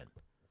cannon.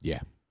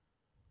 Yeah.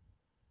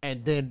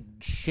 And then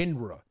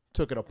Shinra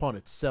took it upon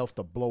itself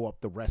to blow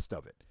up the rest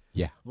of it.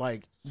 Yeah.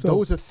 Like,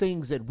 those are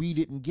things that we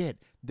didn't get.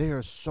 There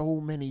are so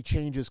many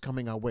changes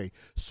coming our way.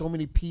 So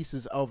many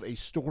pieces of a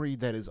story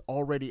that is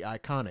already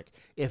iconic.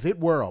 If it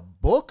were a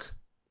book,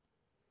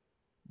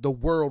 the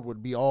world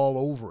would be all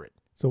over it.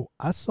 So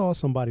I saw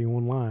somebody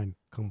online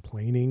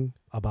complaining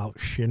about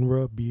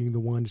Shinra being the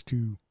ones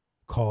to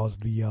cause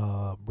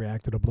the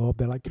reactor to blow up.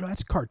 They're like,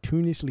 that's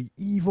cartoonishly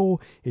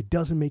evil. It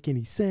doesn't make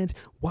any sense.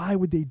 Why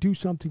would they do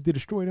something to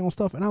destroy their own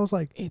stuff? And I was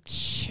like, it's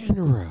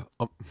Shinra.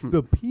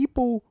 The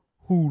people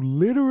who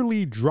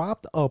literally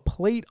dropped a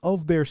plate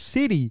of their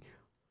city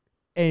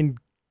and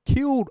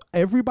killed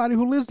everybody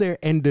who lives there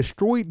and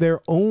destroyed their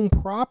own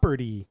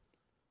property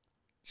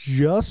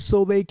just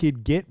so they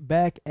could get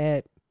back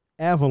at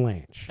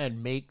Avalanche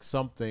and make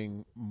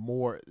something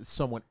more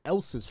someone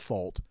else's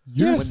fault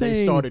You're when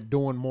they started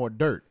doing more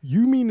dirt.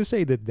 You mean to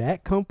say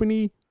that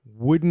company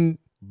wouldn't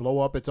blow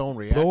up its own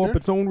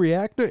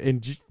reactor?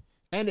 And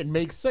it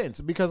makes sense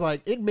because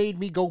like it made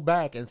me go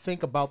back and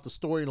think about the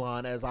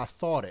storyline as I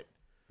thought it.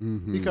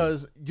 Mm-hmm.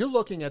 Because you're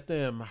looking at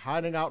them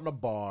hiding out in a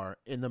bar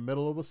in the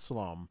middle of a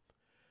slum.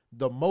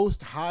 The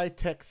most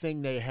high-tech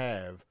thing they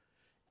have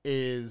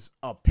is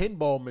a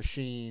pinball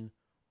machine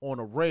on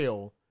a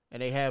rail,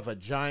 and they have a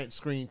giant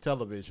screen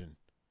television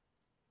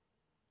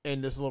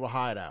in this little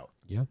hideout.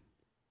 Yeah.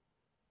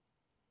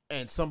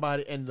 And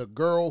the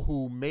girl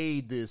who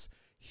made this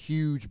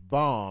huge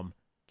bomb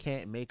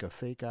can't make a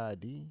fake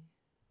ID.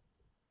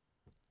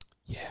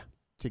 Yeah.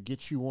 To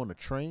get you on a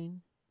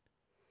train.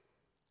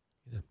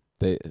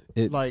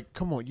 Like,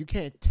 come on, you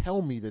can't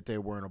tell me that there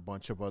weren't a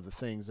bunch of other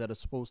things that are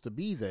supposed to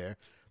be there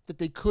that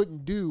they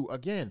couldn't do,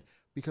 again,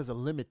 because of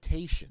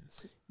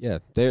limitations. Yeah,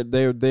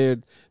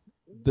 the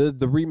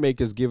remake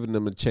has given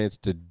them a chance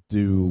to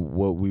do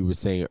what we were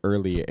saying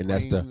earlier, and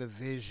that's the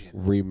vision.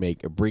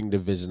 Remake, bring the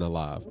vision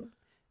alive.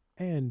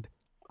 And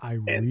I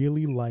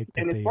really like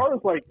that. And as far as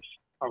like,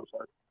 I'm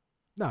sorry.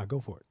 Nah, go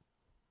for it.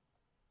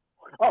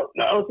 Oh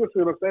no, I was just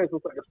going to say, so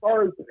it's like as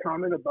far as the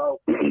comment about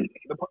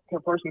the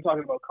person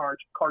talking about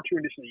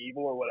cartoonishly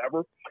evil or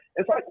whatever,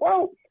 it's like,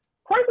 well,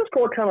 Crisis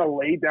Core kind of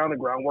laid down the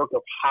groundwork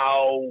of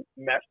how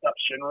messed up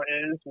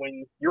Shinra is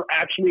when you're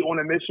actually on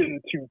a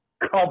mission to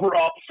cover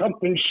up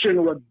something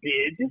Shinra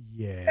did.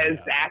 Yeah.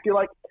 Exactly.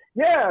 Like,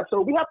 yeah, so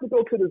we have to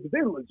go to this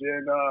village,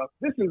 and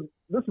this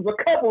is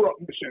a cover-up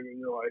mission, and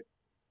you're like,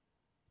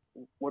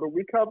 what are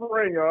we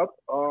covering up?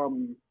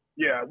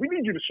 Yeah, we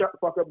need you to shut the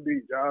fuck up and do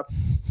your job.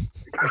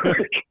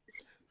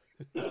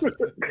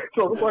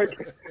 So it's like,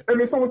 and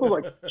then someone was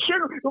like,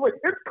 Shinra, like,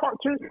 it's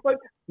cartoon. Like,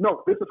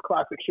 no, this is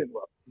classic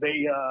Shinra.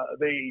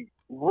 They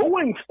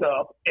ruin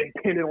stuff and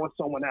pin it on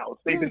someone else.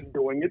 They've been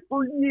doing it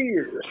for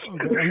years.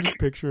 Okay, I'm just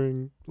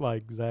picturing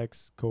like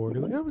Zach's core.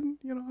 Like, yeah, but,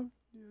 you know,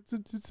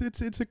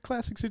 it's a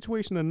classic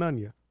situation of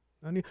none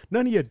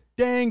of your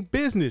dang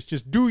business.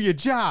 Just do your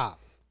job.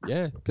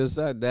 Yeah, because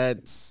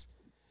that's,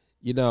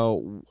 you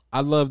know,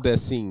 I love that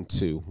scene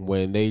too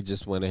when they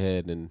just went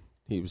ahead and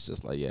he was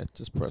just like, yeah,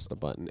 just press the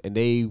button. And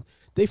they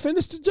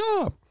finished the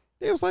job.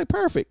 It was like,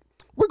 perfect.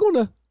 We're going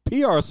to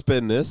PR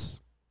spin this,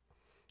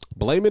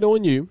 blame it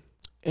on you,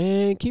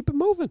 and keep it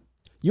moving.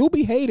 You'll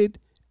be hated,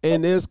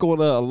 and it's going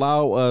to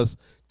allow us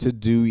to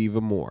do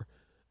even more.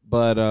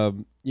 But,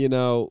 you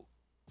know,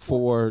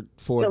 for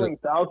killing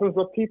thousands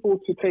of people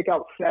to take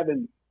out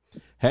 7.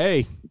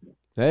 Hey.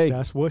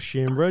 That's what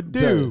Shinra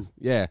do.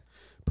 Yeah.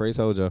 Praise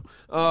Hojo.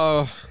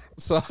 Yeah,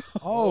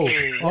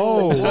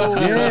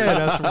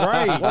 that's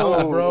right.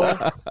 Whoa, bro.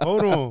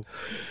 Hold on.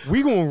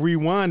 We gonna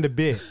rewind a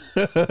bit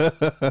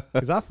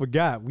because I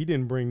forgot we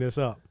didn't bring this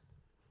up.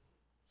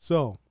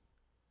 So,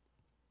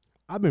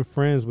 I've been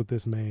friends with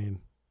this man,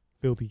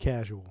 Filthy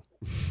Casual,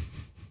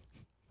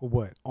 for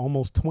what?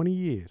 Almost 20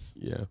 years.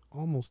 Yeah.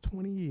 Almost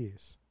 20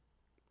 years.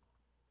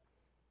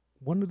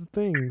 One of the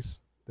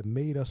things that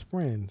made us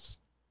friends,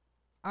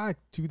 I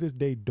to this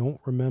day don't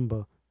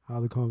remember how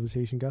the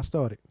conversation got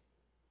started.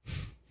 I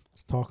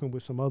was talking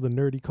with some other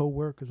nerdy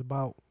co-workers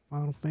about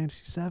Final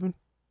Fantasy VII.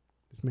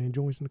 This man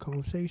joins in the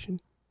conversation.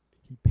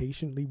 He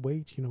patiently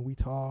waits. You know, we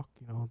talk.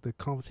 You know, the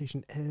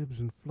conversation ebbs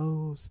and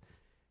flows.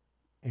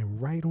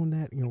 And right on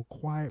that, you know,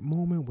 quiet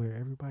moment where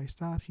everybody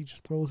stops, he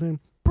just throws in,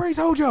 "Praise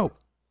Hojo!"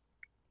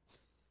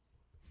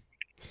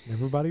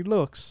 Everybody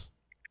looks.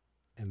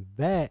 And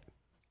that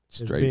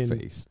straight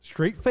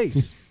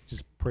face.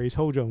 Just praise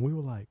Hojo. And we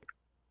were like,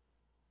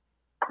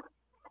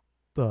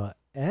 the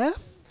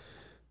F?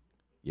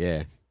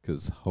 Yeah,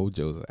 because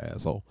Hojo's an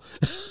asshole.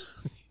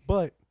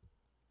 But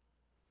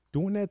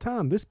during that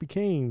time, this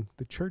became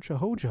the Church of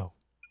Hojo.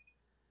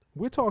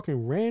 We're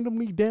talking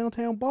randomly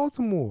downtown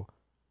Baltimore.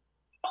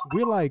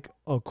 We're like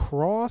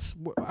across,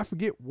 I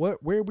forget where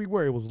we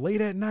were. It was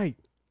late at night.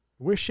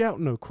 We're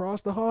shouting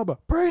across the harbor,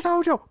 "Praise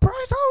Hojo!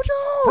 Praise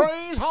Hojo!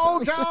 Praise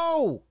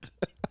Hojo!"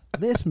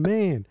 This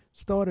man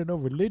started a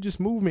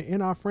religious movement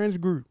in our friends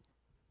group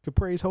to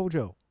praise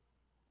Hojo.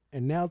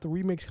 And now the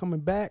remake's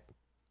coming back.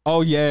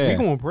 Oh yeah, we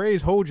gonna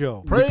praise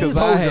Hojo. Because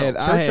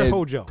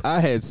Hojo. I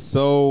had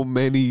so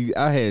many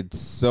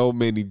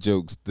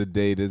jokes the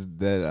day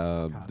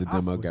the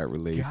demo got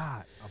released.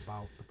 God,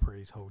 about the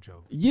praise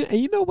Hojo. Yeah, and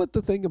you know what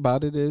the thing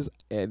about it is,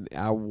 and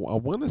I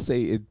want to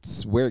say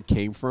it's where it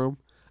came from.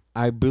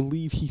 I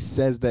believe he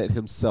says that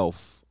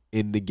himself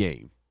in the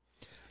game.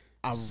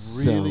 I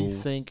really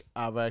think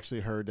I've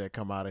actually heard that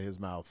come out of his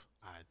mouth.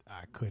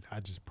 I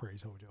just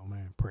praise Hojo,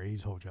 man.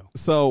 Praise Hojo.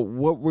 So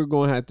what we're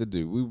going to have to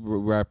do, we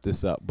will wrap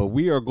this up, but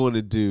we are going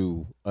to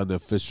do an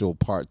official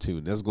part 2.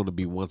 And that's going to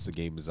be once the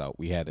game is out.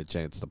 We had a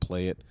chance to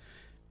play it,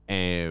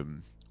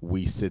 and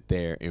we sit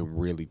there and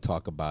really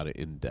talk about it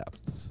in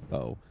depth.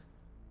 So,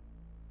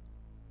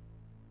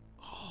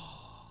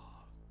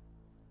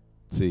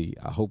 see,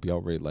 I hope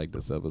y'all really like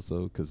this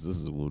episode, because this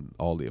is when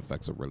all the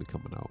effects are really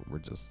coming out. We're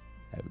just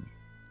having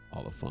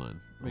all the fun.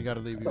 We got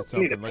to leave you with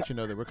something, let you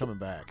know that we're coming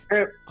back.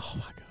 Oh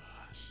my gosh.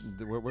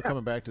 We're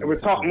coming back to And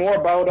this. we'll talk more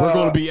about. We're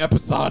going to be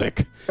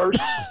episodic. First,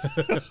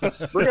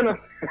 we're gonna.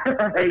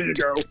 There you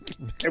go.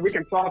 And we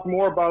can talk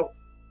more about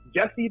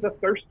Jessie the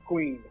Thirst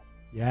Queen.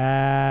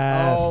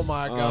 Yes. Oh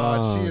my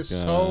God, she is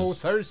gosh. so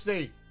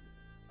thirsty.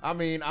 I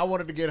mean, I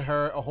wanted to get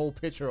her a whole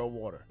pitcher of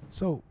water.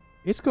 So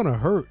it's gonna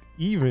hurt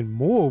even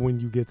more when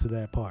you get to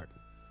that part.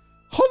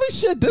 Holy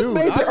shit, this Dude,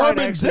 made I the might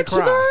Urban actually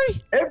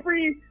Dictionary?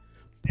 Every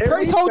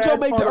Praise Hojo sad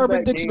make part the of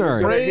Urban that game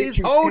Dictionary. is gonna hit Praise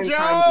you 10 times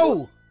Hojo!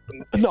 more.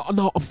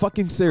 No, I'm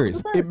fucking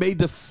serious. It made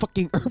the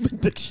fucking Urban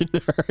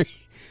Dictionary.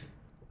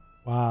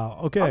 Wow.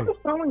 Okay. I'm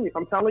just telling you.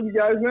 I'm telling you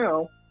guys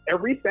now.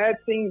 Every sad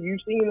scene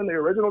you've seen in the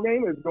original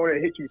game is going to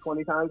hit you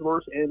 20 times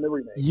worse in the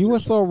remake. You are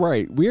so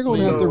right. We're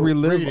going to have to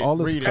relive all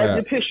this read it. Have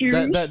your crap. tissue.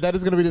 That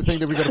is going to be the thing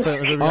that we're going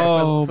to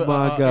Oh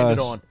my end it gosh.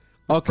 on.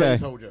 Okay.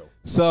 Praise Hojo.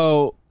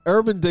 So,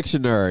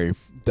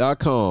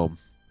 UrbanDictionary.com.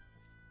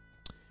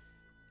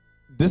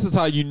 This is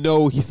how you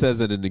know he says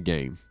it in the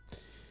game.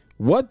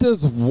 What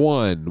does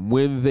one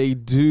when they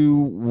do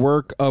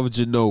work of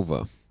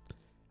Genova?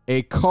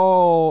 A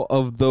call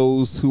of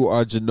those who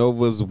are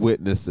Jehovah's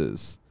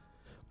Witnesses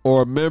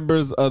or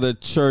members of the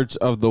Church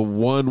of the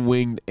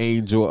One-Winged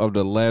Angel of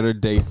the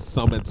Latter-day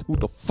Summits. Who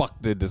the fuck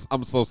did this?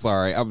 I'm so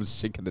sorry. I'm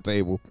shaking the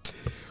table.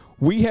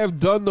 We have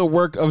done the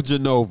work of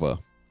Genova.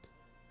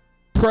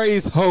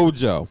 Praise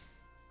Hojo.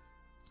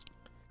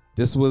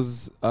 This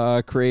was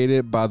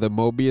created by the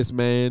Mobius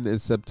Man in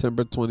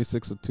September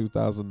 26th of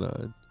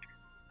 2009.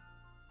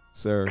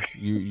 Sir,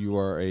 you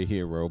are a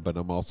hero, but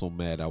I'm also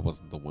mad I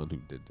wasn't the one who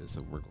did this,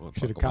 and we're going to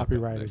Should've talk about that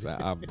copyrighted next it.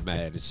 time. I'm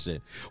mad as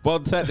shit.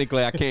 Well,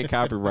 technically, I can't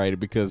copyright it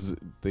because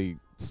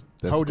that's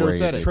Hojo Square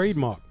said it. Enix.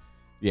 Trademark.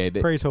 Yeah,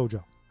 Praise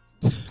Hojo.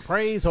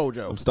 Praise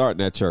Hojo. I'm starting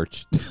that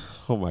church.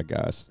 Oh my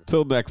gosh!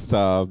 Till next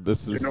time,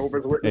 this is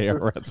Jehovah's Witnesses.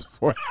 ARS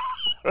 40,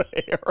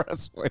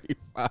 ARS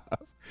 45.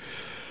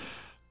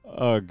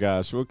 Oh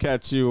gosh, we'll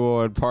catch you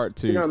on part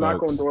 2, You're going to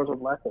knock on folks. doors with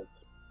lessons.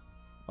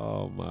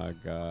 Oh my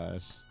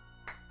gosh.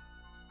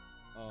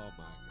 Oh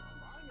my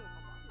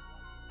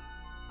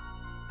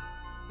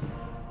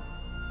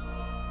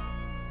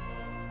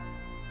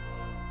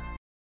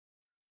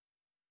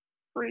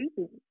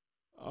gosh.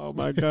 Oh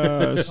my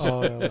gosh.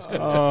 Oh, that was good.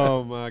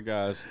 Oh my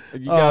gosh.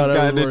 You guys that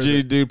got was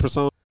energy to do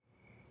Persona?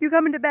 You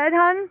coming to bed,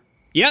 hon?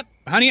 Yep,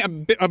 honey,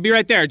 I'll be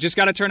right there. Just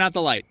gotta turn out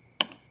the light.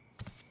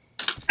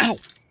 Ow!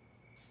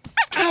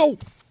 Ow!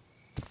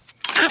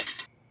 Ow!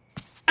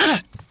 Ah!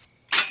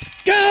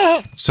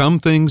 Gah! Some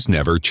things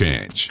never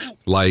change.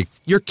 Like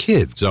your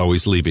kids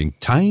always leaving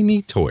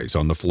tiny toys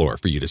on the floor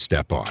for you to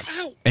step on.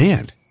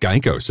 And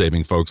Geico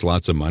saving folks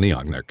lots of money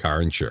on their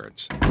car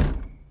insurance.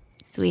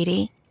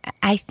 Sweetie,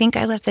 I think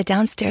I left the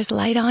downstairs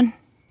light on.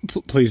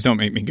 Please don't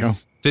make me go.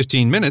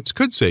 15 minutes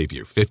could save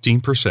you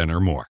 15% or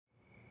more.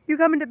 You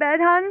coming to bed,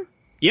 hon?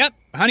 Yep,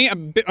 honey,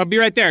 I'll be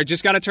right there.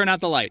 Just gotta turn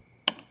out the light.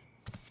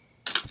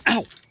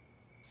 Ow!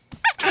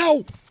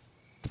 Ow!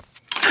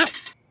 Ow!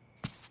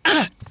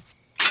 Ah!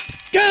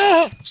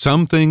 Gah!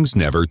 Some things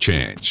never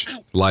change.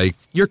 Like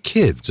your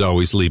kids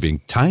always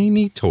leaving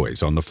tiny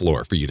toys on the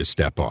floor for you to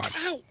step on.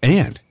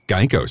 And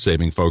Geico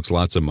saving folks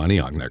lots of money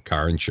on their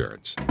car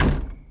insurance.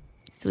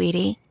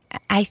 Sweetie,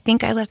 I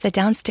think I left the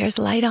downstairs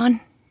light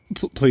on.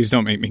 Please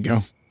don't make me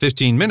go.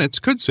 15 minutes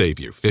could save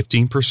you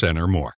 15% or more.